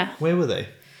 Yeah. Where were they?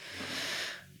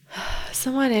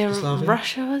 Somewhere near Yugoslavia?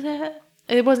 Russia, was it?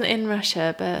 It wasn't in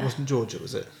Russia, but It wasn't Georgia,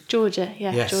 was it? Georgia.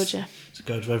 Yeah, Yes. Georgia. So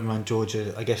go driving around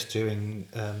Georgia, I guess during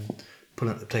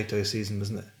pulling up the potato season,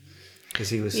 wasn't it? Because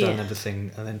he was selling Yeah.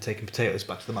 everything and then taking potatoes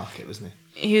back to the market, wasn't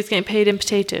He was getting paid in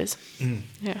potatoes. he?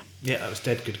 Yeah. Yeah, that was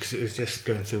dead good because it was just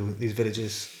going through these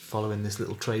villages following this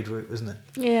little trade route, wasn't it?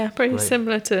 Yeah, pretty Great.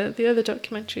 similar to the other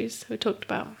documentaries we talked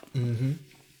about. Mm-hmm.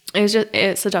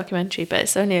 It's a documentary, but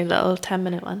it's only a little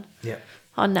 10-minute one Yeah.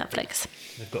 on Netflix.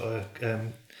 They've got a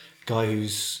guy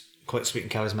who's quite sweet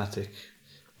and charismatic,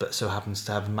 but so happens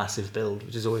to have a massive build,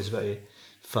 which is always a very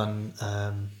fun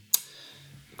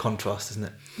contrast, isn't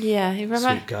it? Yeah, he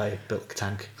Sweet guy, built like a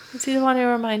tank. is he the one who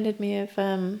reminded me of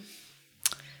the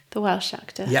Welsh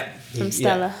actor? Yeah, From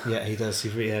Stella. Yeah, he does. He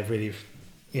really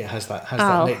has that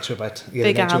Al. nature about the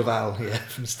Big nature Al. of Al,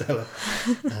 from Stella.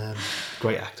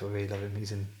 Great actor, I really love him.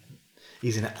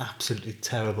 He's in an absolutely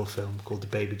terrible film called The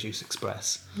Baby Juice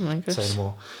Express. Oh my gosh. Say no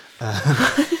more.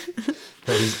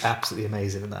 But he's absolutely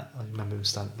amazing in that. I remember him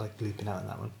leaping out in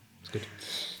that one. It's good.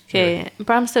 Okay,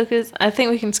 Bram Stoker's. I think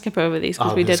we can skip over these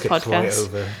because we did skip right podcasts.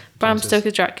 over Bram James's.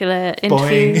 Stoker's Dracula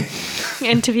Boing.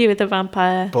 interview with the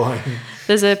vampire. Boing.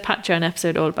 There's a Patreon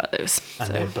episode all about those. And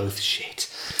so. they're both shit.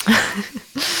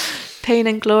 Pain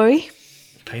and Glory.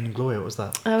 Pain and Glory, what was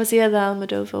that? That was the other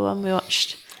Almodovar one we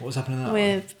watched. What was happening in that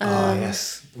With, one?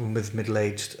 Yes. One with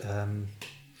middle-aged...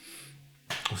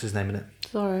 what's his name in it?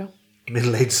 Zorro.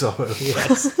 Middle-aged Zorro,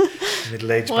 yes.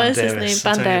 Middle-aged What is Banderas. his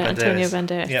name? Antonio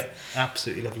Banderas. Yep,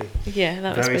 absolutely lovely. Yeah,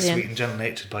 that was Very brilliant. sweet and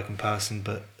gentle-natured by comparison,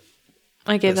 but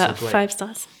I gave That's that so great. 5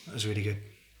 stars. that was really good.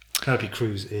 Penelope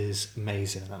Cruz is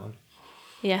amazing in that one.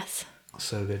 Yes.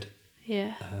 So good.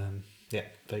 Yeah. Yeah,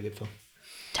 very good film.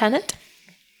 Tenet.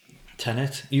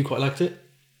 Tenet, you quite liked it?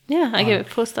 Yeah, I gave it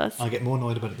 4 stars. I get more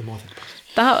annoyed about it the more I think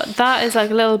about it. That is like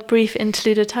a little brief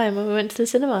interlude of time when we went to the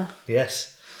cinema,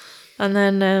 Yes. and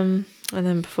then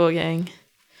before getting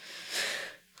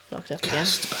locked up again.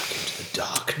 Cast back into the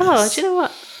darkness. Oh, do you know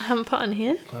what I haven't put on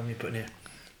here? What have you put in here?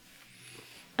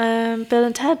 Bill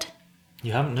and Ted.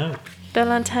 You haven't, no.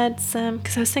 Bill and Ted's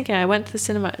because I was thinking I went to the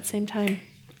cinema at the same time.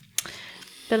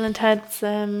 Bill and Ted's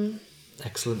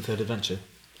Excellent third adventure.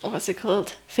 what's it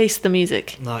called? Face the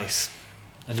Music. Nice.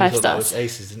 And 5 you thought that stars. was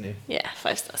aces, didn't you? Yeah,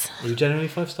 5 stars. Were you generally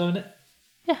 5-star in it?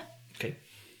 Yeah, Okay,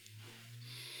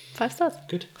 5 stars.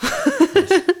 good.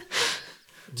 Nice.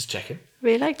 Just checking.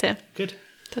 Really liked it. Good.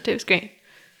 Thought it was great.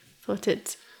 Thought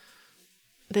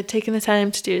they'd taken the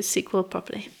time to do a sequel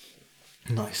properly.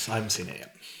 Nice. I haven't seen it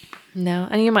yet. No,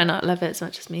 and you might not love it as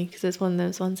much as me because it's one of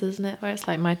those ones, isn't it, where it's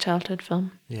like my childhood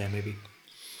film. Yeah, maybe.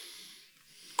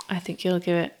 I think you'll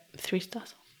give it 3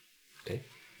 stars Okay.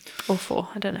 or 4.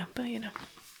 I don't know, but you know.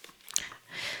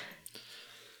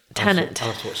 I'll have Tenet. to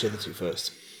watch the other 2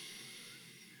 first.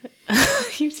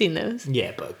 You've seen those.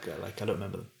 Yeah, but I don't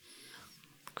remember them.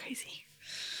 Crazy.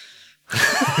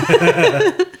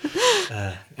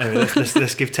 Anyway,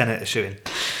 let's give Tenet a shoe-in.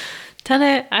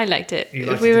 Tenet, I liked it. You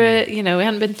liked we it, were, didn't we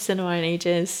hadn't been to cinema in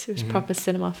ages. It was a proper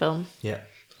cinema film. Yeah.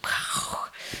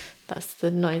 That's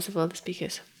the noise of all the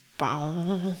speakers.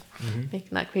 Making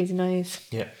that crazy noise.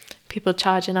 Yeah. People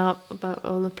charging up about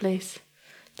all the place.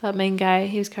 That main guy,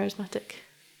 he was charismatic.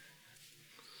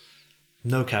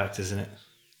 No characters in it.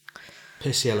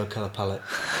 Piss yellow colour palette.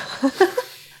 What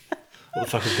the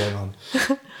fuck is going on?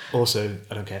 Also,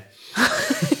 I don't care.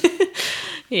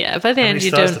 Yeah, by the How end many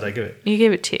you stars don't. did I give it? You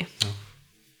gave it 2.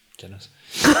 Generous.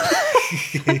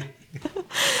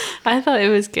 I thought it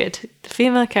was good. The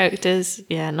Female characters,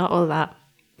 yeah, not all that.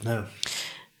 No.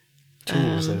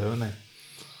 Tools, though, aren't they?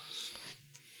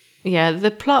 Yeah,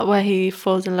 the plot where he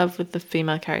falls in love with the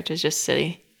female character is just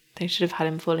silly. They should have had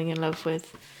him falling in love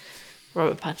with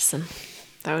Robert Pattinson.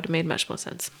 That would have made much more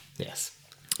sense. Yes.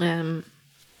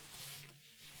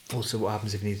 Also, what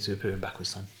happens if you need to put him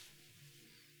backwards time?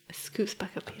 It scoops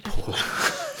back up here. You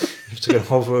have to go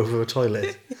hover over a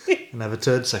toilet and have a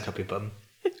turd suck up your bum.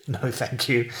 No, thank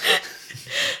you.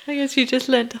 I guess you just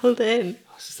learned to hold it in.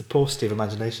 It's just the paucity of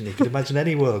imagination. You can imagine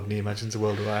any world, and he imagines a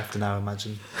world where I have to now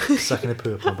imagine sucking a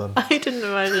poo up my bum. I didn't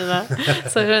imagine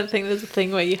that, so I don't think there's a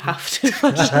thing where you have to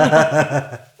imagine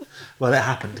that. Well, it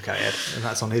happened to Cariad, and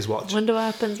that's on his watch. I wonder what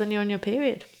happens when you're on your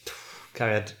period.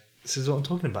 Cariad, this is what I'm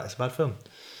talking about. It's a bad film.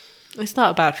 It's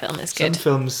not a bad film, it's good. Some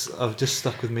films have just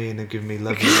stuck with me and have given me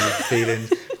lovely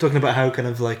feelings. Talking about how kind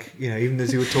of like, you know, even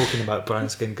as you were talking about Brown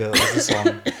Skin Girl as a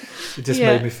song, it just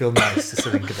made me feel nice just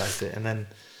to think about it. And then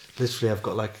literally I've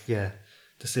got like,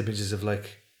 just images of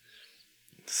like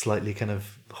slightly kind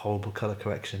of horrible colour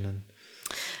correction and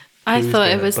I thought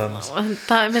it was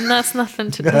that, I mean that's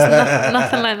nothing to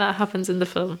nothing like that happens in the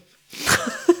film.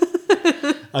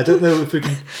 I don't know if we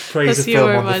can praise a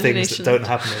film on the things that don't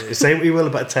happen in it. Say what you will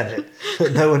about Tenet,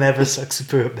 but no one ever sucks a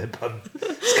poo up their bum.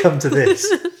 It's come to this.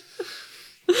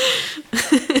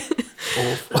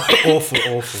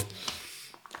 Awful.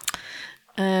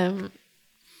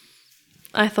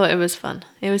 I thought it was fun.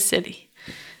 It was silly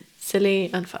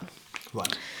and fun.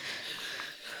 Right.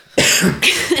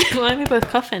 Why are we both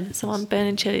coughing? Someone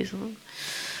burning chilies.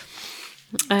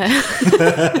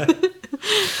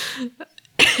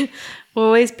 Will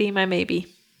always be my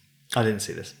maybe. I didn't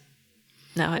see this.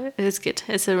 No, it is good.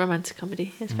 It's a romantic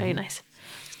comedy. It's very nice.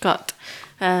 It's got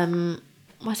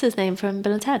what's his name from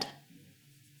Bill and Ted?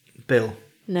 Bill?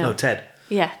 No, Ted.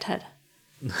 Yeah, Ted.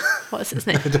 What's his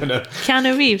name? I don't know.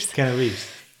 Keanu Reeves.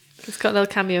 It's got a little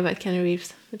cameo about Keanu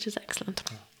Reeves, which is excellent.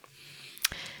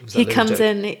 He comes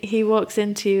in, he walks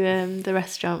into the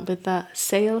restaurant with that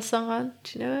Sail song on.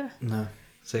 Do you know it? No.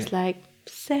 It's like,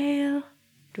 Sail.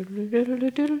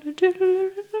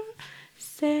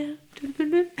 Sail. No,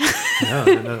 I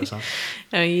don't know that song.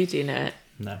 No, you do know it.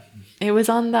 No. It was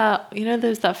on that, you know,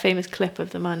 there's that famous clip of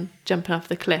the man jumping off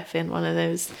the cliff in one of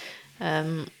those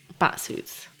bat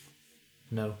suits.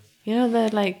 No. You know, they're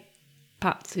like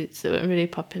bat suits that were really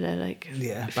popular like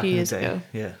a few years ago.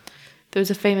 Yeah. There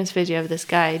was a famous video of this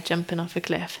guy jumping off a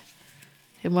cliff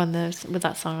in one with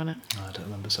that song on it. Oh, I don't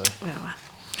remember, sorry. Oh,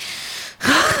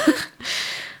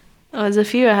 well, there's a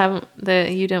few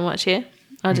that you didn't watch here.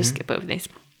 I'll just skip over these.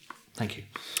 Thank you.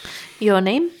 Your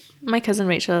Name, My Cousin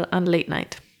Rachel, and Late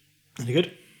Night. Any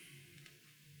good?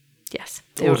 Yes.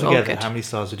 They were all good. How many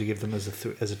stars would you give them as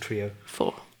a trio?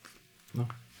 4. No?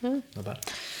 Mm. Not bad.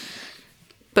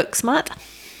 Booksmart.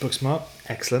 Booksmart,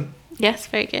 excellent. Yes,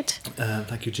 very good.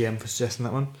 Thank you, GM, for suggesting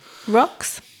that one.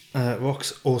 Rocks.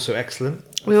 Rocks, also excellent.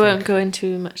 We won't go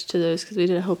into much to those because we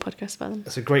did a whole podcast about them.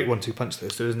 It's a great 1-2 punch,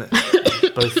 those two, isn't it?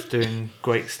 Both doing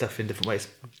great stuff in different ways.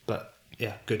 But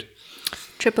yeah, good.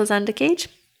 Triples and a Cage.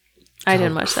 I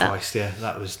didn't watch Christ, yeah,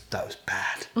 that was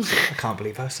bad. I can't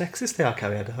believe how sexist they are,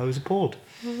 Cariad. I was appalled.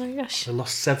 Oh my gosh. I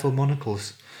lost several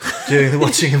monocles during the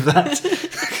watching of that.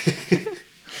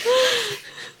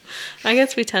 I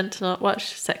guess we tend to not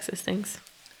watch sexist things.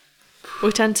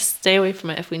 We tend to stay away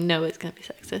from it if we know it's going to be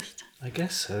sexist. I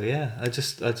guess so, yeah. I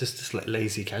just like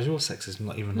lazy casual sexism,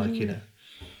 not even like, you know,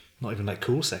 not even like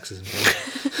cool sexism.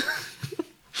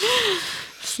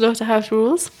 Slaughterhouse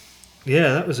Rules.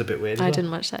 Yeah, that was a bit weird. I didn't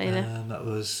watch that either. That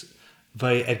was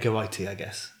very Edgar Wrighty, I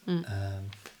guess.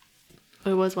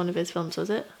 It was one of his films, was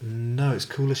it? No, it's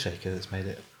Cooler Shaker that's made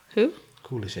it. Who?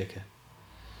 Cooler Shaker.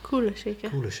 Cooler Shaker.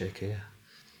 Cooler Shaker, yeah.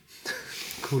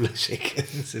 Cooler Shaker,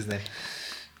 that's his name.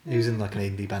 He was in like an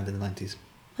indie band in the 90s.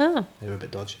 Oh. They were a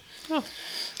bit dodgy. Oh.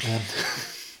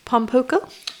 Pompoko?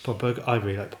 Pompoko, I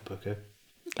really like Pompoko.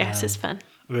 Yes, it's fun.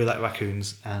 I really like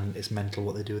raccoons, and it's mental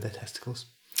what they do with their testicles.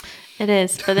 It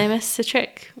is, but they missed the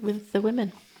trick with the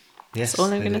women. Yes, that's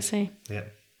all I'm going to say. Yeah.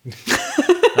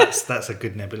 that's a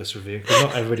good nebulous review. 'Cause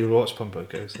not everybody will watch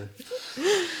Pompoko, so.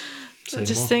 I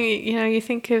just think, you know, you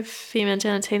think of female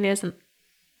genitalia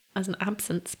as an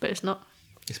absence, but it's not.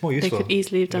 It's more useful. They could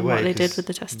easily have done what they did with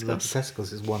the testicles. The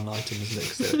testicles is one item, isn't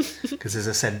it? Because there's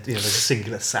there's a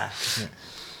singular sac, isn't it?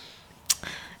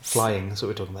 Flying, that's what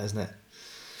we're talking about, isn't it?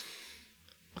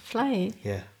 Flying?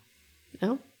 Yeah.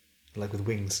 No. Like with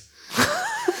wings.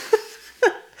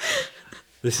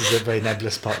 This is a very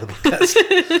nebulous part of the podcast.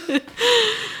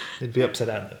 It'd be upside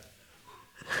down though.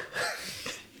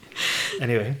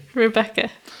 Anyway. Rebecca.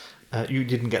 You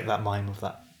didn't get that mime of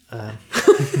that.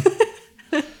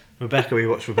 Rebecca, we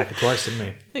watched Rebecca twice,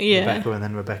 didn't we? Yeah. Rebecca and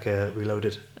then Rebecca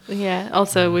Reloaded. Yeah.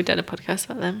 Also, we did a podcast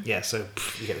about them. Yeah, so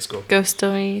you get the score. Ghost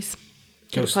Stories.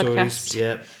 did a Ghost Stories, podcast.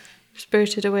 yeah.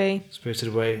 Spirited Away. Spirited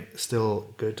Away,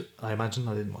 still good, I imagine.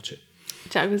 I didn't watch it.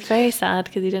 Jack was very sad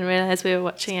because he didn't realise we were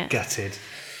watching it. Gutted.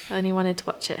 And he wanted to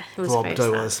watch it. It was Robbed very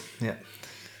I sad. was, yeah.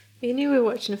 You knew we were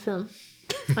watching a film.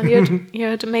 And you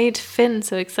had made Finn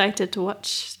so excited to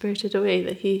watch Spirited Away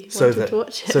that he wanted to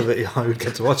watch it. So that I would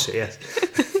get to watch it, yes.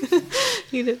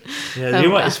 You did. Yeah, you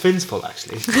know what? It's Finn's fault,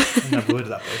 actually. I never worded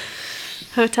that way.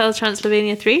 Hotel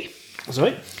Transylvania 3.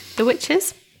 Sorry? The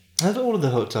Witches. Have all of the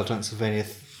Hotel Transylvania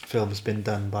films been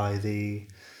done by the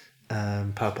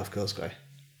Powerpuff Girls guy?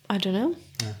 I don't know.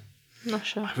 Yeah. I'm not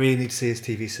sure. I really need to see his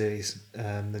TV series,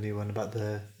 the new one about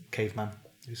the caveman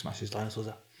who smashes dinosaurs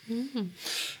up.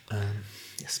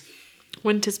 Yes.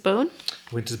 Winter's Bone.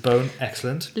 Winter's Bone,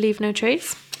 excellent. Leave No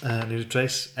Trace. New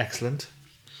Trace, excellent.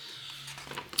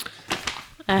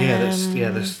 Um,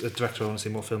 there's a director I want to see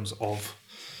more films of.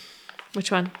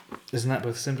 Which one? Isn't that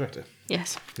both the same director?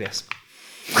 Yes. Yes.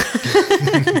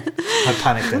 I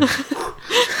panicked then.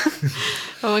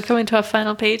 Well, we're coming to our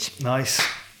final page. Nice.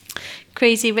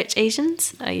 Crazy Rich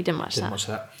Asians. Oh, you didn't watch Didn't that. watch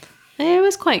that. It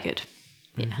was quite good.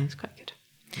 Yeah, it was quite good.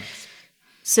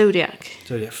 Zodiac.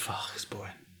 So yeah, fuck, it's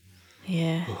boring.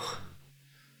 Yeah.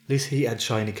 At least he had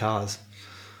shiny cars.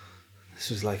 This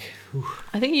was like, ooh.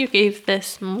 I think you gave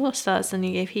this more stars than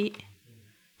you gave Heat.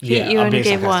 Yeah, you I'm only being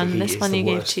gave sarcastic. one. Heat This is one the you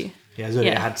gave worst. 2. Yeah,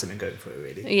 Zodiac Yeah. had something going for it,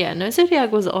 really. Yeah, no,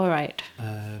 Zodiac was alright.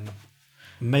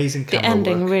 Amazing The camera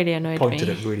ending work, really annoyed pointed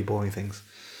me. at really boring things.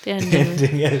 The The ending.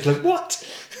 ending, yeah, it's like, what?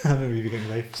 I remember you getting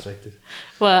very frustrated.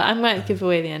 Well, I might give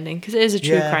away the ending because it is a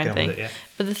true Yeah, crime get on thing. with it, yeah.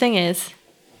 But the thing is,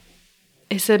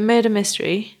 it's a murder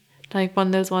mystery, like one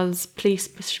of those ones, police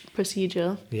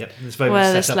procedural, Yep, it's very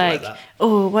where much it's set up like, that.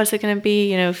 oh, what's it going to be?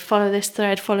 You know, follow this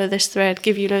thread,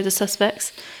 give you loads of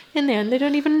suspects. In the end, they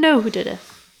don't even know who did it.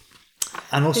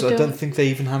 And also, they I don't don't- think they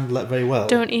even handle it very well.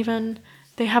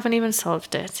 They haven't even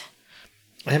solved it.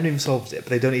 They haven't even solved it, but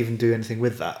they don't even do anything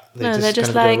with that. No, they're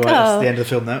just kind of like, go, right, oh, that's the end of the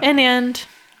film now. In the end,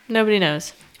 nobody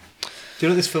knows. Do you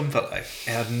know what this film felt like?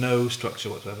 It had no structure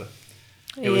whatsoever.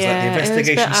 It was Yeah, like the it was a bit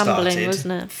investigation ambling, started,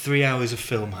 wasn't it? 3 hours of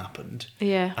film happened,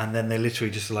 Yeah, and then they literally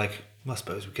just like, well, I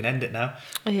suppose we can end it now.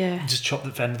 yeah. Just chop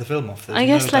the end of the film off. There's I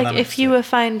guess no like dynamics if to you it. were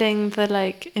finding the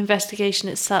like investigation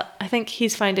itself, I think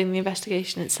he's finding the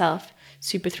investigation itself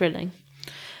super thrilling.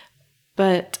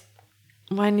 But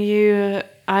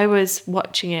I was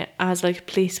watching it as like a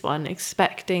police one,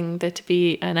 expecting there to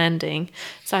be an ending.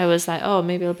 So I was like, oh,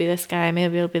 maybe it'll be this guy,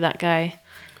 maybe it'll be that guy.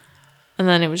 And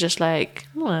then it was just like,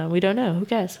 well, we don't know, who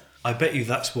cares? I bet you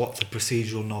that's what the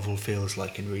procedural novel feels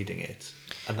like in reading it.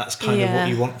 And that's kind of Yeah. what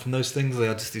you want from those things. They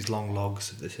are just these long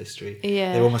logs of this history.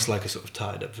 Yeah. They're almost like a sort of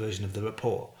tied up version of the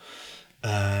report.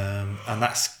 And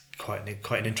that's quite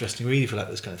an interesting read if you like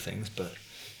those kind of things, but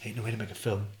ain't no way to make a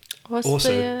film. What's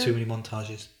Also, too many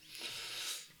montages.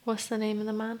 What's the name of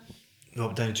the man?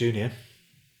 Robert Downey Jr.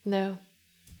 No.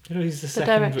 You know, he's the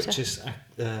second director. richest,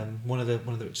 one of the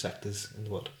richest actors in the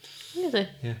world. Is it?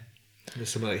 Yeah. There's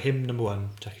someone like him, number 1,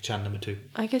 Jackie Chan, number 2.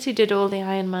 I guess he did all the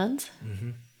Iron Mans.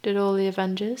 Mm-hmm. Did all the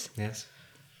Avengers. Yes,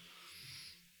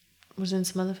 Was in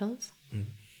some other films.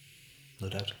 no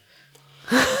doubt.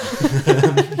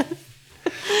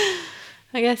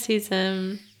 I guess he's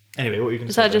Anyway, what were you going to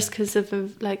is say? that just because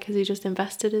of like because he just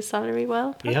invested his salary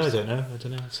well? Yeah, I perhaps? don't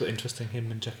know. It's so interesting,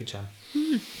 him and Jackie Chan.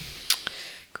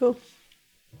 Cool.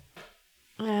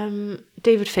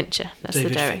 David Fincher, that's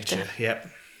David the director. Fincher, yep.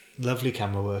 Lovely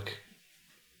camera work.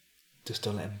 Just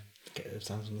don't let him get those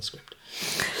sounds on the script.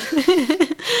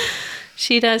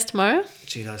 She Dies Tomorrow.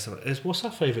 Gee, what's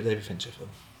our favourite David Fincher film?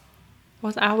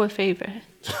 What's our favourite?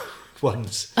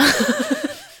 Once.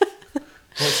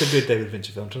 What's a good David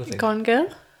Fincher film? I'm trying to think. Gone Girl.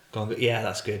 Yeah,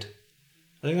 that's good.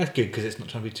 I think that's good because it's not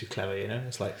trying to be too clever, you know?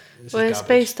 It's like, this Well, is it's garbage.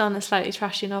 based on a slightly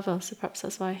trashy novel, so perhaps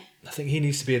that's why. I think he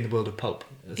needs to be in the world of pulp.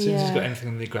 As soon as he's Yeah. got anything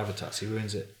on the gravitas, he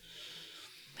ruins it.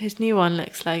 His new one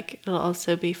looks like it'll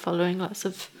also be following lots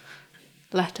of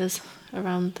letters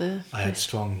around the. I had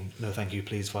strong no thank you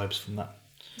please vibes from that.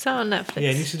 Is that on Netflix?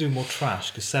 Yeah, he needs to do more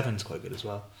trash because Seven's quite good as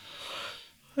well.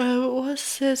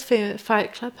 What's his favourite?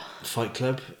 Fight Club. Fight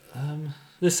Club.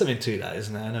 There's something to that,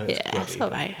 isn't there? I know it's Yeah, grubby, it's but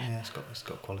alright. Yeah, it's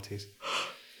got qualities.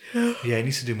 Yeah, he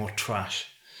needs to do more trash.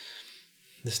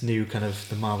 This new kind of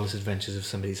The Marvelous Adventures of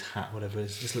Somebody's Hat, whatever it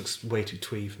is, just looks way too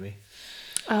twee for me.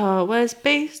 Oh, well, it's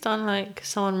based on like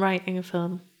someone writing a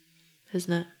film,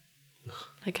 isn't it?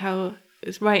 Like how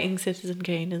it's writing Citizen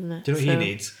Kane, isn't it? Do you know what So- he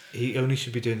needs? He only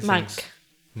should be doing things.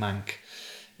 Mank.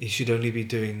 He should only be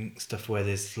doing stuff where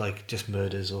there's like just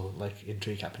murders or like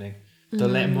intrigue happening.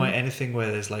 Don't let him write anything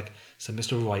where there's like somebody has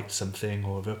to write something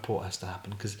or a report has to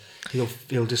happen, because he'll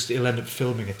end up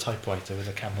filming a typewriter with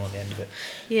a camera on the end of it.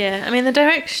 Yeah, I mean the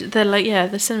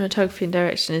cinematography and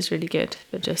direction is really good,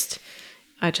 but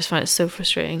I just find it so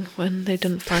frustrating when they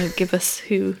don't give us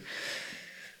who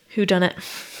done it.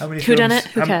 Who done it?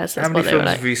 Who cares? How many films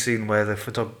have you seen where the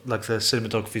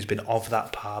cinematography's been of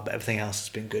that par, but everything else has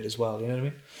been good as well? You know what I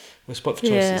mean? We're spot for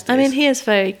choice these days. I mean he is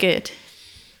very good.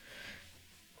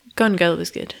 Gone Girl was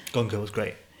good. Gone Girl was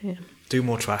great. Yeah. Do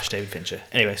more trash, David Fincher.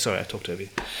 Anyway, sorry, I talked over you.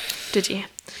 Did you?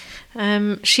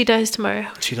 She Dies Tomorrow.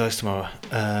 She Dies Tomorrow.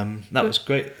 That was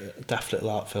great. Daft little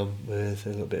art film with a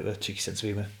little bit of a cheeky sense of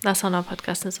humour. That's on our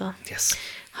podcast as well. Yes.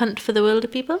 Hunt for the Wilder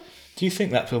People. Do you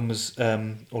think that film was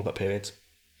all about periods?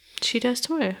 She Dies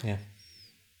Tomorrow? Yeah.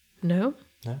 No.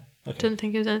 No? Okay. Didn't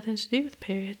think it was anything to do with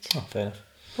periods. Oh, fair enough.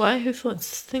 Why? Who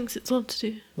thinks it's all to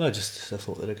do? No, I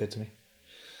thought that occurred to me.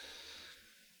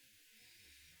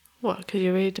 What, because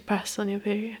you're really depressed on your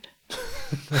period?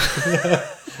 I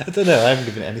don't know, I haven't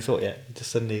given it any thought yet. It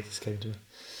just suddenly came to me.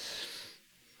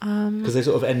 Because they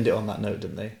sort of end it on that note,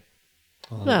 didn't they?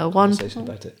 Conversation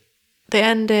about it. They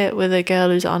end it with a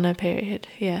girl who's on her period,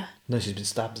 yeah. No, she's been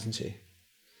stabbed, isn't she?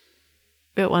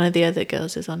 But one of the other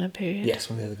girls is on her period.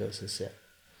 Yes, one of the other girls is, yeah.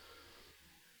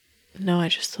 No, I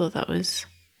just thought that was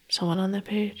someone on their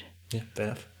period. Yeah, fair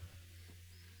enough.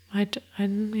 I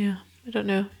don't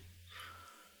know.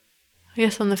 I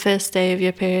guess on the first day of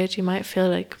your period, you might feel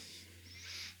like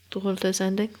the world is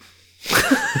ending.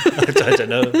 I don't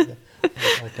know.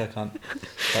 I can't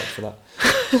vouch for that.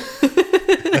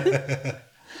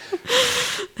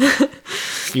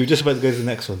 You were just about to go to the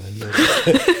next one then.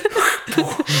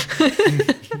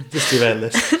 Just derail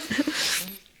this.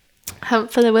 Hunt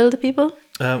for the Wilder People?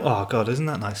 Oh God, isn't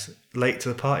that nice? Late to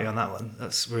the party on that one.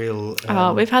 That's real.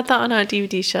 We've had that on our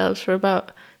DVD shelves for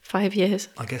about 5 years.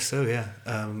 I guess so, yeah.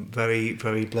 Very,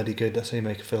 very bloody good. That's how you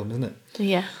make a film, isn't it?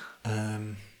 Yeah.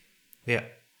 Yeah.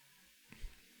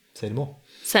 Say no more.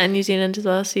 Set in New Zealand as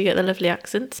well, so you get the lovely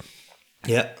accents.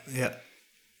 Yeah.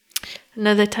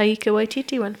 Another Taika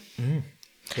Waititi one.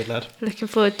 Good lad. Looking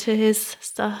forward to his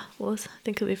Star Wars. I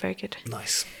think it'll be very good.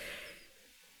 Nice.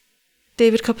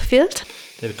 David Copperfield.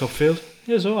 It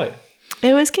was alright.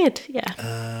 It was good, yeah.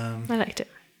 I liked it.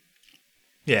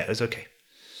 Yeah, it was okay.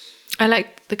 I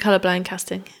liked the colourblind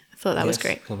casting. I thought that was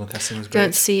great. Colourblind casting was great.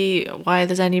 Don't see why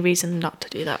there's any reason not to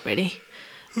do that, really.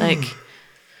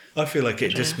 I feel like it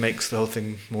just makes the whole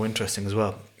thing more interesting as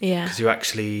well. Yeah. Because you're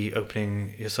actually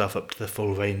opening yourself up to the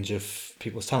full range of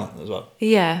people's talent as well.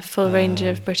 Yeah, full range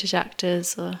of British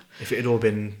actors. Or if it had all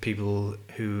been people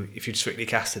who, if you'd strictly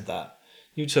casted that,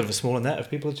 you'd sort of a smaller net of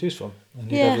people to choose from,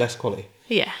 and you'd have less quality.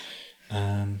 Yeah.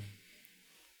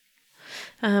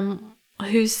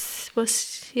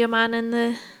 Was your man in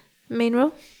the main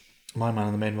role? My man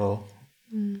in the main role?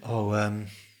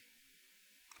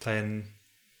 Playing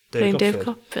Dave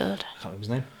Copperfield. I can't remember his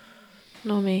name.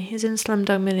 Nor me. He's in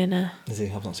Slumdog Millionaire. Is he?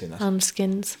 I've not seen that. And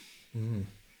Skins.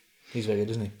 He's very good,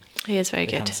 isn't he? He is very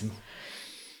good. Handsome.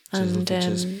 And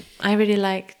I really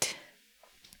liked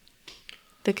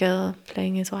the girl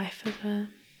playing his wife.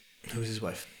 Who's his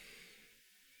wife?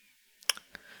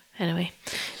 Anyway.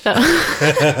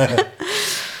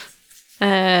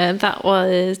 That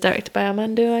was directed by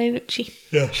Armando Iannucci.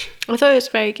 Yes. I thought it was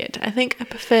very good. I think I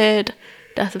preferred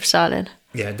Death of Stalin.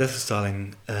 Yeah, Death of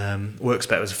Stalin works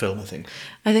better as a film, I think.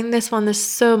 I think this one, there's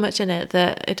so much in it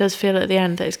that it does feel at the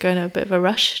end that it's going at a bit of a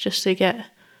rush just to get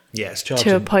it's charging,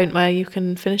 to a point where you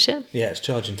can finish it. Yeah, it's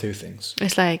charging through things.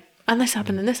 It's like, and this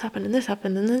happened, and this happened, and this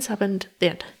happened, and this happened, the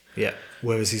end. Yeah,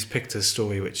 whereas he's picked a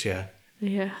story which,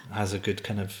 has a good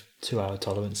kind of 2-hour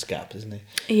tolerance gap, isn't he?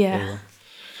 Yeah.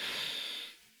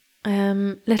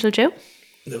 Little Joe?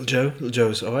 Little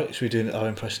Joe's alright. Should we do our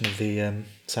impression of the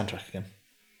soundtrack again?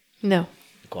 No.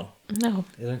 Go on. No.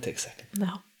 It only takes a second.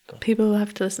 No. People will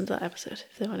have to listen to that episode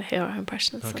if they want to hear our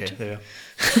impression of Okay, soundtrack. there we are.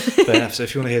 Fair enough. So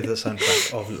if you want to hear the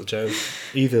soundtrack of Little Joe,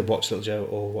 either watch Little Joe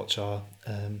or watch our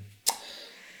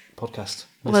podcast.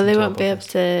 Well, they won't be able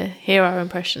to hear our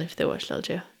impression if they watch Little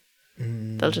Joe.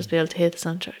 They'll just be able to hear the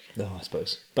soundtrack. No, I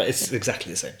suppose. But it's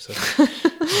exactly the same, so I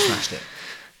smashed it.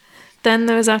 Then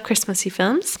there was our Christmassy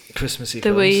films.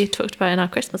 That we talked about in our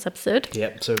Christmas episode.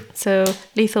 Yep, So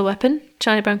Lethal Weapon,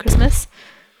 Charlie Brown Christmas.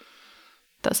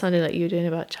 That sounded like you were doing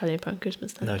about Charlie Brown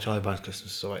Christmas then. No, Charlie Brown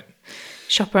Christmas is alright.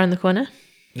 Shop Around the Corner.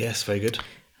 Yes, very good.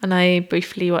 And I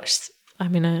briefly watched,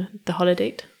 The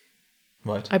Holiday.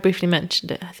 Right. I briefly mentioned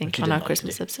it, I think, on our like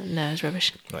Christmas episode. No, it was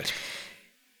rubbish. Right.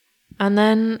 And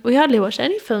then we hardly watched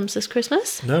any films this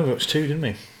Christmas. No, we watched 2, didn't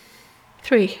we?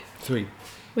 3. 3.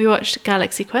 We watched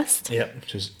Galaxy Quest. Yep,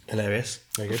 which was hilarious.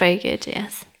 Very good. Very good,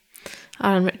 yes.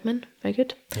 Alan Rickman, very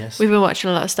good. Yes. We've been watching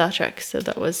a lot of Star Trek, so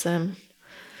that was in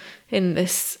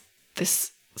this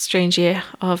strange year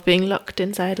of being locked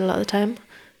inside a lot of the time.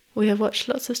 We have watched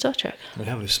lots of Star Trek.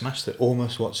 We've smashed it.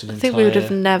 Almost watched it. I think we would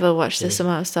have never watched this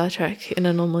amount of Star Trek in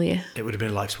a normal year. It would have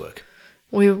been a life's work.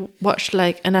 We watched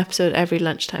like an episode every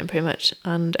lunchtime, pretty much,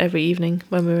 and every evening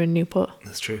when we were in Newport.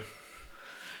 That's true.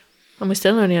 And we're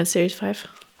still only on series 5.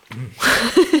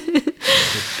 Good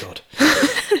God.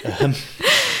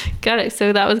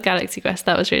 So that was Galaxy Quest.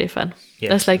 That was really fun.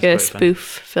 Yes, that's like a spoof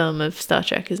fun. film of Star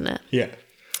Trek, isn't it? Yeah.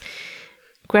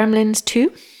 Gremlins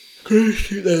 2.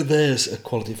 There's a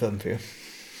quality film for you.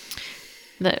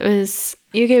 That was...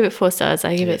 You gave it 4 stars.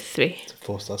 I gave it 3.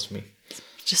 4 stars for me.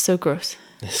 Just so gross.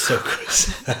 It's so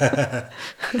gross.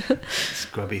 It's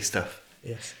grubby stuff.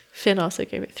 Yes. Finn also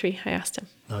gave it 3. I asked him.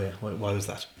 Oh yeah. Why was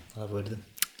that? I'll have a word with him.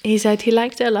 He said he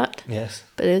liked it a lot. Yes.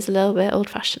 But it was a little bit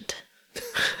old-fashioned.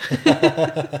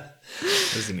 What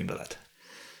does he mean by that?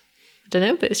 I don't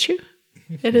know, but it's true.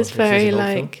 It is very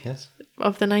like yes.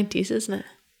 of the 90s, isn't it?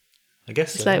 I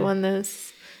guess it's so. like one of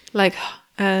those like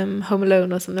Home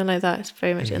Alone or something like that. It's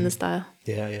very much in the style.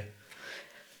 Yeah.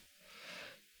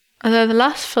 And then the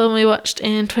last film we watched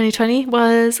in 2020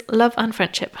 was Love and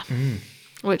Friendship,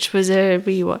 which was a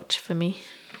rewatch for me.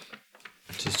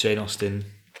 Which is Jane Austen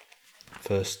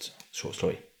first short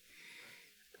story.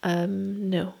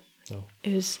 No. Oh.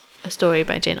 It was a story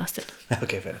by Jane Austen.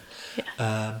 Okay, fair enough. Yeah.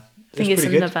 I think it's a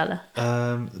novella.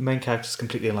 The main character's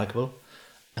completely unlikable.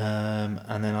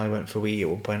 And then I went for a wee at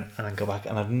one point and I go back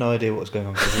and I had no idea what was going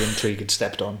on because the intrigue had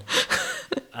stepped on.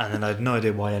 And then I had no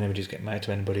idea why anybody's getting married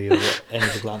to anybody or what any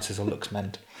of the glances or looks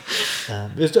meant.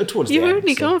 It was towards the end. You've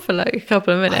only gone for like a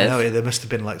couple of minutes. I know, there must have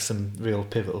been like some real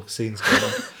pivotal scenes going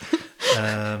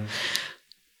on.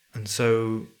 And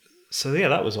so yeah,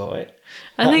 that was all right.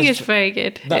 I think it's very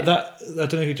good. That I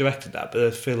don't know who directed that, but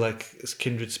I feel like it's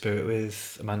kindred spirit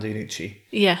with Amanda Iannucci.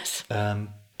 Yes.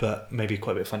 But maybe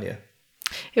quite a bit funnier.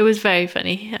 It was very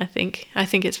funny, I think. I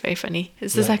think it's very funny.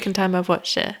 It's the second time I've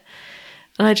watched it.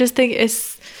 And I just think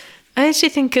I actually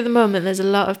think at the moment there's a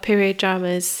lot of period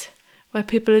dramas where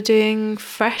people are doing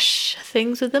fresh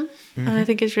things with them. And I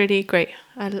think it's really great.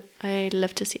 I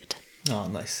love to see it. Oh,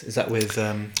 nice. Is that with,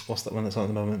 what's that one that's on at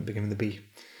the moment, beginning with the B?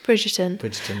 Bridgerton.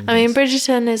 Bridgerton. I mean,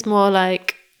 Bridgerton is more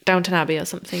like Downton Abbey or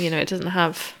something, it doesn't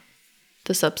have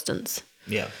the substance.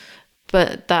 Yeah.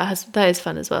 But that is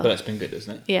fun as well. But that's been good,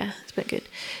 isn't it? Yeah, it's been good.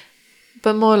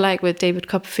 But more like with David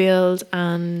Copperfield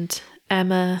and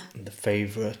Emma. And The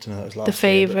Favourite, and that was last The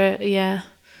Favourite, yeah.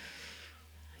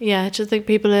 Yeah, I just think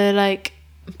people are like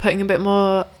putting a bit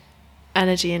more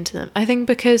energy into them. I think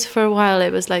because for a while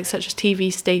it was like such a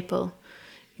TV staple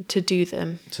to do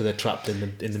them. So they're trapped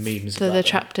in the memes. So they're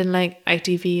trapped in like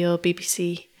ITV or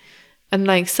BBC. And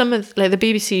like some of like the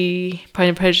BBC Pride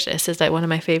and Prejudice is like one of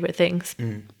my favourite things.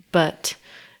 But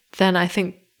then I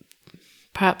think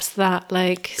perhaps that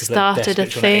like started a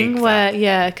thing where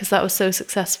because that was so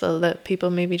successful that people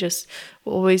maybe just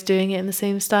were always doing it in the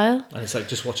same style. And it's like,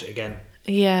 just watch it again.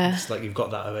 Yeah. It's like you've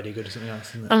got that already, go to something else,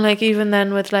 isn't it? And like even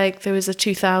then with like there was a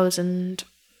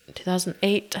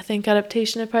 2008 I think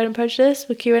adaptation of Pride and Prejudice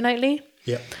with Keira Knightley.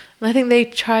 Yeah. And I think they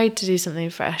tried to do something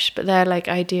fresh, but their like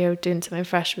idea of doing something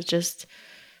fresh was just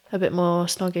a bit more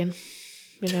snogging,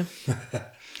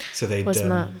 So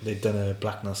they'd done a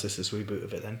Black Narcissus reboot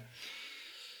of it then.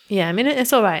 Yeah, I mean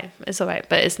it's all right,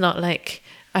 but it's not like,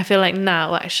 I feel like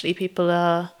now actually people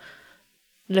are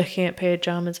looking at period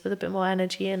dramas with a bit more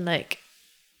energy and like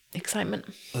excitement.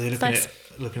 Are they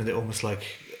looking at it almost like,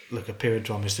 look, a period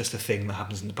drama is just a thing that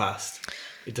happens in the past.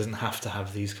 It doesn't have to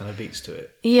have these kind of beats to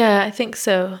it. Yeah, I think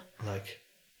so. Like,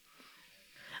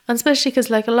 and especially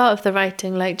because like a lot of the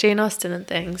writing, like Jane Austen and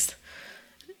things,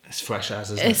 it's fresh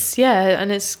as, isn't it? Yeah,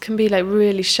 and it can be like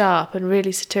really sharp and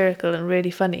really satirical and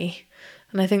really funny.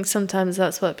 And I think sometimes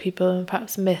that's what people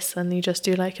perhaps miss when you just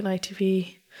do like an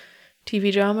ITV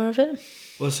TV drama of it.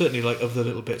 Well, certainly like of the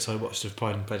little bits I watched of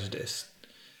Pride and Prejudice,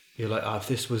 you're like, if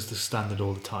this was the standard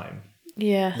all the time,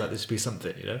 let this be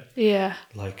something, Yeah.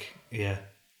 Like, yeah,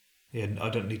 I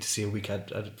don't need to see a weak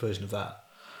version of that.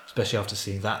 Especially after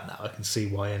seeing that now, I can see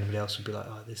why anybody else would be like,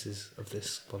 this is of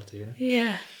this quality,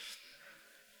 Yeah.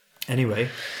 Anyway.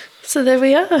 So there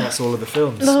we are. That's all of the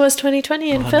films. That was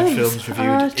 2020 in films. Films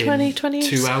reviewed 2020 in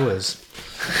 2 hours.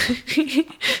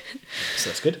 So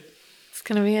that's good. It's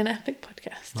going to be an epic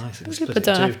podcast. Nice. People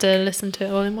don't have to listen to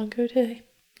it all in one go, do they?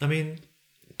 I mean,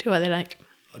 do what they like.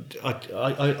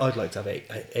 I'd like to have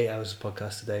 8 hours of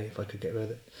podcast a day if I could get rid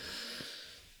of it.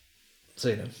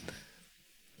 So,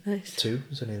 Nice. 2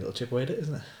 is only a little chip away at it,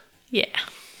 isn't it? Yeah.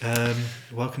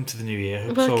 Welcome to the new year.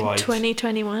 Hope welcome it's all right.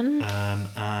 2021.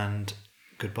 And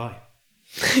goodbye.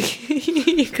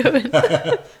 You going?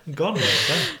 I'm gone. Mate,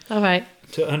 done. All right.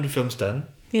 200 films done.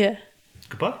 Yeah.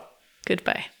 Goodbye.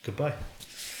 Goodbye. Goodbye.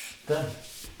 Done.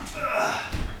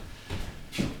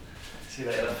 See you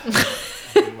later.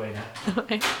 I'm away now. All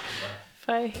right.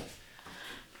 Bye.